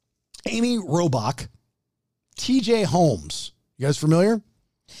 Amy Robach, TJ Holmes. You guys familiar?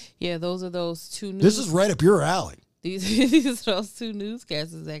 Yeah, those are those two This is right up your alley. These are those two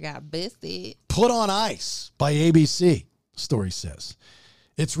newscasters that got bested. Put on ice by ABC, story says.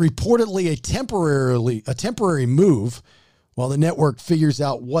 It's reportedly a temporary move while the network figures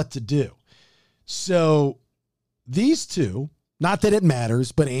out what to do. So these two, not that it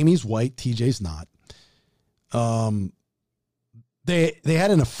matters, but Amy's white, TJ's not. They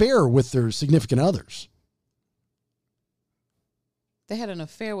had an affair with their significant others. They had an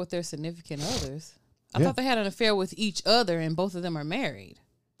affair with their significant others? I thought they had an affair with each other and both of them are married.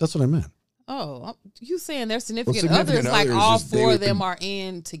 That's what I meant. Oh, you saying their significant others, like all four of them are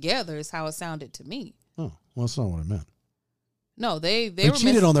in together is how it sounded to me. Oh, well, that's not what I meant. No, they were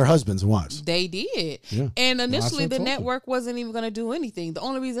cheated on their husbands and wives. They did. Yeah. And initially the network wasn't even going to do anything. The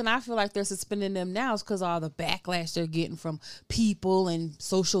only reason I feel like they're suspending them now is because all the backlash they're getting from people and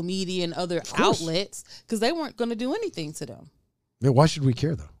social media and other outlets because they weren't going to do anything to them. Yeah, why should we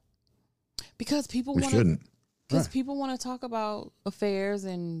care, though? Because people want to. Because people want to talk about affairs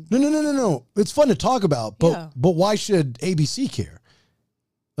and. No. It's fun to talk about, but why should ABC care?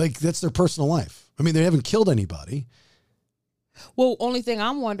 Like, that's their personal life. I mean, they haven't killed anybody. Well, only thing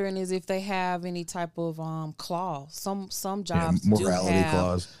I'm wondering is if they have any type of clause. Some jobs do have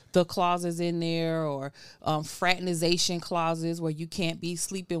clause. The clauses in there, or fraternization clauses where you can't be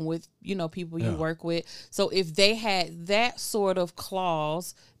sleeping with people you work with. So if they had that sort of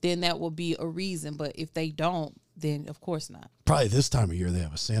clause, then that would be a reason. But if they don't, then of course not. Probably this time of year they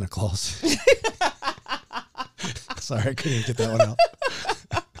have a Santa Claus. Sorry, I couldn't get that one out.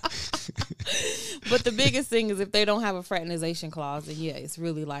 But the biggest thing is if they don't have a fraternization clause, then yeah, it's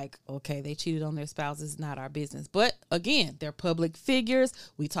really like, okay, they cheated on their spouses, not our business. But again, they're public figures.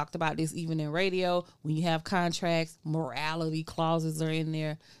 We talked about this even in radio. When you have contracts, morality clauses are in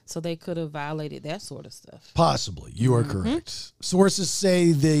there. So they could have violated that sort of stuff. Possibly. You are correct. Sources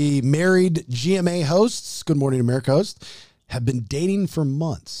say the married GMA hosts, Good Morning America hosts, have been dating for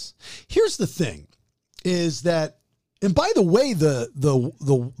months. Here's the thing, is that, and by the way, the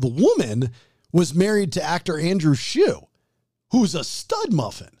woman was married to actor Andrew Shue, who's a stud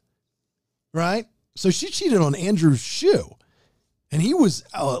muffin, right? So she cheated on Andrew Shue, and he was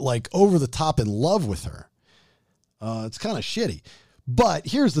like over the top in love with her. It's kind of shitty. But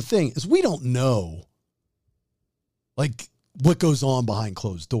here's the thing, is we don't know, like, what goes on behind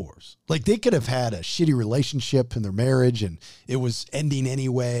closed doors. Like, they could have had a shitty relationship in their marriage and it was ending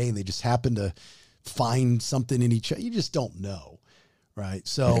anyway, and they just happened to find something in each other. You just don't know, right?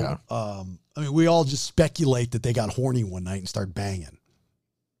 So, I mean, we all just speculate that they got horny one night and started banging.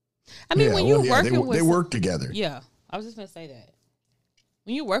 I mean, when you're working with... They work together. Yeah, I was just going to say that.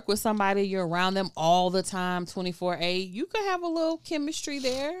 When you work with somebody, you're around them all the time, 24/8, you could have a little chemistry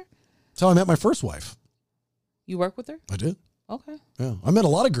there. That's how I met my first wife. You work with her? I did. Okay. Yeah. I met a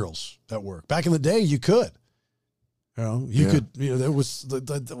lot of girls at work. Back in the day, you could. You know, you could, you know, there was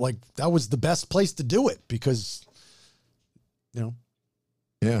like, that was the best place to do it because, you know.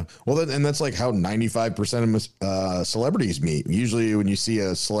 Yeah. Well, and that's like how 95% of celebrities meet. Usually when you see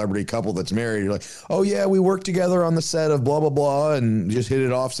a celebrity couple that's married, you're like, oh, yeah, we worked together on the set of blah, blah, blah, and just hit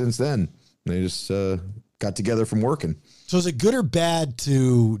it off since then. They just got together from working. So is it good or bad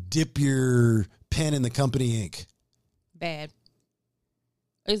to dip your pen in the company ink? Bad.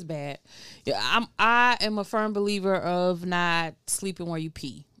 It's bad. Yeah, I am a firm believer of not sleeping where you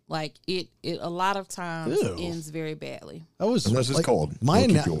pee. Like it a lot of times ends very badly. That was unless it's like, cold. My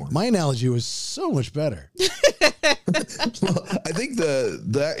analogy was so much better. Well, I think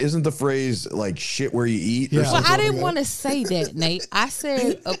that isn't the phrase like shit where you eat. Yeah. Well, I didn't want to say that, Nate. I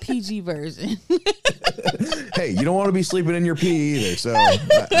said a PG version. Hey, you don't want to be sleeping in your pee either, so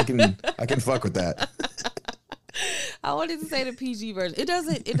I can fuck with that. I wanted to say the PG version.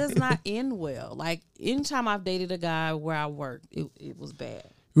 It does not end well. Like anytime I've dated a guy where I worked, it was bad.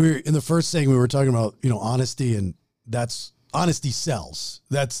 We were in the first segment, we were talking about, you know, honesty, and that's honesty sells.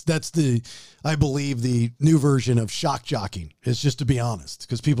 That's I believe the new version of shock jocking is just to be honest,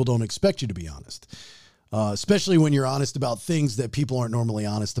 because people don't expect you to be honest, especially when you're honest about things that people aren't normally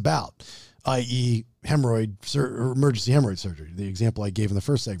honest about, i.e. emergency hemorrhoid surgery, the example I gave in the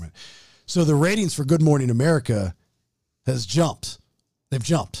first segment. So the ratings for Good Morning America has jumped. They've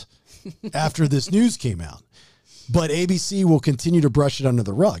jumped after this news came out. But ABC will continue to brush it under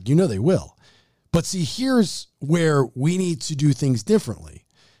the rug. You know they will. But see, here's where we need to do things differently.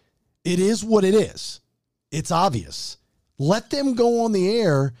 It is what it is. It's obvious. Let them go on the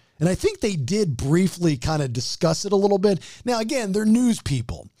air. And I think they did briefly kind of discuss it a little bit. Now, again, they're news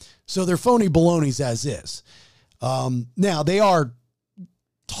people, so they're phony balonies as is. Now, they are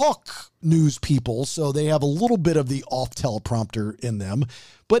talk news people, so they have a little bit of the off teleprompter in them,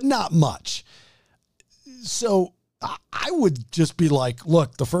 but not much. So I would just be like,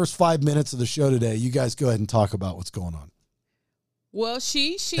 look, the first 5 minutes of the show today, you guys go ahead and talk about what's going on. Well,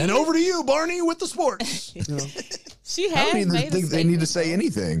 she and over to you, Barney, with the sports. You know? She has. I don't even think they need to say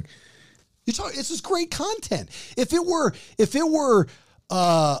anything. It's just great content. If it were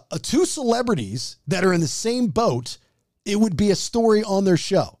two celebrities that are in the same boat, it would be a story on their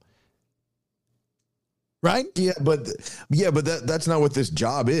show. Right? Yeah, but that's not what this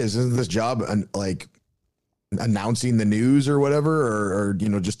job is. Isn't this job like announcing the news or whatever, or you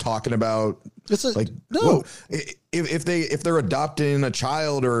know, just talking about if they're adopting a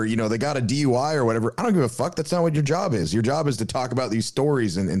child, or you know, they got a DUI or whatever, I don't give a fuck. That's not what your job is. Your job is to talk about these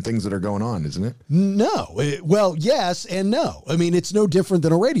stories and things that are going on, isn't it? No. Well, yes and no. I mean, it's no different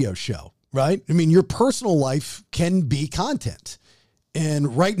than a radio show, right? I mean, your personal life can be content.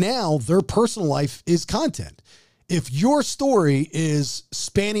 And right now, their personal life is content. If your story is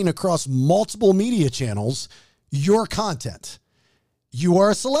spanning across multiple media channels, you're content. You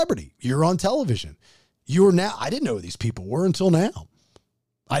are a celebrity. You're on television. You're now, I didn't know who these people were until now.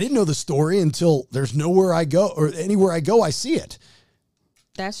 I didn't know the story until there's nowhere I go, or anywhere I go, I see it.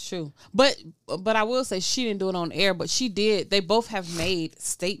 That's true. But I will say she didn't do it on air, but she did. They both have made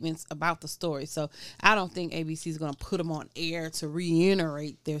statements about the story. So I don't think ABC is going to put them on air to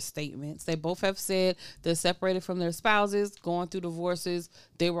reiterate their statements. They both have said they're separated from their spouses, going through divorces.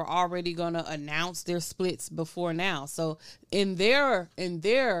 They were already going to announce their splits before now. So in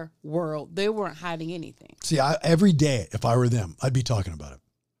their world, they weren't hiding anything. See, every day, if I were them, I'd be talking about it.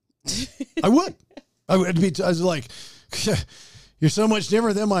 I would. I was like, you're so much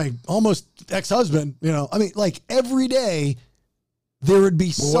different than my almost ex-husband. You know, I mean, like every day there would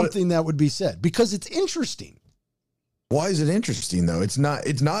be something that would be said because it's interesting. Why is it interesting though? It's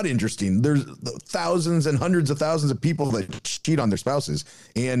not interesting. There's thousands and hundreds of thousands of people that cheat on their spouses.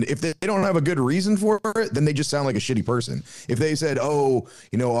 And if they don't have a good reason for it, then they just sound like a shitty person. If they said, oh,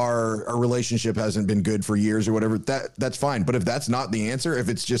 you know, our relationship hasn't been good for years or whatever, that's fine. But if that's not the answer, if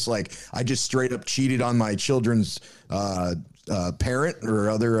it's just like, I just straight up cheated on my children's, parent or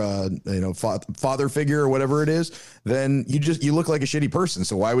other, father figure or whatever it is, then you look like a shitty person.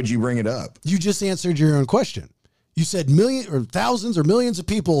 So why would you bring it up? You just answered your own question. You said thousands or millions of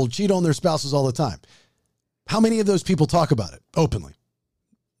people cheat on their spouses all the time. How many of those people talk about it openly?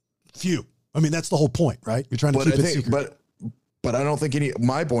 Few. I mean, that's the whole point, right? You're trying to keep it secret. But I don't think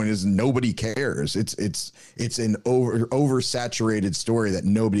my point is nobody cares. It's an oversaturated story that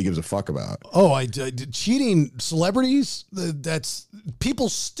nobody gives a fuck about. Oh, cheating celebrities. That's people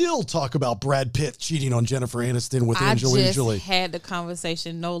still talk about Brad Pitt cheating on Jennifer Aniston with Angelina Jolie. I just had the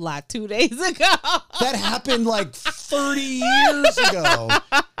conversation, no lie, 2 days ago. That happened like 30 years ago.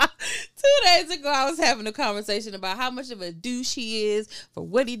 2 days ago, I was having a conversation about how much of a douche he is for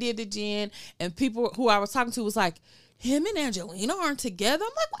what he did to Jen, and people who I was talking to was like, him and Angelina aren't together.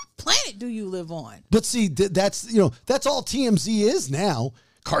 I'm like, what planet do you live on? But see, that's all TMZ is now.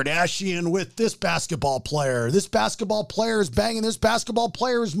 Kardashian with this basketball player. This basketball player is banging this basketball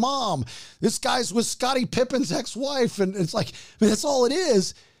player's mom. This guy's with Scottie Pippen's ex-wife. And it's like, I mean, that's all it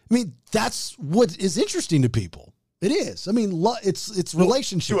is. I mean, that's what is interesting to people. It is. I mean, it's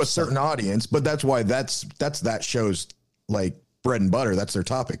relationships. To a certain audience, but that's why that's that show's like bread and butter. That's their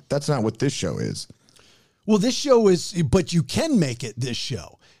topic. That's not what this show is. Well, this show is, but you can make it this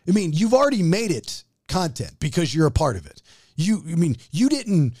show. I mean, you've already made it content because you're a part of it. You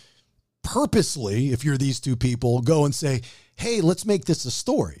didn't purposely, if you're these two people, go and say, hey, let's make this a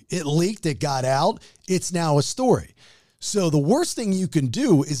story. It leaked, it got out, it's now a story. So the worst thing you can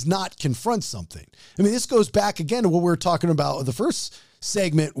do is not confront something. I mean, this goes back again to what we were talking about in the first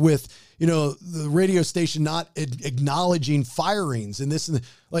segment with, the radio station not acknowledging firings and this and the,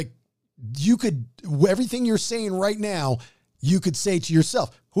 like, you could, everything you're saying right now, you could say to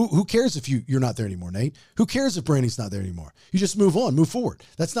yourself, who cares if you're not there anymore, Nate? Who cares if Brandy's not there anymore? You just move on, move forward.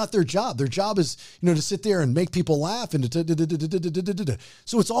 That's not their job. Their job is, to sit there and make people laugh. And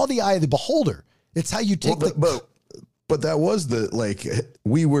so it's all the eye of the beholder. It's how you take But that was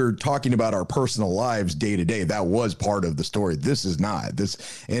we were talking about our personal lives day to day. That was part of the story. This is not this.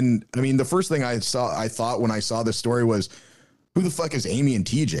 And I mean, the first thing I thought when I saw this story was, who the fuck is Amy and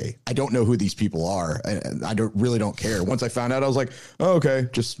TJ? I don't know who these people are. I really don't care. Once I found out, I was like, oh, okay,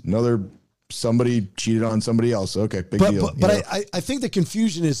 just somebody cheated on somebody else. Okay, big deal. But I think the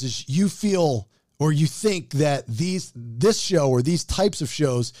confusion is you feel or you think that this show or these types of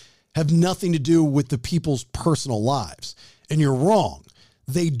shows have nothing to do with the people's personal lives. And you're wrong.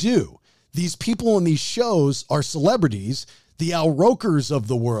 They do. These people in these shows are celebrities, the Al Rokers of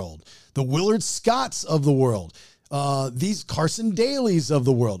the world, the Willard Scotts of the world. These Carson Dailies of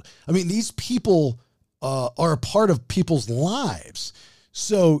the world. I mean, these people are a part of people's lives.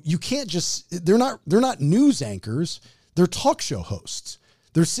 So you can't they're not news anchors. They're talk show hosts.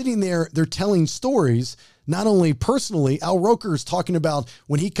 They're sitting there, they're telling stories, not only personally. Al Roker is talking about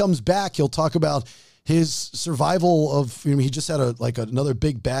when he comes back, he'll talk about his survival of, he just had another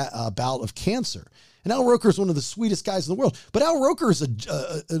big bout of cancer. And Al Roker is one of the sweetest guys in the world. But Al Roker is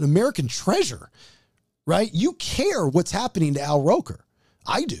an American treasure. Right? You care what's happening to Al Roker.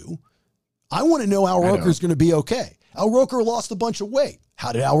 I do. I want to know Al Roker is going to be okay. Al Roker lost a bunch of weight.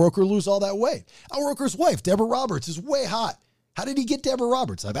 How did Al Roker lose all that weight? Al Roker's wife, Deborah Roberts, is way hot. How did he get Deborah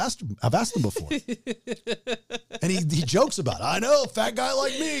Roberts? I've asked him before. And he jokes about it. I know, fat guy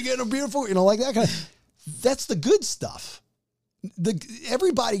like me getting a beautiful, like that kind of. That's the good stuff.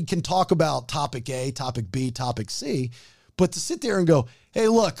 Everybody can talk about topic A, topic B, topic C, but to sit there and go, hey,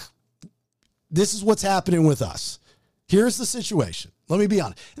 look, this is what's happening with us. Here's the situation. Let me be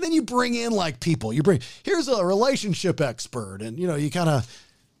honest. And then you bring in people. Here's a relationship expert. And, you kind of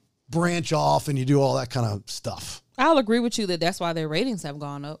branch off and you do all that kind of stuff. I'll agree with you that's why their ratings have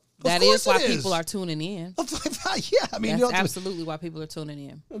gone up. That is why people are tuning in. Yeah, I mean, that's absolutely why people are tuning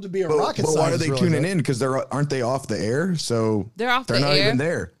in. To be a rocket scientist. Why are they tuning in? Because aren't they off the air? So they're off the air. They're not even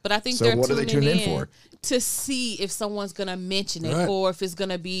there. But I think so what are they tuning in for? To see if someone's going to mention it, or if it's going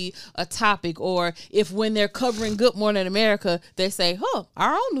to be a topic, or if when they're covering Good Morning America, they say,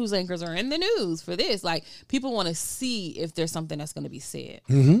 our own news anchors are in the news for this. Like, people want to see if there's something that's going to be said.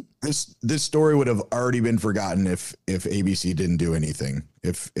 Mm-hmm. This story would have already been forgotten if ABC didn't do anything.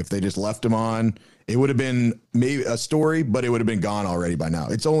 If they just left him on, it would have been maybe a story, but it would have been gone already by now.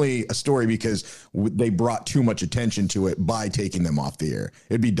 It's only a story because they brought too much attention to it by taking them off the air.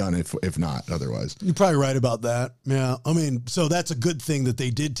 It'd be done if not otherwise. You're probably right about that. Yeah. I mean, so that's a good thing that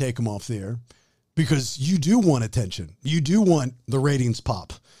they did take them off the air because you do want attention. You do want the ratings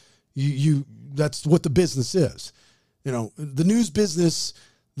pop. That's what the business is. You know, the news business,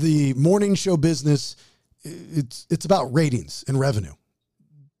 the morning show business, it's about ratings and revenue.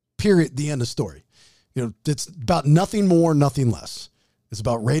 Period. The end of story. You know, it's about nothing more, nothing less. It's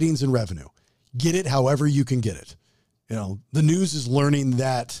about ratings and revenue. Get it however you can get it. You know, the news is learning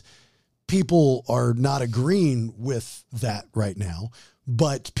that people are not agreeing with that right now,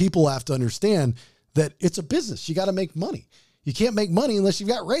 but people have to understand that it's a business. You got to make money. You can't make money unless you've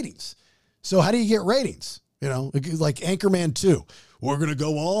got ratings. So how do you get ratings? You know, like Anchorman 2. We're going to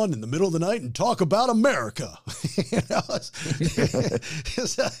go on in the middle of the night and talk about America. You know,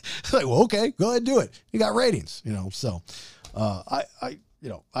 it's like, well, okay, go ahead and do it. You got ratings, you know. So I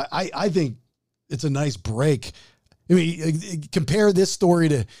think it's a nice break. I mean, compare this story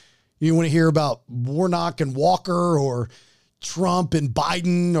to, you want to hear about Warnock and Walker or Trump and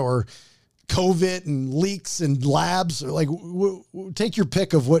Biden or COVID and leaks and labs. Like, take your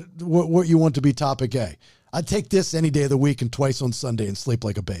pick of what you want to be topic A. I'd take this any day of the week and twice on Sunday and sleep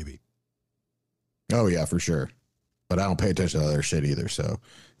like a baby. Oh, yeah, for sure. But I don't pay attention to other shit either, so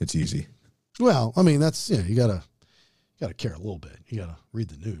it's easy. Well, I mean, that's, you gotta care a little bit. You gotta read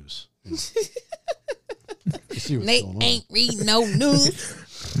the news. You know, Nate ain't reading no news.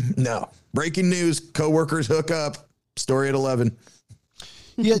 No. Breaking news, coworkers hook up. Story at 11.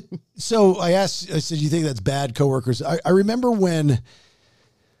 Yeah. So I said, you think that's bad, coworkers? I remember when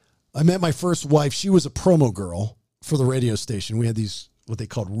I met my first wife. She was a promo girl for the radio station. We had these, what they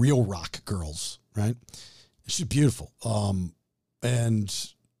called real rock girls, right? She's beautiful.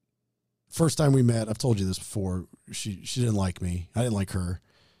 And first time we met, I've told you this before, she didn't like me. I didn't like her.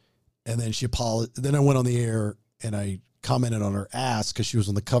 And then she apologized. Then I went on the air and I commented on her ass because she was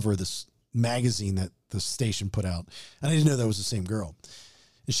on the cover of this magazine that the station put out. And I didn't know that was the same girl.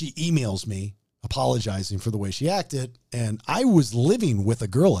 And she emails me apologizing for the way she acted. And I was living with a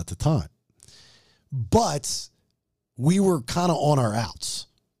girl at the time, but we were kind of on our outs,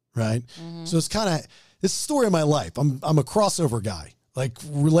 right? Mm-hmm. So it's kind of, it's the story of my life. I'm a crossover guy. Like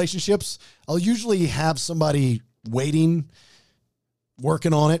relationships, I'll usually have somebody waiting,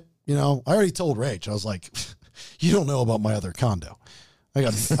 working on it. You know, I already told Rach, I was like, you don't know about my other condo. I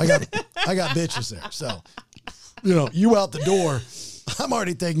got bitches there. So, you know, you out the door, I'm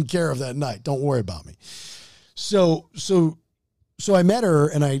already taking care of that night. Don't worry about me. So I met her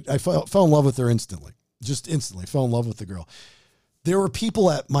and I fell in love with her instantly. Just instantly fell in love with the girl. There were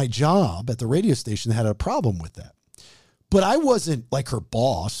people at my job at the radio station that had a problem with that. But I wasn't like her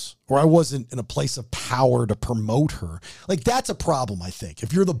boss, or I wasn't in a place of power to promote her. Like, that's a problem, I think.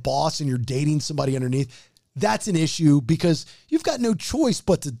 If you're the boss and you're dating somebody underneath, that's an issue because you've got no choice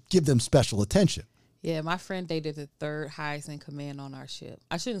but to give them special attention. Yeah, my friend dated the third highest in command on our ship.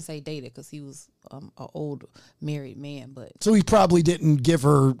 I shouldn't say dated because he was an old married man, but so he probably didn't give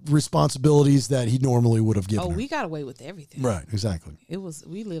her responsibilities that he normally would have given her. We got away with everything. Right, exactly.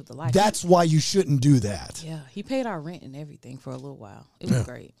 We lived the life. That's why you shouldn't do that. Yeah, he paid our rent and everything for a little while. It was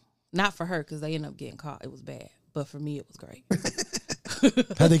great. Not for her because they ended up getting caught. It was bad, but for me, it was great.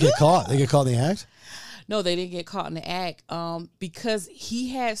 How'd they get caught? They get caught in the act? No, they didn't get caught in the act because he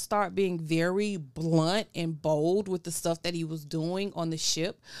had started being very blunt and bold with the stuff that he was doing on the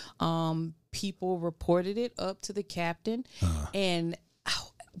ship. People reported it up to the captain. And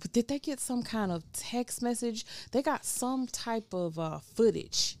did they get some kind of text message? They got some type of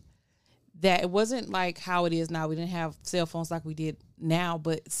footage that it wasn't like how it is now. We didn't have cell phones like we did now,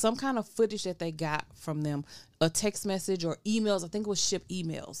 but some kind of footage that they got from them, a text message or emails. I think it was ship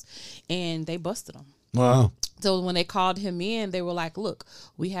emails, and they busted them. Wow. So when they called him in, they were like, look,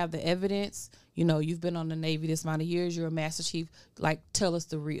 we have the evidence. You know, you've been on the Navy this amount of years. You're a Master Chief. Like, tell us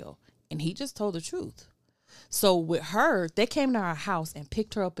the real. And he just told the truth. So with her, they came to our house and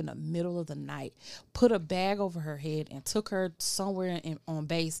picked her up in the middle of the night, put a bag over her head and took her somewhere on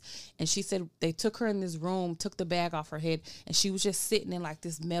base. And she said they took her in this room, took the bag off her head, and she was just sitting in like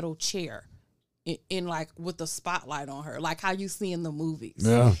this metal chair. In like with the spotlight on her, like how you see in the movies.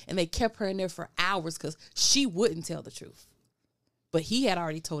 Yeah. And they kept her in there for hours because she wouldn't tell the truth. But he had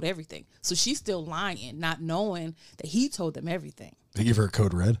already told everything. So she's still lying, not knowing that he told them everything. They give her a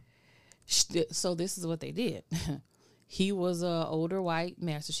code red? So this is what they did. He was an older white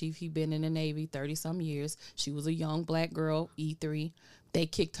Master Chief. He'd been in the Navy 30-some years. She was a young black girl, E3. They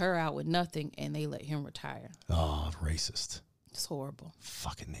kicked her out with nothing, and they let him retire. Oh, racist. It's horrible.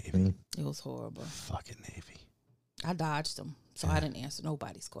 Fucking Navy. It was horrible. Fucking Navy. I dodged them, so I didn't answer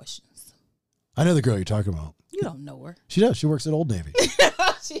nobody's questions. I know the girl you're talking about. You don't know her. She does. She works at Old Navy.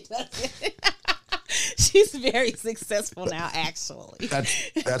 She doesn't. She's very successful now, actually.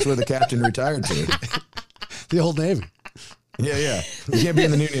 That's where the captain retired to. The Old Navy. Yeah. You can't be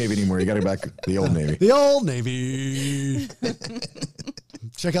in the new Navy anymore. You got to go back to the Old Navy. The Old Navy.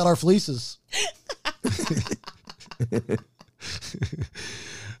 Check out our fleeces.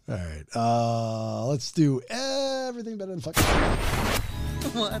 All right. Let's do everything better than fucking.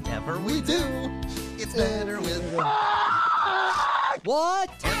 Whatever we do, it's better with What?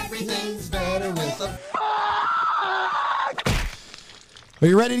 everything's better with a Are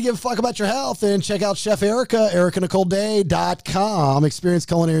you ready to give a fuck about your health? Then check out Chef Erica, ericanicoleday.com. Experienced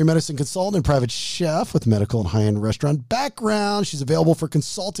culinary medicine consultant and private chef with medical and high-end restaurant background. She's available for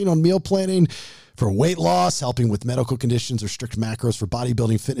consulting on meal planning, for weight loss, helping with medical conditions or strict macros for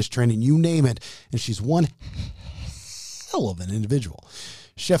bodybuilding, fitness training, you name it. And she's one hell of an individual.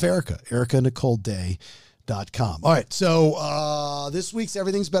 Chef Erica, ericanicoleday.com. All right, so this week's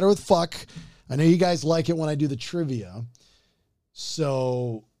Everything's Better with Fuck. I know you guys like it when I do the trivia.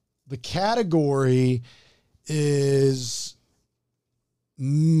 So the category is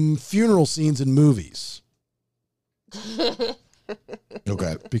funeral scenes in movies.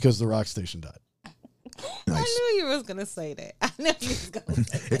 Okay. Because the rock station died. Nice. I knew you was going to say that. I knew you was going to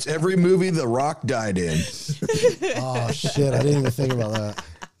say that. It's every movie The Rock died in. Oh, shit. I didn't even think about that.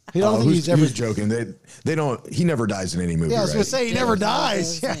 I don't think he's ever... Who's joking? They don't... He never dies in any movie, Yeah, I was right? going to say, he never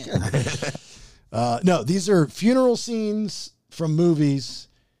dies. No, these are funeral scenes from movies,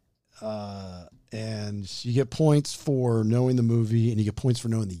 and you get points for knowing the movie, and you get points for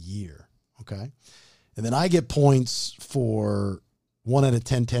knowing the year, okay? And then I get points for 1 out of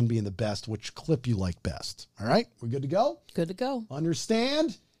 10, 10 being the best, which clip you like best. All right? We're good to go? Good to go.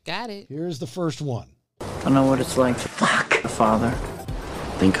 Understand? Got it. Here's the first one. I know what it's like to fuck a father.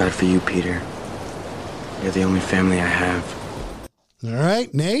 Thank God for you, Peter. You're the only family I have. All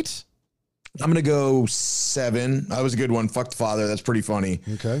right, Nate? I'm going to go 7. That was a good one. Fuck the father. That's pretty funny.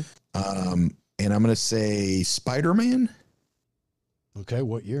 Okay. And I'm going to say Spider-Man. Okay,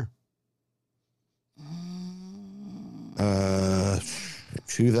 what year?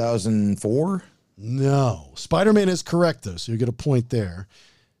 2004. No. Spider-Man is correct, though, so you get a point there.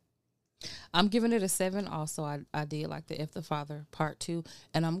 I'm giving it a 7. Also, I did like the If the Father Part 2.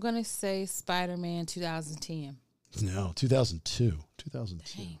 And I'm going to say Spider-Man 2010. No, 2002.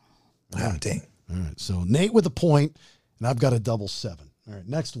 2002. Dang. Ah, dang. All right, so Nate with a point, and I've got a double 7. All right,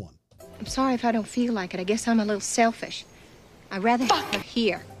 next one. I'm sorry if I don't feel like it. I guess I'm a little selfish. I'd rather have her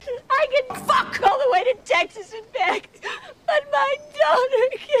here. I can fuck all the way to Texas and back, but my daughter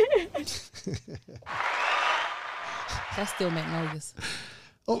can't. That's still Magnolias.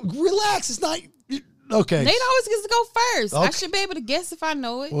 Oh, relax. It's not... Okay. Nate always gets to go first. Okay. I should be able to guess if I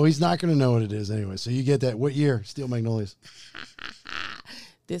know it. Well, he's not going to know what it is anyway, so you get that. What year? Steel Magnolias.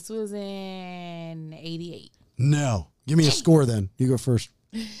 This was in 88. No. Give me a score then. You go first.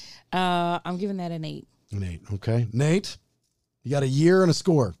 I'm giving that an 8. An 8. Okay. Nate, you got a year and a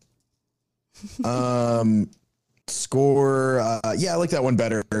score. Score. Yeah, I like that one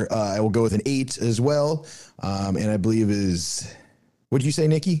better. I will go with an 8 as well. And I believe is, what did you say,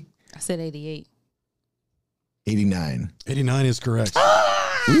 Nikki? I said 88. 89. 89 is correct.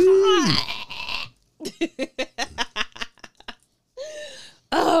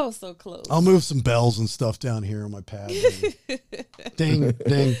 Oh, so close. I'll move some bells and stuff down here on my pad. Ding,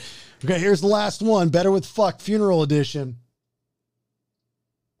 ding. Okay, here's the last one. Better with Fuck, Funeral Edition.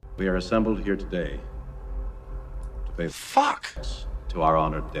 We are assembled here today to pay fuck to our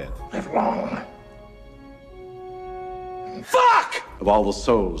honored dead. Live long. Fuck! Of all the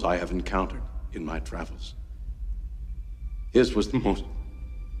souls I have encountered in my travels, his was the most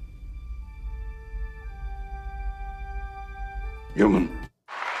human.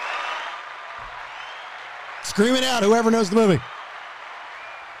 Scream it out, whoever knows the movie.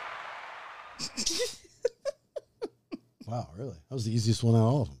 Wow, really? That was the easiest one out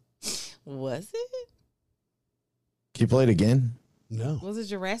of all of them. Was it? Can you play it again? No. Was it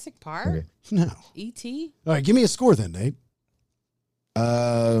Jurassic Park? Okay. No. E.T.? All right, give me a score then, Nate.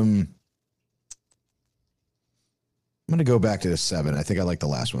 I'm going to go back to the 7. I think I like the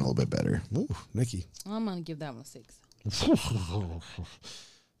last one a little bit better. Ooh, Nikki. I'm going to give that one a 6. All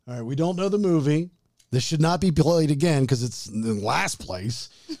right, we don't know the movie. This should not be played again because it's in last place.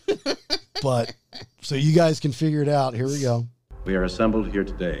 But so you guys can figure it out. Here we go. We are assembled here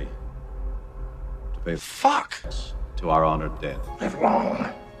today to pay fuck to our honored dead. Live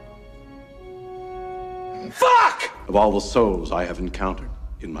long. Fuck! Of all the souls I have encountered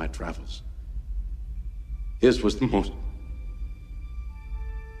in my travels, his was the most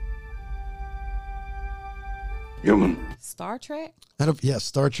human. Star Trek?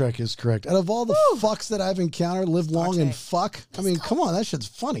 Star Trek is correct. Out of all the fucks that I've encountered, live long and fuck. I mean, come on, that shit's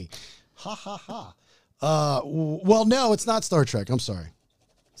funny. Ha ha ha. Well, no, it's not Star Trek. I'm sorry.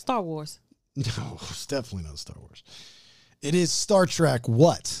 Star Wars. No, it's definitely not Star Wars. It is Star Trek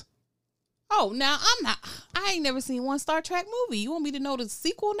what? Oh, now I ain't never seen one Star Trek movie. You want me to know the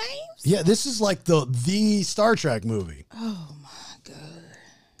sequel names? Yeah, this is like the Star Trek movie. Oh my God.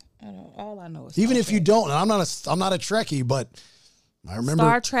 All I know is even Star if Trek. you don't, and I'm not a Trekkie, but I remember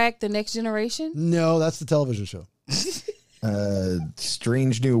Star Trek: The Next Generation. No, that's the television show.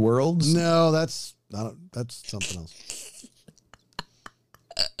 Strange New Worlds. No, that's something else.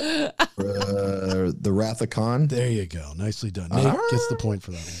 The Wrath of Khan. There you go. Nicely done. Nate gets the point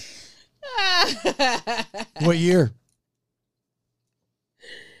for that one. What year?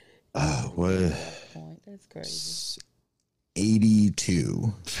 What? That's crazy.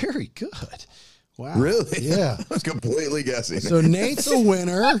 82. Very good. Wow. Really? Yeah. I was completely guessing. So Nate's a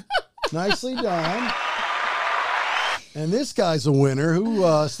winner. Nicely done. And this guy's a winner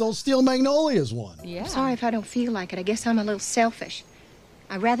who Steel Magnolias won. Yeah. Sorry if I don't feel like it. I guess I'm a little selfish.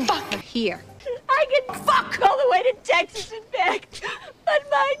 I'd rather have her here. I can fuck all the way to Texas and back, but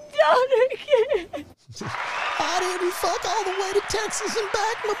my daughter can't. I didn't fuck all the way to Texas and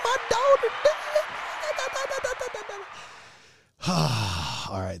back, but my daughter did.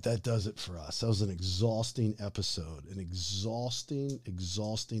 All right, that does it for us. That was an exhausting episode. An exhausting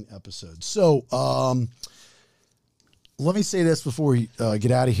episode. So, let me say this before we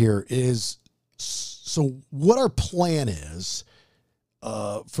get out of here so what our plan is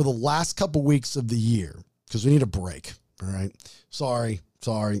for the last couple weeks of the year, because we need a break. All right. Sorry,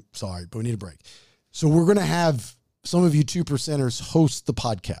 but we need a break. So we're going to have some of you 2%ers host the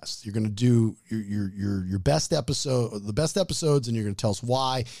podcast. You're going to do your best episode, the best episodes, and you're going to tell us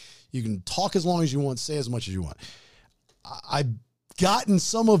why. You can talk as long as you want, say as much as you want. I've gotten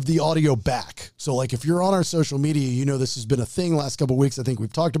some of the audio back. So like if you're on our social media, you know this has been a thing last couple of weeks. I think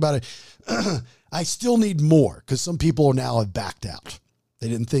we've talked about it. I still need more because some people now have backed out.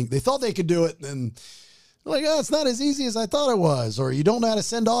 They thought they could do it, and like, oh, it's not as easy as I thought it was, or you don't know how to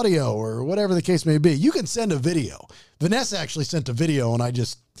send audio, or whatever the case may be. You can send a video. Vanessa actually sent a video, and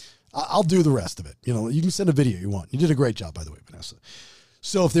I'll do the rest of it. You know, you can send a video you want. You did a great job, by the way, Vanessa.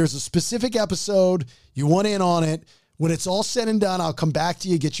 So if there's a specific episode, you want in on it, when it's all said and done, I'll come back to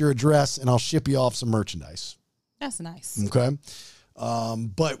you, get your address, and I'll ship you off some merchandise. That's nice. Okay.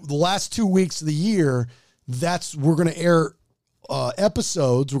 But the last 2 weeks of the year, we're going to air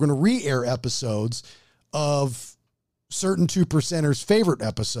episodes. We're going to re-air episodes of certain 2%ers' favorite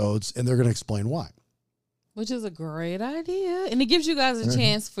episodes, and they're going to explain why. Which is a great idea. And it gives you guys a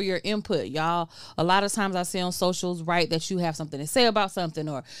chance for your input. Y'all, a lot of times I see on socials, right, that you have something to say about something,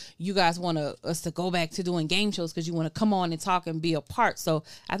 or you guys want us to go back to doing game shows because you want to come on and talk and be a part. So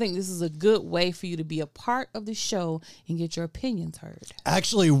I think this is a good way for you to be a part of the show and get your opinions heard.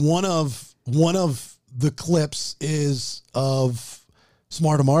 Actually, one of the clips is of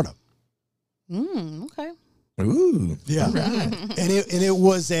Smartamarta. Okay. Ooh. Yeah. And it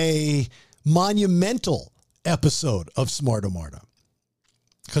was a monumental episode of Smartamarta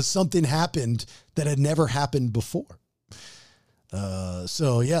because something happened that had never happened before.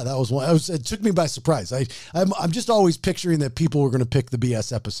 So yeah, that was one. It took me by surprise. I'm just always picturing that people were going to pick the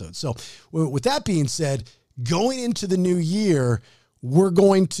BS episode. So with that being said, going into the new year, we're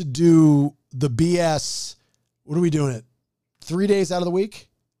going to do the BS. What are we doing it? 3 days out of the week?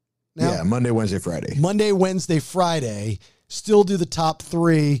 Now? Yeah, Monday, Wednesday, Friday. Monday, Wednesday, Friday. Still do the top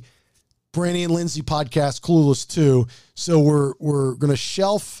 3. Brandy and Lindsay podcast, Clueless 2. So we're going to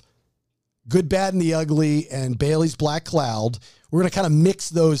shelf Good, Bad, and the Ugly and Bailey's Black Cloud. We're going to kind of mix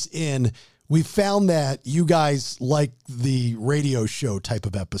those in. We found that you guys like the radio show type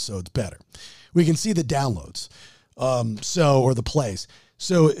of episodes better. We can see the downloads, or the plays.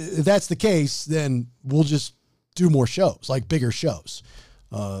 So if that's the case, then we'll just do more shows, like bigger shows.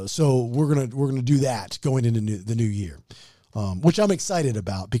 So we're gonna do that going into the new year, which I'm excited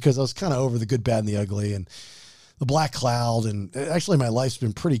about because I was kind of over the Good, Bad, and the Ugly and the Black Cloud, and actually my life's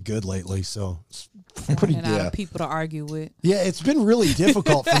been pretty good lately. So it's pretty good. Out of people to argue with. Yeah, it's been really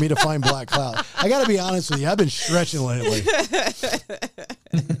difficult for me to find Black Cloud. I got to be honest with you, I've been stretching lately.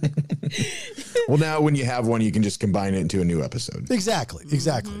 Well, now when you have one, you can just combine it into a new episode. Exactly.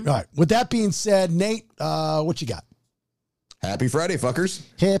 All right. With that being said, Nate, what you got? Happy Friday, fuckers.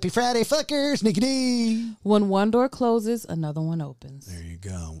 Happy Friday, fuckers. Nicky D. When one door closes, another one opens. There you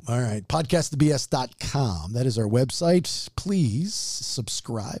go. All right. Podcastthebs.com. That is our website. Please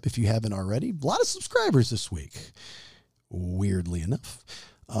subscribe if you haven't already. A lot of subscribers this week, weirdly enough.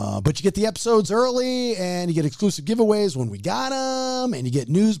 But you get the episodes early, and you get exclusive giveaways when we got them, and you get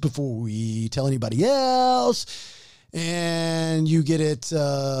news before we tell anybody else. And you get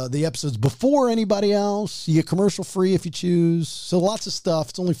the episodes before anybody else. You get commercial free if you choose. So lots of stuff.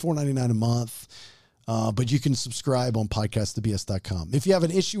 It's only $4.99 a month. But you can subscribe on podcastthebs.com. If you have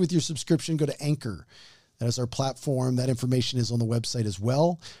an issue with your subscription, go to Anchor. That is our platform. That information is on the website as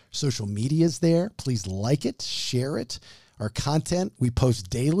well. Social media is there. Please like it, share it. Our content, we post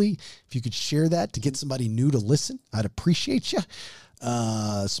daily. If you could share that to get somebody new to listen, I'd appreciate you.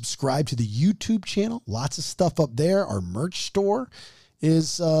 Subscribe to the YouTube channel. Lots of stuff up there. Our merch store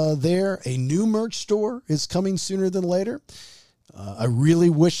is there. A new merch store is coming sooner than later. I really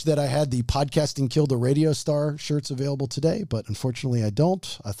wish that I had the Podcasting Killed the Radio Star shirts available today, but unfortunately I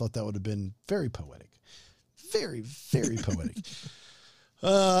don't. I thought that would have been very poetic. Very, very poetic.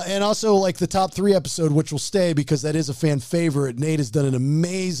 And also, like the top 3 episode, which will stay because that is a fan favorite. Nate has done an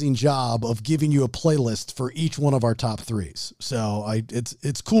amazing job of giving you a playlist for each one of our top 3s. So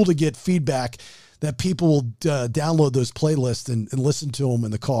it's cool to get feedback that people will download those playlists and listen to them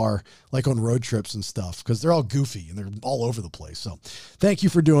in the car, like on road trips and stuff, because they're all goofy and they're all over the place. So thank you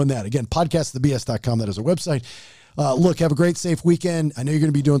for doing that. Again, podcastthebs.com. That is our website. Look, have a great, safe weekend. I know you're going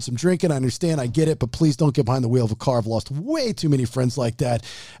to be doing some drinking. I understand. I get it. But please don't get behind the wheel of a car. I've lost way too many friends like that.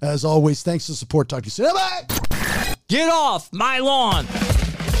 As always, thanks for the support. Talk to you soon. Bye. Get off my lawn.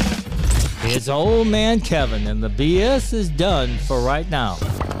 It's old man Kevin, and the BS is done for right now.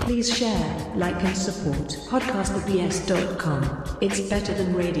 Please share, like, and support podcastthebs.com. It's better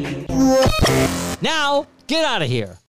than radio. Now, get out of here.